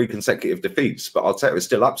after 3 consecutive defeats, but Arteta is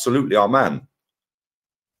still absolutely our man.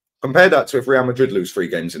 Compare that to if Real Madrid lose 3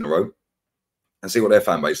 games in a row and see what their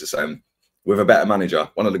fan base is saying. With a better manager,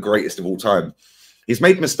 one of the greatest of all time. He's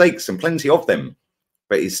made mistakes and plenty of them,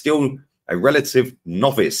 but he's still a relative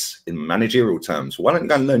novice in managerial terms. Why don't you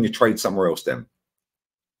go and learn your trade somewhere else then?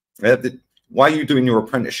 Why are you doing your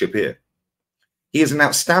apprenticeship here? He is an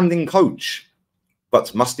outstanding coach,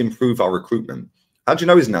 but must improve our recruitment. How do you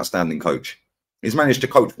know he's an outstanding coach? He's managed to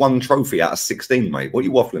coach 1 trophy out of 16, mate. What are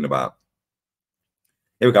you waffling about?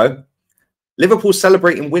 Here we go. Liverpool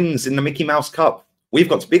celebrating wins in the Mickey Mouse Cup. We've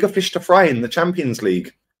got bigger fish to fry in the Champions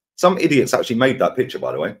League. Some idiots actually made that picture,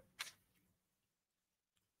 by the way.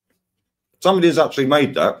 Somebody's actually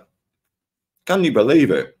made that. Can you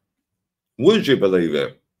believe it? Would you believe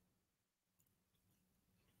it?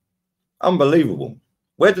 Unbelievable.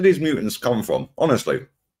 Where do these mutants come from? Honestly.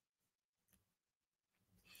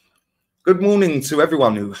 Good morning to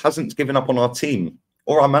everyone who hasn't given up on our team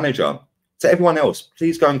or our manager. To everyone else,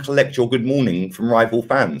 please go and collect your good morning from rival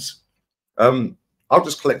fans. I'll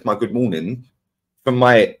just collect my good morning from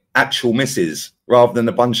my actual missus rather than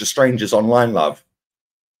a bunch of strangers online, love.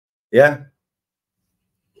 Yeah?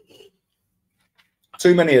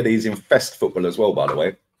 Too many of these infest football as well, by the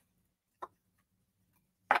way.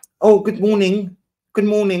 Oh, good morning. Good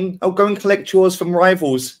morning. Oh, go and collect yours from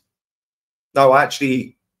rivals. No, I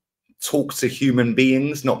actually talk to human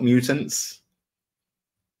beings, not mutants.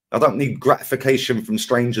 I don't need gratification from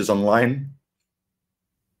strangers online.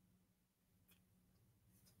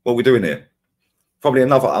 What are we doing here? Probably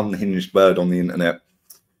another unhinged bird on the internet.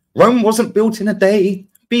 Rome wasn't built in a day.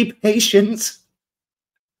 Be patient.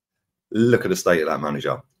 Look at the state of that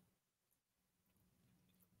manager.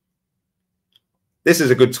 This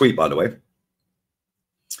is a good tweet, by the way,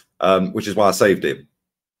 which is why I saved it.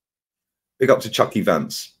 Big up to Chucky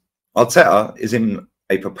Vance. Arteta is in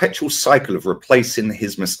a perpetual cycle of replacing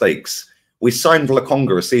his mistakes. We signed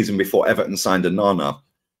Lokonga a season before Everton signed Onana.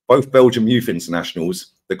 Both Belgium youth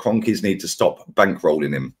internationals. The Cronkies need to stop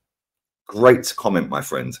bankrolling him. Great comment, my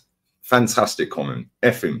friend. Fantastic comment.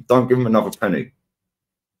 F him. Don't give him another penny.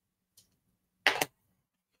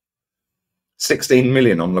 16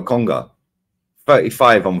 million on Lokonga.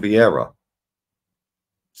 35 on Vieira.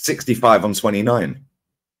 65 on 29.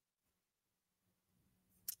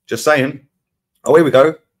 Just saying. Oh, here we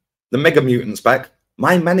go. The Mega Mutant's back.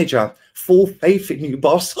 My manager, full faith in you,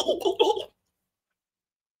 boss.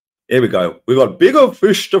 Here we go. We got bigger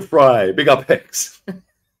fish to fry. Big up X.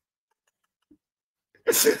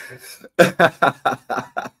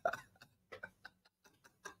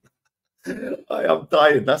 I am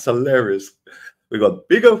dying. That's hilarious. We got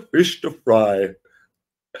bigger fish to fry.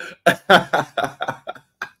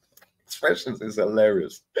 Expressions is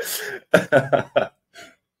hilarious.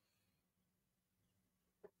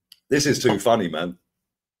 This is too funny, man.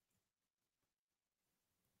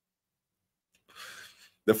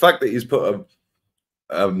 The fact that he's put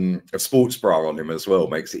a sports bra on him as well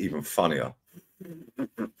makes it even funnier.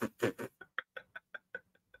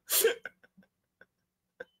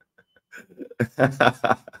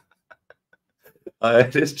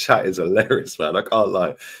 This chat is hilarious, man. I can't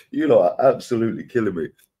lie. You lot are absolutely killing me.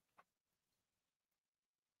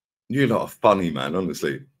 You lot are funny, man,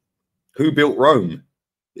 honestly. Who built Rome?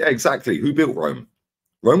 Yeah, exactly. Who built Rome?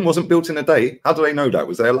 Rome wasn't built in a day. How do they know that?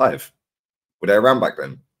 Was they alive? Were they around back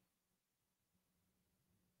then?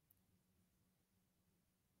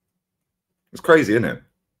 It's crazy, isn't it?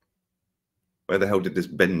 Where the hell did this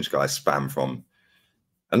Benj guy spam from?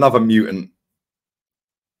 Another mutant.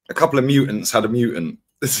 A couple of mutants had a mutant.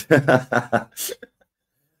 And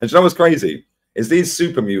you know what's crazy? Is these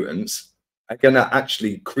super mutants are going to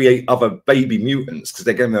actually create other baby mutants because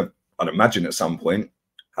they're going to, I'd imagine at some point,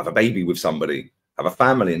 have a baby with somebody, have a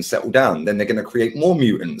family and settle down. Then they're going to create more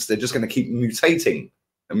mutants. They're just going to keep mutating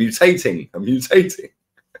and mutating and mutating.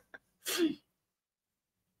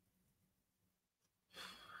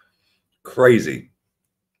 Crazy.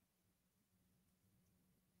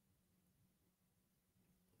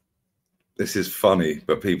 This is funny,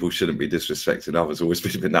 but people shouldn't be disrespecting others. Always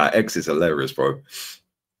been that. X is hilarious, bro.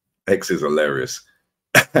 X is hilarious.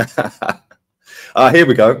 Here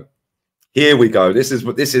we go. Here we go. This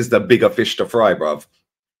is the bigger fish to fry, bruv.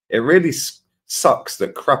 It really sucks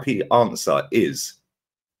that crappy answer is.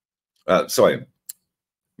 Sorry, let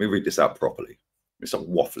me read this out properly. Let me stop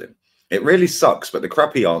waffling. It really sucks, but the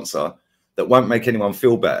crappy answer that won't make anyone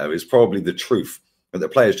feel better is probably the truth. That the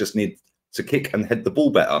players just need to kick and head the ball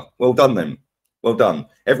better. Well done, then. Well done.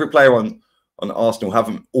 Every player on Arsenal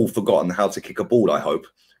haven't all forgotten how to kick a ball, I hope,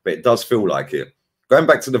 but it does feel like it. Going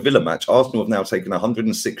back to the Villa match, Arsenal have now taken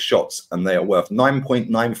 106 shots and they are worth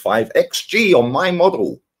 9.95 XG on my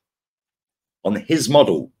model. On his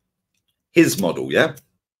model. His model, yeah?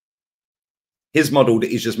 His model that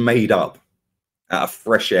he's just made up out of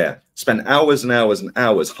fresh air. Spent hours and hours and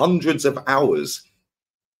hours, hundreds of hours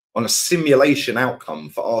on a simulation outcome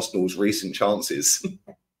for Arsenal's recent chances.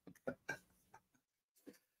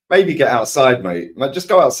 Maybe get outside, mate. Just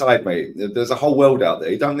go outside, mate. There's a whole world out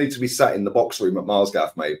there. You don't need to be sat in the box room at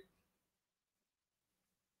Marsgaff, mate.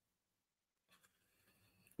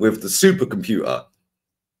 With the supercomputer.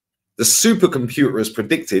 The supercomputer has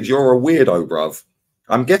predicted you're a weirdo, bruv.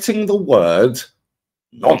 I'm getting the word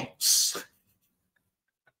nonce.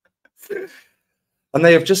 And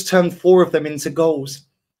they have just turned 4 of them into goals.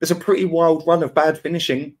 It's a pretty wild run of bad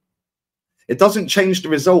finishing. It doesn't change the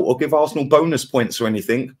result or give Arsenal bonus points or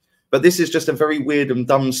anything, but this is just a very weird and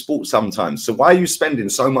dumb sport sometimes. So why are you spending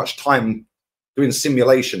so much time doing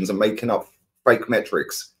simulations and making up fake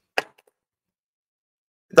metrics?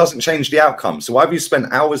 It doesn't change the outcome. So why have you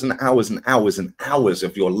spent hours and hours and hours and hours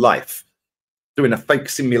of your life doing a fake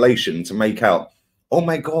simulation to make out, oh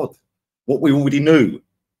my God, what we already knew?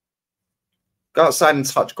 Go outside and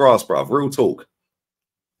touch grass, bruv. Real talk.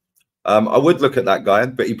 I would look at that guy,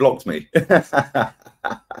 but he blocked me.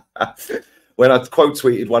 When I quote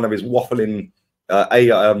tweeted one of his waffling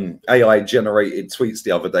AI-generated tweets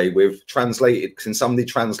the other day with translated, can somebody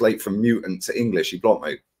translate from mutant to English? He blocked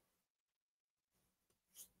me.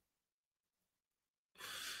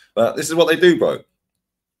 But this is what they do, bro.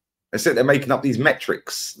 They sit there making up these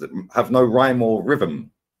metrics that have no rhyme or rhythm.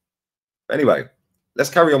 Anyway, let's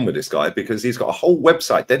carry on with this guy because he's got a whole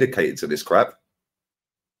website dedicated to this crap.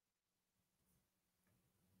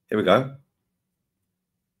 Here we go.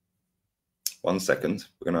 1 second.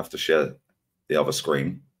 We're going to have to share the other screen.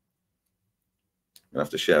 I'm gonna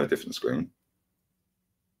have to share a different screen.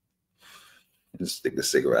 Just stick the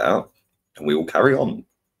cigarette out, and we will carry on.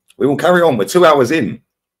 We will carry on. We're 2 hours in.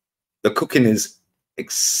 The cooking is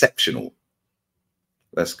exceptional.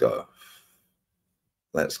 Let's go.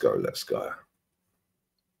 Let's go. Let's go.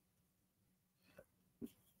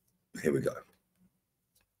 Here we go.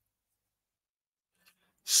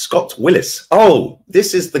 Scott Willis. Oh,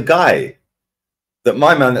 this is the guy that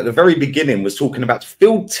my man at the very beginning was talking about.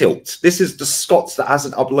 Field Tilt. This is the Scots that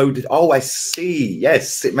hasn't uploaded. Oh, I see.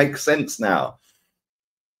 Yes, it makes sense now.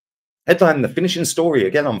 Headline, the finishing story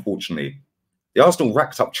again, unfortunately. The Arsenal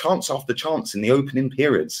racked up chance after chance in the opening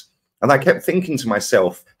periods. And I kept thinking to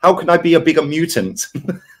myself, how can I be a bigger mutant?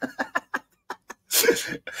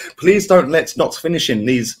 Please don't let's not finishing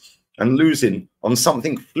these and losing on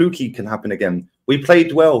something fluky can happen again. We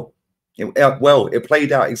played well. It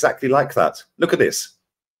played out exactly like that. Look at this.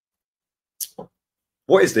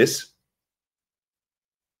 What is this?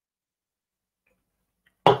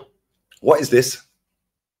 What is this?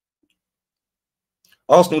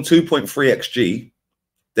 Arsenal 2.3 XG,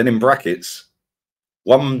 then in brackets,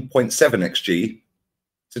 1.7 XG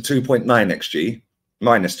to 2.9 XG,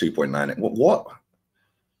 minus 2.9. What?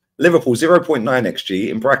 Liverpool 0.9 XG,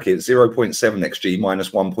 in brackets, 0.7 XG, minus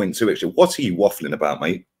 1.2 XG. What are you waffling about,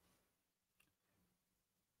 mate?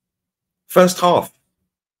 First half.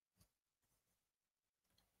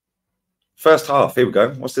 First half, here we go.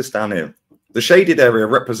 What's this down here? The shaded area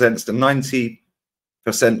represents the 90%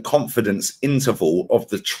 confidence interval of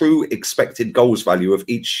the true expected goals value of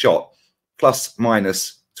each shot, plus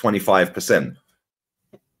minus 25%.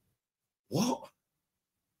 What?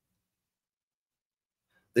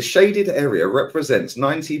 The shaded area represents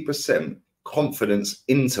 90% confidence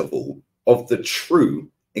interval of the true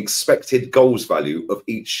expected goals value of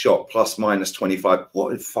each shot, plus minus 25.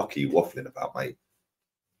 What the fuck are you waffling about, mate?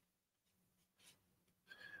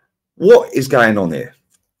 What is going on here?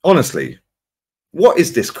 Honestly, what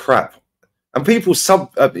is this crap? And people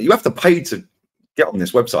you have to pay to get on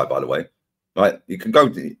this website, by the way. Right? You can go,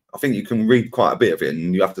 I think you can read quite a bit of it,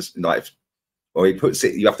 and you have to, like, or he puts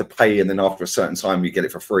it, you have to pay, and then after a certain time, you get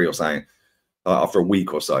it for free or something, after a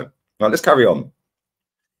week or so. Right, let's carry on.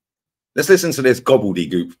 Let's listen to this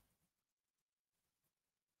gobbledygook.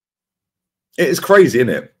 It is crazy, isn't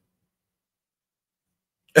it?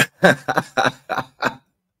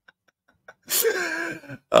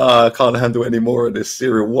 I can't handle any more of this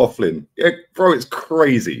serial waffling. Yeah, bro, it's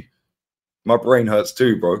crazy. My brain hurts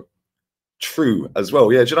too, bro. True as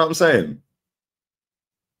well. Yeah, do you know what I'm saying?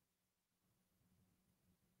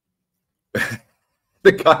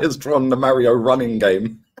 The guy has drawn the Mario running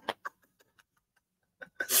game.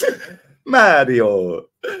 Mario.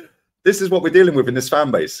 This is what we're dealing with in this fan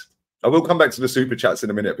base. I will come back to the super chats in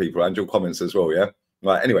a minute, people, and your comments as well, yeah?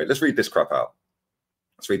 Right, anyway, let's read this crap out.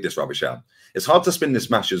 Let's read this rubbish out. It's hard to spin this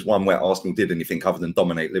match as one where Arsenal did anything other than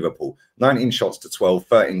dominate Liverpool. 19 shots to 12,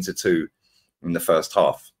 13 to 2 in the first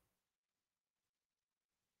half.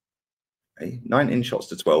 Okay, 19 shots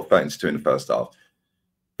to 12, 13 to 2 in the first half.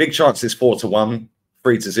 Big chances 4 to 1,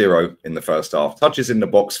 3 to 0 in the first half. Touches in the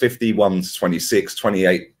box 51 to 26,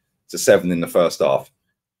 28 to 7 in the first half.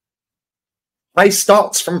 High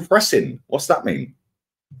starts from pressing. What's that mean?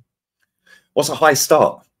 What's a high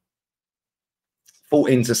start?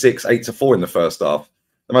 14 to 6, 8 to 4 in the first half.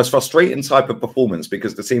 The most frustrating type of performance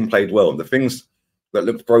because the team played well. The things that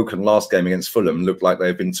looked broken last game against Fulham looked like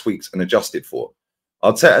they've been tweaked and adjusted for.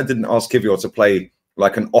 Arteta didn't ask Kivior to play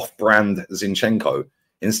like an off-brand Zinchenko.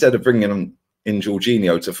 Instead of bringing in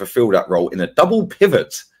Jorginho to fulfill that role in a double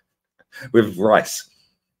pivot with Rice.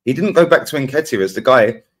 He didn't go back to Nketiah as the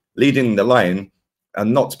guy leading the line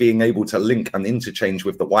and not being able to link and interchange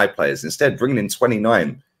with the wide players. Instead, bringing in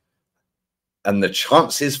 29, and the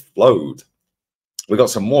chances flowed. We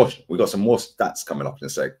got some more stats coming up in a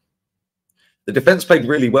sec. The defense played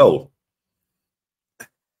really well.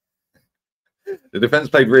 The defense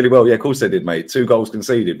played really well. Yeah, of course they did, mate. 2 goals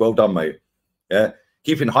conceded. Well done, mate. Yeah.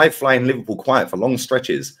 Keeping high-flying Liverpool quiet for long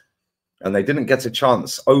stretches. And they didn't get a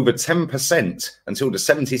chance. Over 10% until the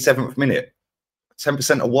 77th minute.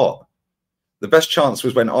 10% of what? The best chance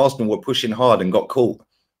was when Arsenal were pushing hard and got caught.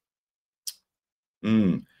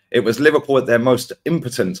 It was Liverpool at their most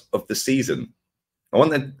impotent of the season. I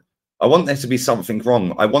want there to be something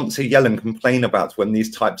wrong. I want to yell and complain about when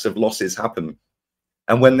these types of losses happen.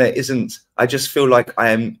 And when there isn't, I just feel like I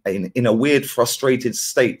am in a weird, frustrated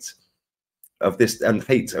state of this and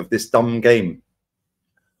hate of this dumb game.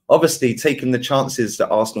 Obviously, taking the chances that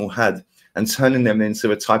Arsenal had and turning them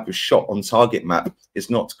into a type of shot on target map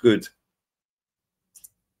is not good.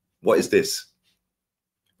 What is this?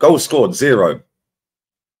 Goals scored, 0.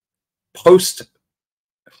 Post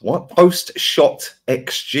shot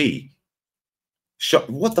XG.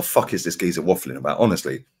 What the fuck is this geezer waffling about?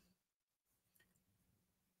 Honestly,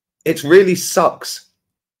 it really sucks.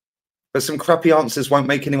 But some crappy answers won't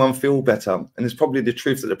make anyone feel better. And it's probably the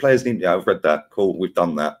truth that the players need. Yeah, I've read that. Cool, we've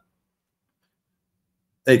done that.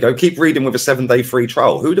 There you go. Keep reading with a 7-day free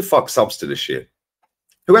trial. Who the fuck subs to this shit?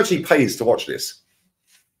 Who actually pays to watch this?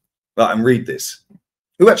 Right, and read this.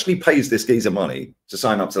 Who actually pays this geezer money to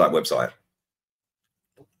sign up to that website?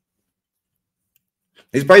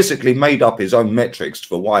 He's basically made up his own metrics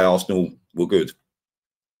for why Arsenal were good.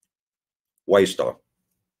 Waster.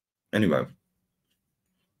 Anyway.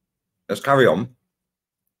 Let's carry on.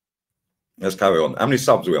 Let's carry on. How many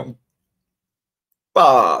subs are we on?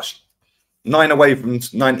 Bosh! 9 away from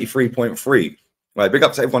 93.3. Right, big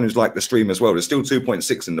up to everyone who's liked the stream as well. There's still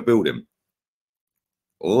 2.6 in the building.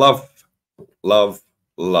 Love, love,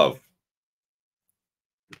 love.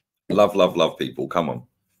 Love, love, love, people. Come on.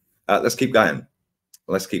 Let's keep going.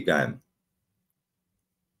 Let's keep going.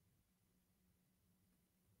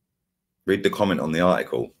 Read the comment on the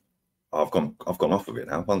article. Oh, I've gone off of it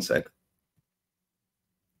now. One sec.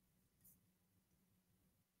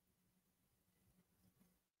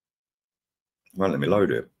 Won't let me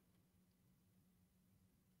load it.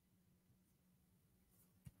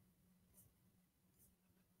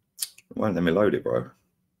 Won't let me load it, bro.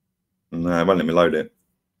 No, it won't let me load it.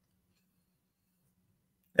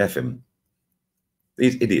 F him.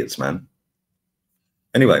 These idiots, man.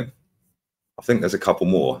 Anyway, I think there's a couple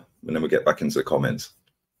more, and then we'll get back into the comments.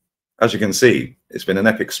 As you can see, it's been an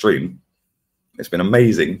epic stream. It's been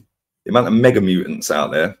amazing. The amount of mega mutants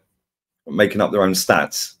out there making up their own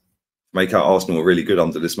stats make out Arsenal really good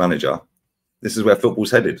under this manager. This is where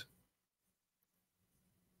football's headed.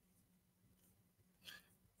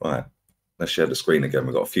 Right, let's share the screen again.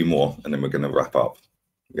 We've got a few more, and then we're going to wrap up.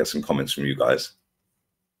 We'll get some comments from you guys.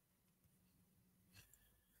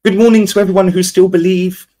 Good morning to everyone who still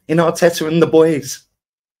believe in Arteta and the boys.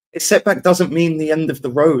 A setback doesn't mean the end of the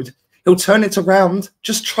road. He'll turn it around.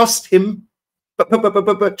 Just trust him. But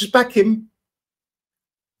just back him.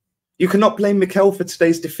 You cannot blame Mikel for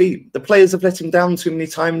today's defeat. The players have let him down too many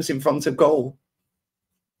times in front of goal.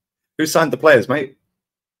 Who signed the players, mate?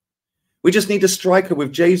 We just need a striker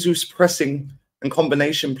with Jesus pressing and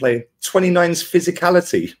combination play. 29's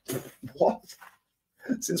physicality. What?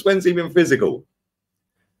 Since when's he been physical?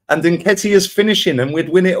 And Nketiah's finishing and we'd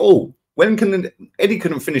win it all. When can Eddie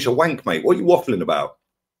couldn't finish a wank, mate? What are you waffling about?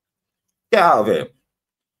 Get out of here.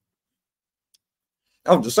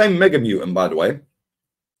 Oh, the same Mega Mutant, by the way.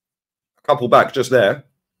 A couple back just there.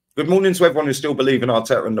 Good morning to everyone who still believe in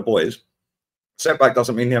Arteta and the boys. Setback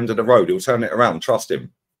doesn't mean the end of the road. He'll turn it around. Trust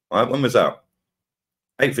him. All right, when was that?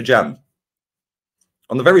 8th of Jan.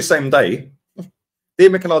 On the very same day, dear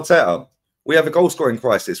Mikel Arteta, we have a goal-scoring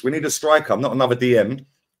crisis. We need a striker, not another DM.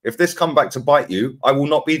 If this come back to bite you, I will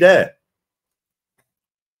not be there.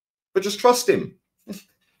 But just trust him.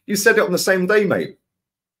 You said it on the same day, mate.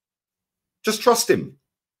 Just trust him.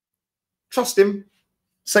 Trust him.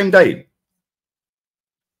 Same day.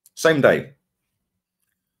 Same day.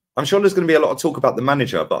 I'm sure there's going to be a lot of talk about the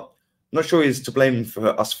manager, but I'm not sure he's to blame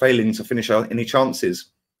for us failing to finish any chances.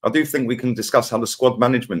 I do think we can discuss how the squad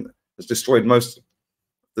management has destroyed most of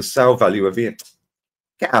the sale value of it.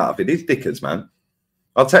 Get out of it. These dickheads, man.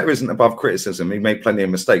 Arteta isn't above criticism. He made plenty of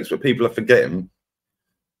mistakes, but people are forgetting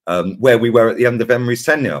where we were at the end of Emery's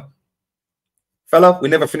tenure. Fella, we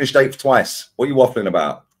never finished 8th twice. What are you waffling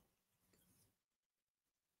about?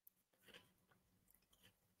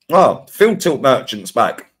 Oh, Field Tilt Merchant's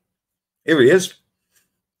back. Here he is.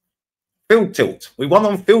 Field Tilt. We won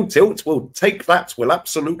on Field Tilt. We'll take that. We'll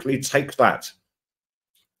absolutely take that.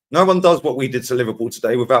 No one does what we did to Liverpool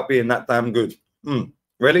today without being that damn good.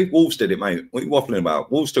 Really? Wolves did it, mate. What are you waffling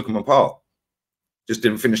about? Wolves took them apart. Just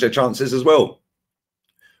didn't finish their chances as well.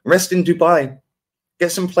 Rest in Dubai.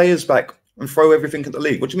 Get some players back and throw everything at the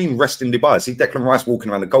league. What do you mean rest in Dubai? I see Declan Rice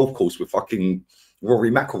walking around the golf course with fucking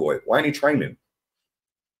Rory McIlroy. Why ain't he training?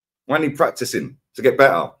 Why ain't he practicing to get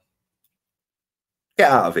better? Get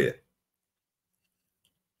out of here.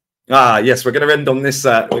 Ah, yes, we're going to end on this.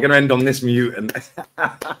 We're going to end on this mutant.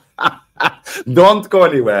 Don't go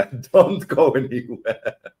anywhere. Don't go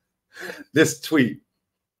anywhere. This tweet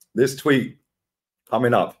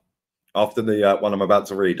coming up after the one I'm about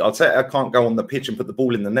to read. I'll tell you, I can't go on the pitch and put the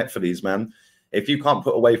ball in the net for these, man. If you can't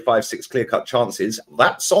put away 5-6 clear-cut chances,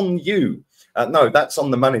 that's on you. No, that's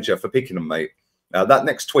on the manager for picking them, mate. That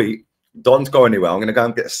next tweet, don't go anywhere. I'm going to go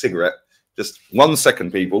and get a cigarette. Just 1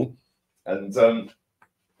 second, people. And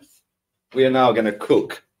we are now going to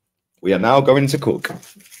cook We are now going to cook.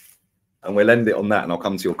 And we'll end it on that, and I'll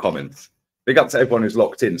come to your comments. Big up to everyone who's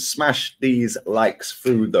locked in. Smash these likes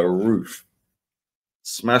through the roof.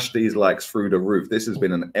 Smash these likes through the roof. This has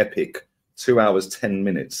been an epic 2 hours, 10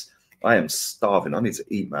 minutes. I am starving. I need to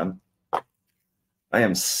eat, man. I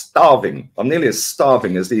am starving. I'm nearly as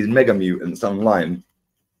starving as these mega mutants online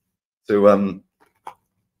to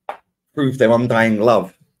prove their undying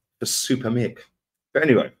love for Super Mick. But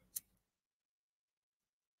anyway,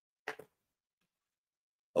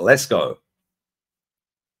 let's go.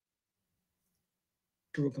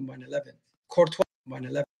 Combine 11. Courtois combine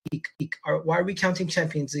 11. Why are we counting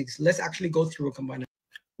Champions Leagues? Let's actually go through a combine.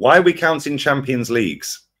 Why are we counting Champions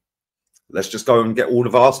Leagues? Let's just go and get all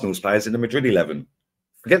of Arsenal's players in the Madrid 11.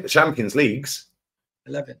 Forget the Champions Leagues.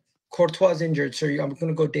 11. Courtois is injured, so I'm going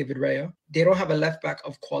to go David Raya. They don't have a left back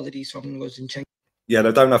of quality, so I'm going to go Zinchenko. Yeah,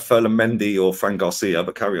 they don't have Ferland Mendy or Fran Garcia,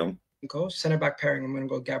 but carry on. Center back pairing, I'm going to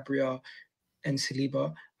go Gabriel and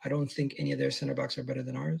Saliba. I don't think any of their center backs are better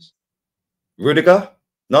than ours. Rudiger?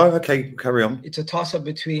 No? Okay, carry on. It's a toss-up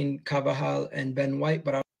between Carvajal and Ben White,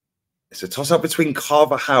 but it's a toss-up between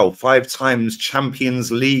Carvajal, 5 times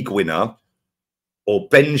Champions League winner, or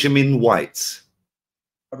Benjamin White.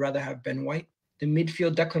 I'd rather have Ben White. The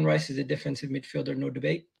midfield, Declan Rice is a defensive midfielder, no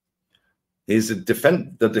debate. He's the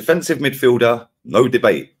defensive midfielder, no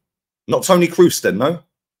debate. Not Toni Kroos then, no?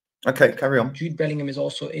 Okay, carry on. Jude Bellingham is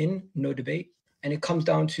also in, no debate. And it comes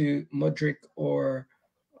down to Modric or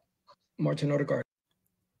Martin Odegaard.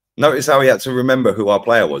 Notice how he had to remember who our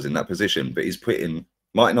player was in that position, but he's putting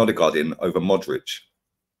Martin Odegaard in over Modric.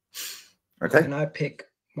 Okay. And I pick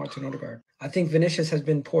Martin Odegaard. I think Vinicius has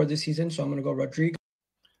been poor this season, so I'm going to go Rodrigo.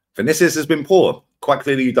 Vinicius has been poor. Quite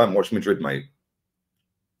clearly, you don't watch Madrid, mate.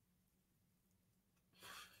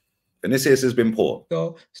 Vinicius has been poor.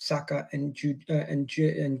 Go Saka and Jude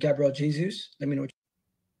and Gabriel Jesus. Let me know.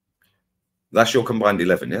 That's your combined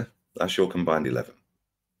 11, yeah? That's your combined 11.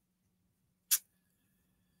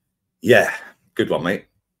 Yeah, good one, mate.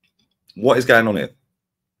 What is going on here?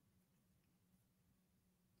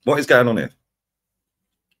 What is going on here?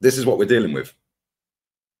 This is what we're dealing with.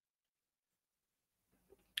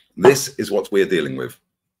 This is what we're dealing with.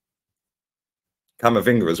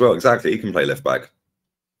 Camavinga as well, exactly. He can play left back.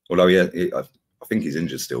 Although, yeah, I think he's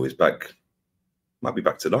injured still. He's back. Might be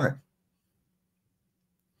back tonight.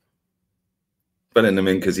 Bellingham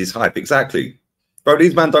in because he's hype. Exactly. Bro,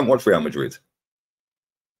 these men don't watch Real Madrid.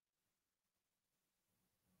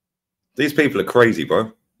 These people are crazy,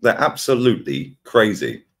 bro. They're absolutely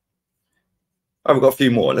crazy. Oh, we've got a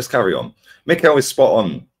few more. Let's carry on. Mikel is spot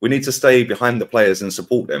on. We need to stay behind the players and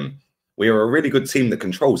support them. We are a really good team that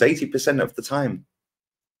controls 80% of the time.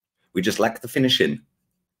 We just lack the finishing.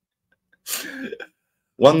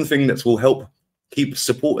 One thing that will help keep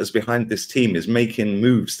supporters behind this team is making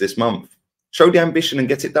moves this month. Show the ambition and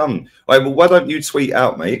get it done. All right, well, why don't you tweet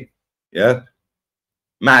out, mate? Yeah.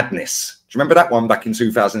 Madness. Do you remember that one back in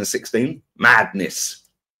 2016? Madness.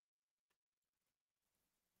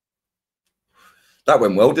 That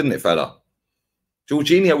went well, didn't it, fella?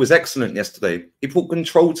 Jorginho was excellent yesterday. He put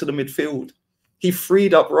control to the midfield. He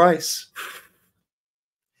freed up Rice.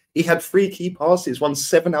 He had 3 key passes, won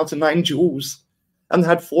 7 out of 9 duels, and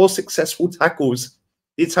had 4 successful tackles.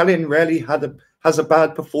 The Italian rarely has a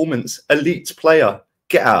bad performance. Elite player.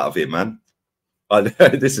 Get out of here, man.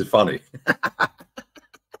 This is funny.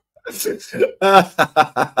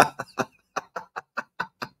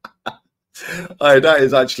 That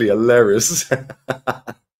is actually hilarious.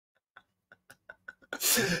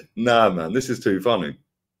 Nah, man, this is too funny.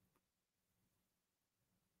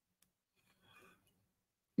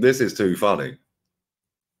 This is too funny.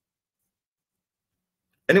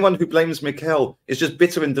 Anyone who blames Mikel is just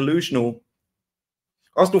bitter and delusional.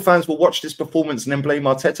 Arsenal fans will watch this performance and then blame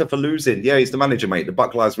Arteta for losing. Yeah, he's the manager, mate. The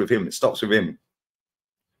buck lies with him. It stops with him.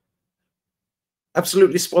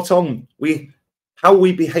 Absolutely spot on. How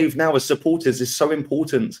we behave now as supporters is so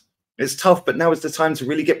important. It's tough, but now is the time to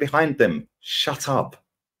really get behind them. Shut up.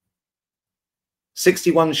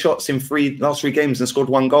 61 shots in last 3 games and scored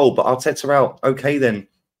 1 goal, but Arteta out. Okay, then.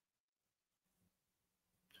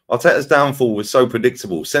 Arteta's downfall was so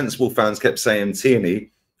predictable. Sensible fans kept saying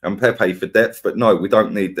Tierney and Pepe for depth, but no, we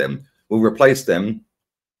don't need them. We'll replace them.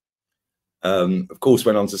 Of course,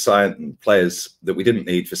 went on to sign players that we didn't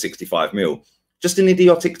need for 65 mil. Just an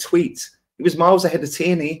idiotic tweet. He was miles ahead of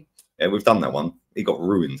Tierney. Yeah, we've done that one. He got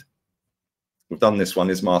ruined. We've done this one.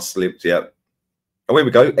 His mask slipped. Yeah. Oh, here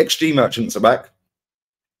we go. XG merchants are back.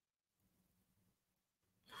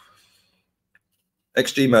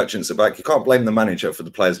 XG merchants are back. You can't blame the manager for the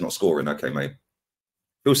players not scoring. Okay, mate.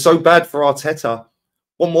 Feels so bad for Arteta.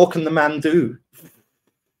 What more can the man do?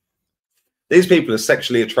 These people are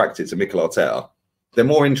sexually attracted to Mikel Arteta. They're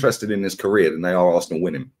more interested in his career than they are Arsenal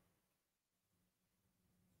winning.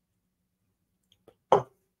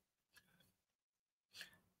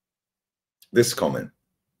 This comment.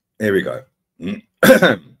 Here we go.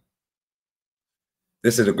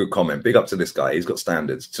 This is a good comment. Big up to this guy. He's got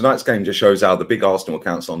standards. Tonight's game just shows how the big Arsenal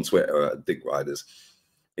accounts on Twitter are dick riders.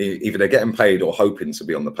 Either they're getting paid or hoping to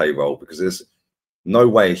be on the payroll, because there's no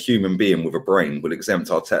way a human being with a brain will exempt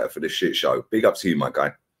Arteta for this shit show. Big up to you, my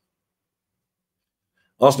guy.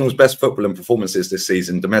 Arsenal's best football and performances this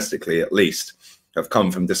season, domestically at least, have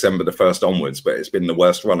come from December the 1st onwards, but it's been the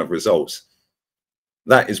worst run of results.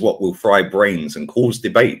 That is what will fry brains and cause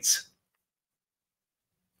debates.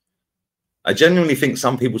 I genuinely think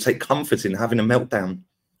some people take comfort in having a meltdown.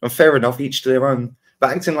 And fair enough, each to their own.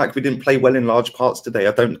 But acting like we didn't play well in large parts today,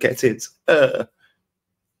 I don't get it.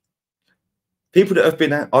 People that have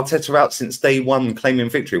been at Arteta out since day one claiming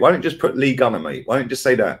victory, why don't you just put Lee Gunner, mate? Why don't you just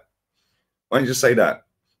say that? Why don't you just say that?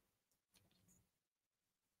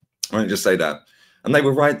 Why don't you just say that? And they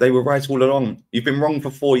were right. They were right all along. You've been wrong for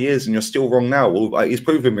 4 years and you're still wrong now. Well, he's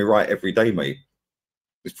proving me right every day, mate.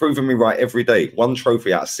 He's proving me right every day. 1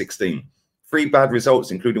 trophy out of 16. 3 bad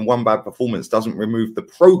results, including 1 bad performance, doesn't remove the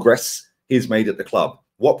progress he's made at the club.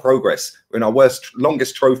 What progress? We're in our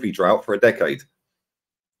longest trophy drought for a decade.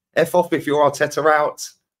 F off if you're Arteta out.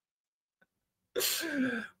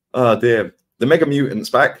 Oh, dear. The Mega Mutant's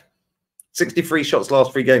back. 63 shots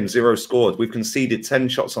last 3 games, 0 scored. We've conceded 10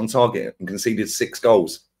 shots on target and conceded 6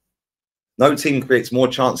 goals. No team creates more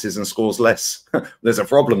chances and scores less. There's a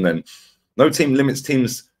problem then. No team limits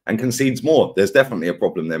teams and concedes more. There's definitely a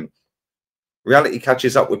problem then. Reality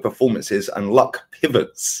catches up with performances and luck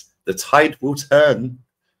pivots. The tide will turn.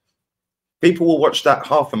 People will watch that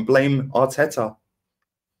half and blame Arteta.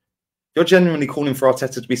 If you're genuinely calling for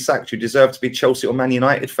Arteta to be sacked, you deserve to be Chelsea or Man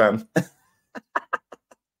United fan.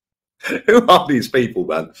 Who are these people,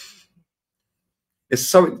 man? It's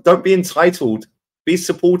so, don't be entitled. Be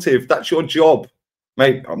supportive. That's your job.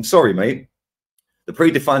 Mate, I'm sorry, mate. The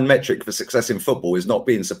predefined metric for success in football is not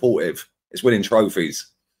being supportive. It's winning trophies.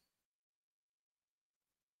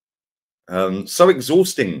 So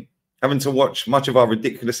exhausting having to watch much of our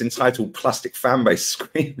ridiculous entitled plastic fan base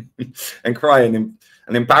screaming and crying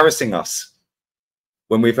and embarrassing us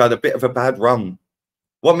when we've had a bit of a bad run.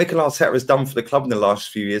 What Mikel Arteta has done for the club in the last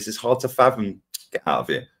few years is hard to fathom. Get out of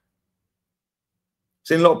here.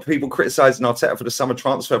 Seen a lot of people criticising Arteta for the summer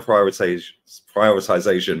transfer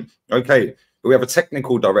prioritisation. Okay, but we have a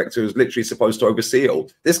technical director who's literally supposed to oversee it all.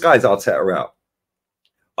 This guy's Arteta out.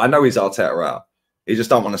 I know he's Arteta out. He just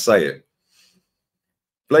don't want to say it.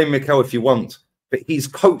 Blame Mikel if you want, but he's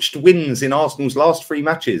coached wins in Arsenal's last 3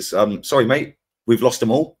 matches. Sorry, mate, we've lost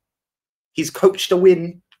them all. He's coached a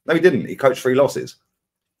win. No, he didn't. He coached 3 losses.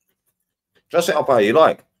 Dress it up how you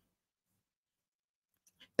like.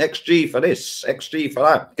 XG for this, XG for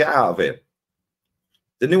that. Get out of it.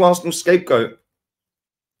 The new Arsenal scapegoat.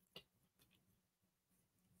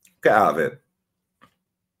 Get out of it.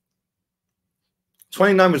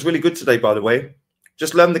 29 was really good today, by the way.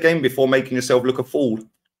 Just learn the game before making yourself look a fool.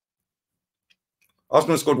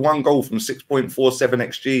 Arsenal scored 1 goal from 6.47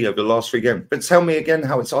 XG over the last 3 games. But tell me again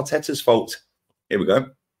how it's Arteta's fault. Here we go.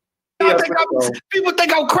 People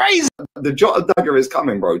think I'm crazy. The Jota dagger is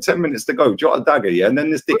coming, bro. 10 minutes to go. Jota dagger, yeah. And then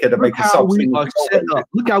this dickhead to make a sub.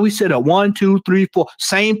 Look how we set up. 1, 2, 3, 4.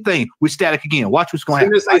 Same thing. We're static again. Watch what's going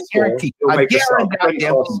to happen. I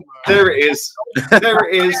guarantee. There it is. There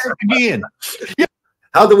it is. Again.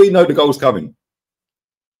 How do we know the goal's coming?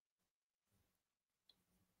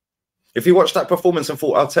 If you watch that performance and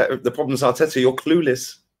thought Arteta, the problem's Arteta, you're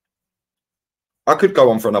clueless. I could go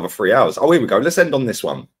on for another 3 hours. Oh, here we go. Let's end on this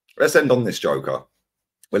one. Let's end on this, Joker.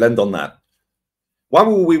 We'll end on that. Why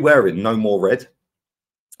were we wearing no more red?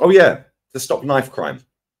 Oh, yeah, to stop knife crime.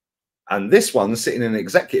 And this one, sitting in an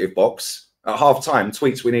executive box at half-time,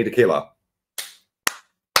 tweets, "We need a killer."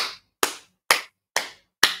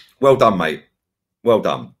 Well done, mate. Well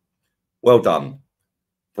done. Well done.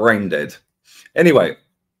 Brain dead. Anyway,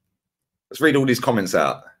 let's read all these comments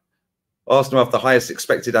out. Arsenal have the highest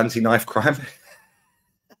expected anti-knife crime.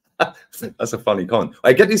 That's a funny comment.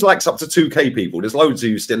 I get these likes up to 2K, people. There's loads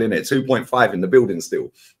of you still in it. 2.5 in the building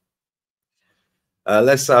still.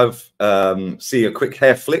 Let's have see a quick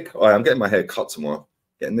hair flick. I'm getting my hair cut tomorrow.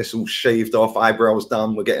 Getting this all shaved off, eyebrows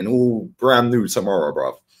done. We're getting all brand new tomorrow,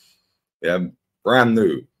 bruv. Yeah, brand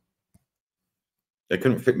new. They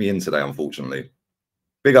couldn't fit me in today, unfortunately.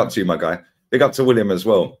 Big up to you, my guy. Big up to William as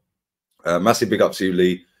well. Massive big up to you,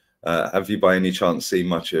 Lee. Have you by any chance seen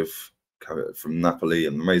much of from Napoli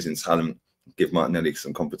and amazing talent? Give Martinelli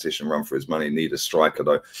some competition, run for his money. Need a striker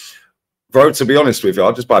though. Bro, to be honest with you,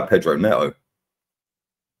 I'll just buy Pedro Neto.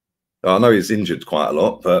 I know he's injured quite a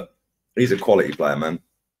lot, but he's a quality player, man.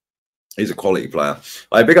 He's a quality player.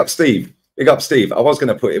 Right, big up Steve. Big up Steve. I was going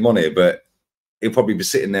to put him on here, but he'll probably be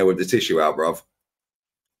sitting there with the tissue out, bruv.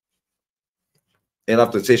 He'll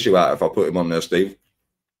have the tissue out if I put him on there, Steve.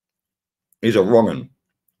 He's a wrong un.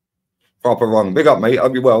 Proper wrong. Big up, mate.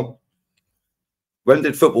 Hope you well. When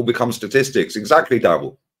did football become statistics? Exactly,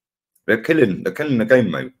 Darryl. They're killing the game,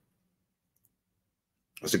 mate.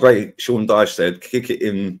 It's a great Sean Dyche said, kick it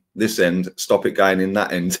in this end, stop it going in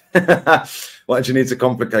that end. Why do you need to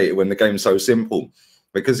complicate it when the game's so simple?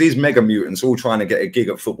 Because these mega mutants are all trying to get a gig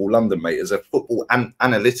at Football London, mate, as a football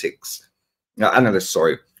analyst,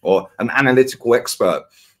 or an analytical expert.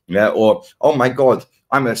 Yeah, or, oh my God,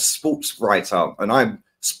 I'm a sports writer and I'm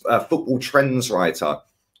a football trends writer.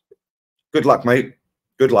 Good luck, mate.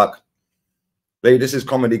 Good luck. Lee, this is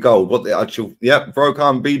comedy gold. What the actual... Yeah, bro,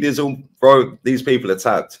 can't be Dizzle. Bro, these people are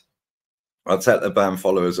tapped. I'll tell the band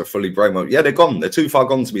followers are fully brainwashed. Yeah, they're gone. They're too far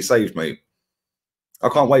gone to be saved, mate. I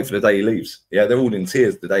can't wait for the day he leaves. Yeah, they're all in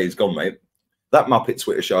tears the day he's gone, mate. That Muppet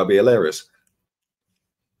Twitter show would be hilarious.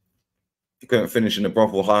 You couldn't finish in the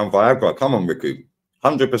brothel high on Viagra. Come on, Riku.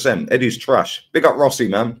 100%. Eddie's trash. Big up Rossi,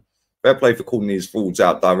 man. Fair play for calling these frauds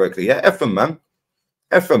out directly. Yeah, F them, man.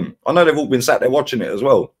 F them. I know they've all been sat there watching it as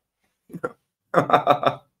well.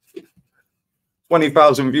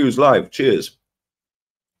 20,000 views live. Cheers.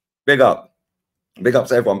 Big up. Big up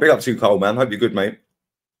to everyone. Big up to you, Cole, man. Hope you're good, mate.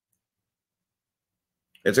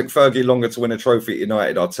 It took Fergie longer to win a trophy at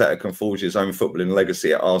United. Arteta can forge his own footballing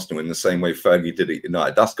legacy at Arsenal in the same way Fergie did at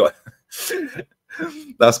United. That's got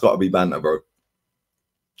to be banter, bro.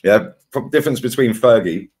 Yeah, difference between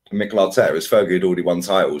Fergie and Mikel Arteta is Fergie had already won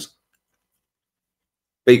titles.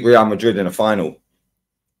 Beat Real Madrid in a final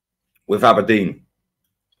with Aberdeen.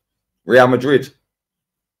 Real Madrid.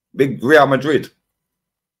 Big Real Madrid.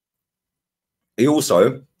 He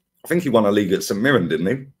also, I think he won a league at St Mirren, didn't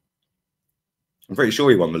he? I'm pretty sure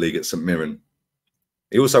he won the league at St Mirren.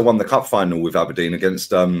 He also won the cup final with Aberdeen against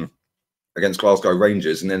Glasgow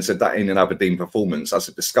Rangers, and then said that in an Aberdeen performance, that's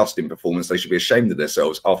a disgusting performance. They should be ashamed of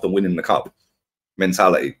themselves after winning the cup.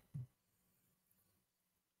 Mentality.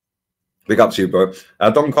 Big up to you, bro.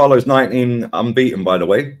 Don Carlo's 19 unbeaten, by the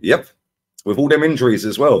way. Yep. With all them injuries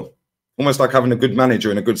as well. Almost like having a good manager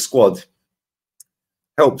and a good squad.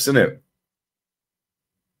 Helps, isn't it?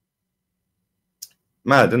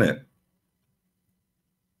 Mad, isn't it?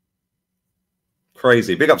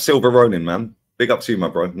 Crazy. Big up Silver Ronin, man. Big up to you, my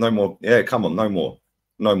bro. No more. Yeah, come on. No more.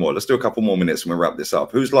 No more. Let's do a couple more minutes and we'll wrap this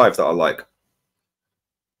up. Who's live that I like?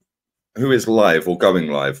 Who is live or going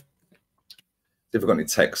live? See if I've got any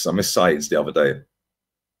texts. I missed Saeed's the other day.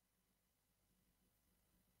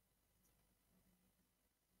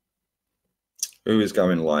 Who is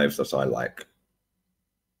going live that I like?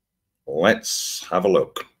 Let's have a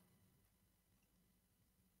look.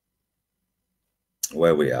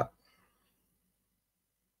 Where we at?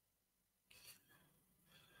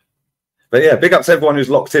 But yeah, big up to everyone who's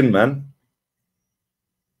locked in, man.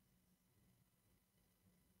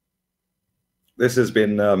 This has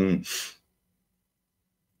been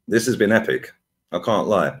epic. I can't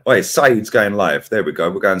lie. Wait, Saeed's going live. There we go.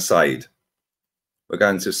 We're going Saeed. We're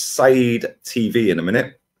going to Saeed TV in a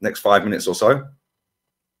minute. Next 5 minutes or so.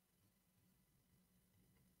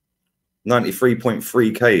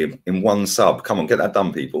 93.3k in one sub. Come on, get that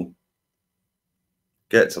done, people.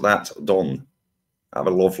 Get that done. Have a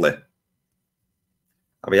lovely.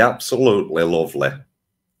 That'd be absolutely lovely.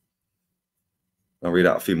 I'll read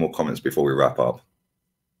out a few more comments before we wrap up.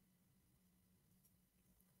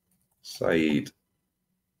 Saeed.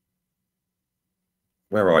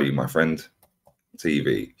 Where are you, my friend?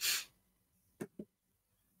 TV.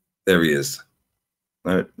 There he is.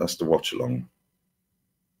 No, that's the watch along.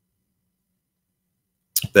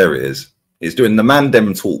 There it is. He's doing the Man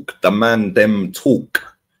Dem Talk, the Man Dem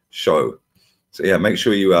Talk show. So yeah, make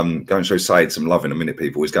sure you go and show Saeed some love in a minute,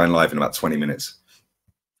 people. He's going live in about 20 minutes,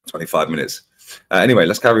 25 minutes. Anyway,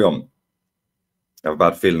 let's carry on. I have a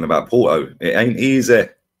bad feeling about Porto. It ain't easy.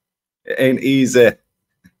 It ain't easy.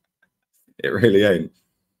 It really ain't.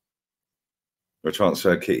 We're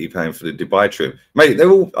transfer Kitty paying for the Dubai trip. Mate, they're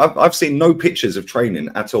all, I've seen no pictures of training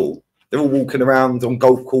at all. They're all walking around on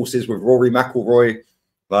golf courses with Rory McIlroy,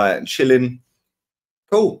 like chilling.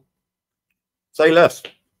 Cool. Say less.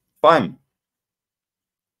 Fine.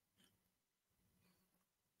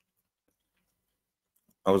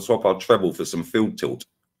 I would swap our treble for some field tilt.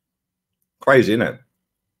 Crazy, isn't it?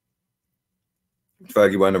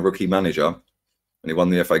 Fergie weren't a rookie manager, and he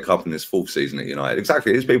won the FA Cup in his 4th season at United.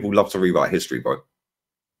 Exactly. These people love to rewrite history, bro.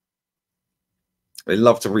 They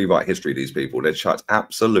love to rewrite history, these people. They're chat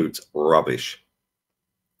absolute rubbish.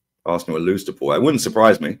 Arsenal will lose to Porto. It wouldn't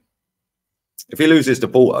surprise me. If he loses to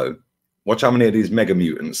Porto, watch how many of these mega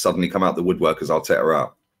mutants suddenly come out the woodwork as Arteta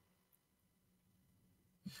out.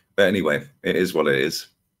 But anyway, it is what it is.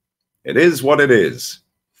 It is what it is.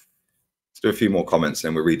 Let's do a few more comments,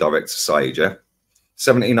 then we redirect to Sage, yeah?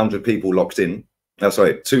 1,700 people locked in. Oh,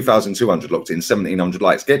 sorry, 2,200 locked in, 1,700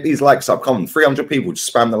 likes. Get these likes up. Come on, 300 people.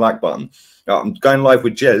 Just spam the like button. I'm going live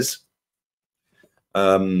with Jez.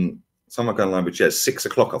 Someone going live with Jez. 6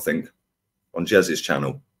 o'clock, I think, on Jez's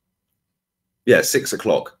channel. Yeah, 6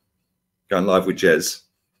 o'clock. Going live with Jez.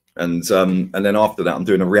 And then after that, I'm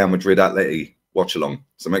doing a Real Madrid Atleti watch along.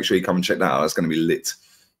 So make sure you come and check that out. That's going to be lit.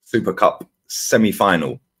 Super Cup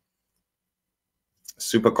semi-final.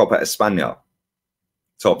 Super Copa España.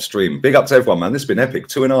 Top stream. Big up to everyone, man. This has been epic.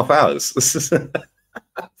 2.5 hours.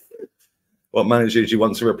 What manager do you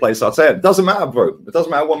want to replace Arteta? It doesn't matter, bro. It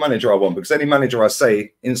doesn't matter what manager I want, because any manager I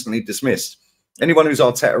say, instantly dismissed. Anyone who's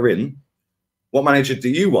Arteta in, what manager do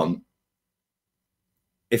you want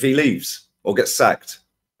if he leaves or gets sacked?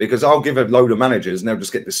 Because I'll give a load of managers and they'll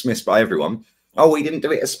just get dismissed by everyone. Oh, he didn't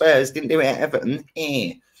do it at Spurs, didn't do it at Everton.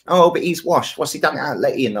 Oh, but he's washed. What's he done at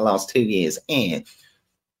Atleti in the last 2 years?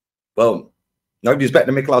 Well, nobody's better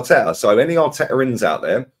than Mikel Arteta. So any Arteta-ins out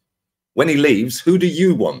there, when he leaves, who do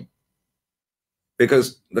you want?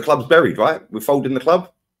 Because the club's buried, right? We're folding the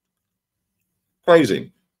club.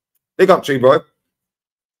 Crazy. Big up to you, bro.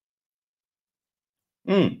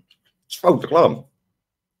 Just fold the club.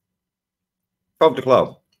 Fold the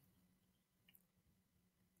club.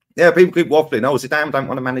 Yeah, people keep waffling. Oh, Zidane don't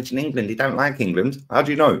want to manage in England. He don't like England. How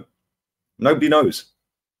do you know? Nobody knows.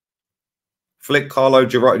 Flick, Carlo,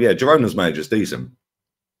 Girona. Yeah, Girona's manager's decent.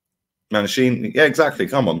 Mancini. Yeah, exactly.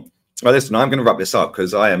 Come on. Well, listen, I'm going to wrap this up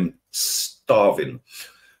because I am starving.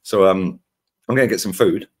 So I'm going to get some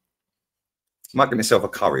food. Might get myself a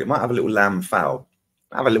curry. I might have a little lamb fowl.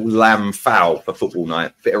 Have a little lamb fowl for football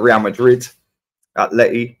night. Bit of Real Madrid,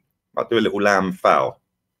 Atleti. Might do a little lamb fowl.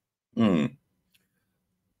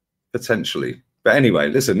 Potentially. But anyway,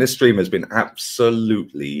 listen, this stream has been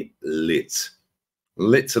absolutely lit.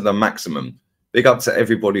 Lit to the maximum. Big up to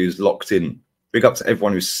everybody who's locked in. Big up to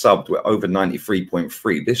everyone who's subbed. We're over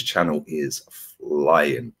 93.3. This channel is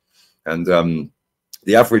flying. And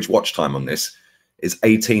the average watch time on this is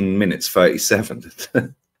 18 minutes 37.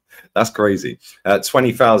 That's crazy.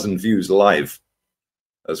 20,000 views live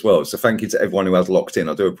as well. So thank you to everyone who has locked in.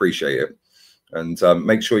 I do appreciate it. And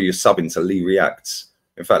make sure you're subbing to Lee Reacts.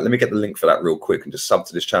 In fact, let me get the link for that real quick and just sub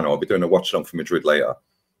to this channel. I'll be doing a watch along for Madrid later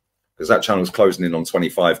because that channel is closing in on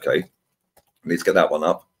 25k. I need to get that one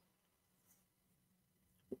up.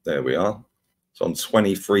 There we are. It's on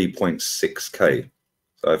 23.6k.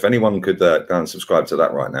 So if anyone could go and subscribe to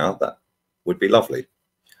that right now, that would be lovely.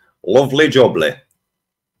 Lovely jobly.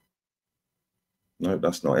 No,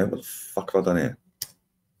 that's not it. What the fuck have I done here?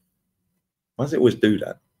 Why does it always do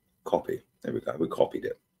that? Copy. There we go. We copied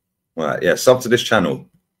it. All right. Yeah. Sub to this channel.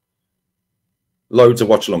 Loads of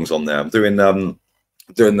watch-alongs on there. I'm doing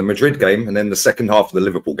the Madrid game and then the second half of the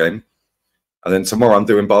Liverpool game. And then tomorrow I'm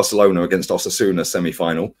doing Barcelona against Osasuna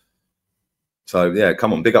semi-final. So, yeah,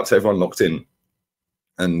 come on. Big up to everyone locked in.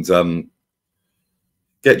 And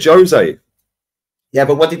get Jose. Yeah,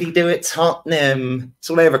 but what did he do at Tottenham? It's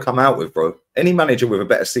all they ever come out with, bro. Any manager with a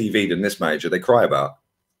better CV than this manager, they cry about.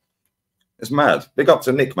 It's mad. Big up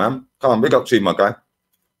to Nick, man. Come on, big up to you, my guy.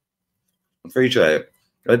 Appreciate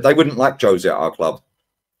it. They wouldn't like Jose at our club.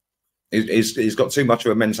 He's got too much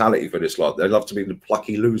of a mentality for this lot. They love to be the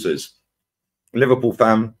plucky losers. Liverpool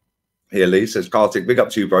fan here, Lee, says, Kartik, big up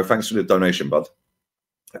to you, bro. Thanks for the donation, bud.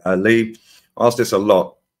 Lee asked this a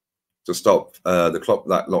lot to stop to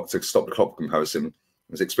stop the clock comparison.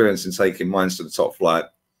 His experience in taking Mainz to the top flight.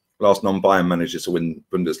 Last non-Bayern manager to win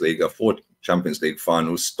Bundesliga, 4 Champions League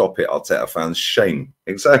finals. Stop it, Arteta fans. Shame.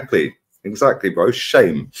 Exactly. Exactly, bro.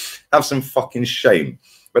 Shame. Have some fucking shame.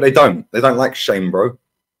 But they don't. They don't like shame, bro.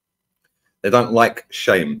 They don't like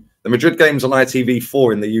shame. The Madrid game's on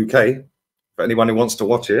ITV4 in the UK, for anyone who wants to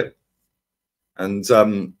watch it. And,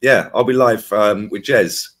 yeah, I'll be live with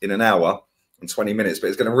Jez in an hour and 20 minutes. But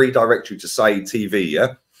it's going to redirect you to Said TV,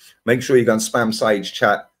 yeah? Make sure you go and spam Said's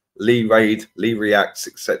chat, Lee Raid, Lee Reacts,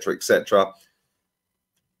 etc., etc.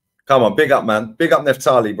 Come on, big up, man. Big up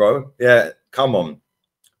Neftali, bro. Yeah, come on.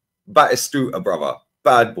 Batistuta, brother.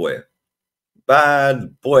 Bad boy.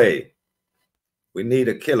 Bad boy. We need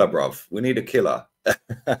a killer, bruv. We need a killer.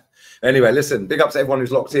 Anyway, listen. Big up to everyone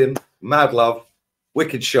who's locked in. Mad love.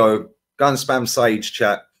 Wicked show. Go and spam Sage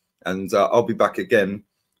chat. And I'll be back again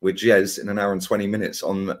with Jez in an hour and 20 minutes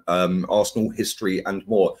on Arsenal history and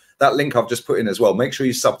more. That link I've just put in as well. Make sure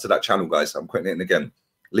you sub to that channel, guys. I'm putting it in again.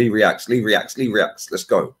 Lee reacts. Let's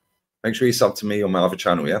go. Make sure you sub to me on my other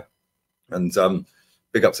channel, yeah? And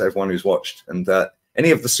big up to everyone who's watched. And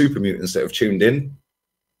any of the super mutants that have tuned in,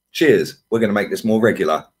 cheers. We're going to make this more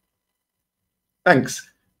regular. Thanks.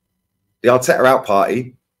 The Arteta out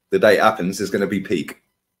party, the day it happens, is going to be peak.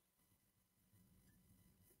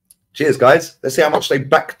 Cheers, guys. Let's see how much they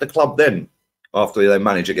back the club then after their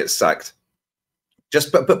manager gets sacked.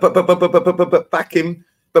 Just back him,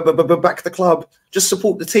 back the club. Just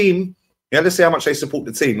support the team. Yeah, let's see how much they support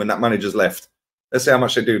the team when that manager's left. Let's see how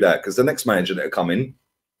much they do that, because the next manager that'll come in,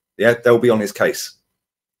 yeah, they'll be on his case.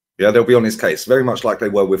 Yeah, they'll be on his case, very much like they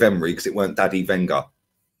were with Emery, because it weren't Daddy Wenger.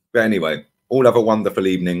 But anyway, all have a wonderful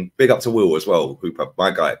evening. Big up to Will as well, Hooper,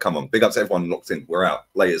 my guy. Come on, big up to everyone locked in. We're out.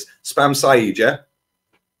 Laters. Spam Saeed, yeah.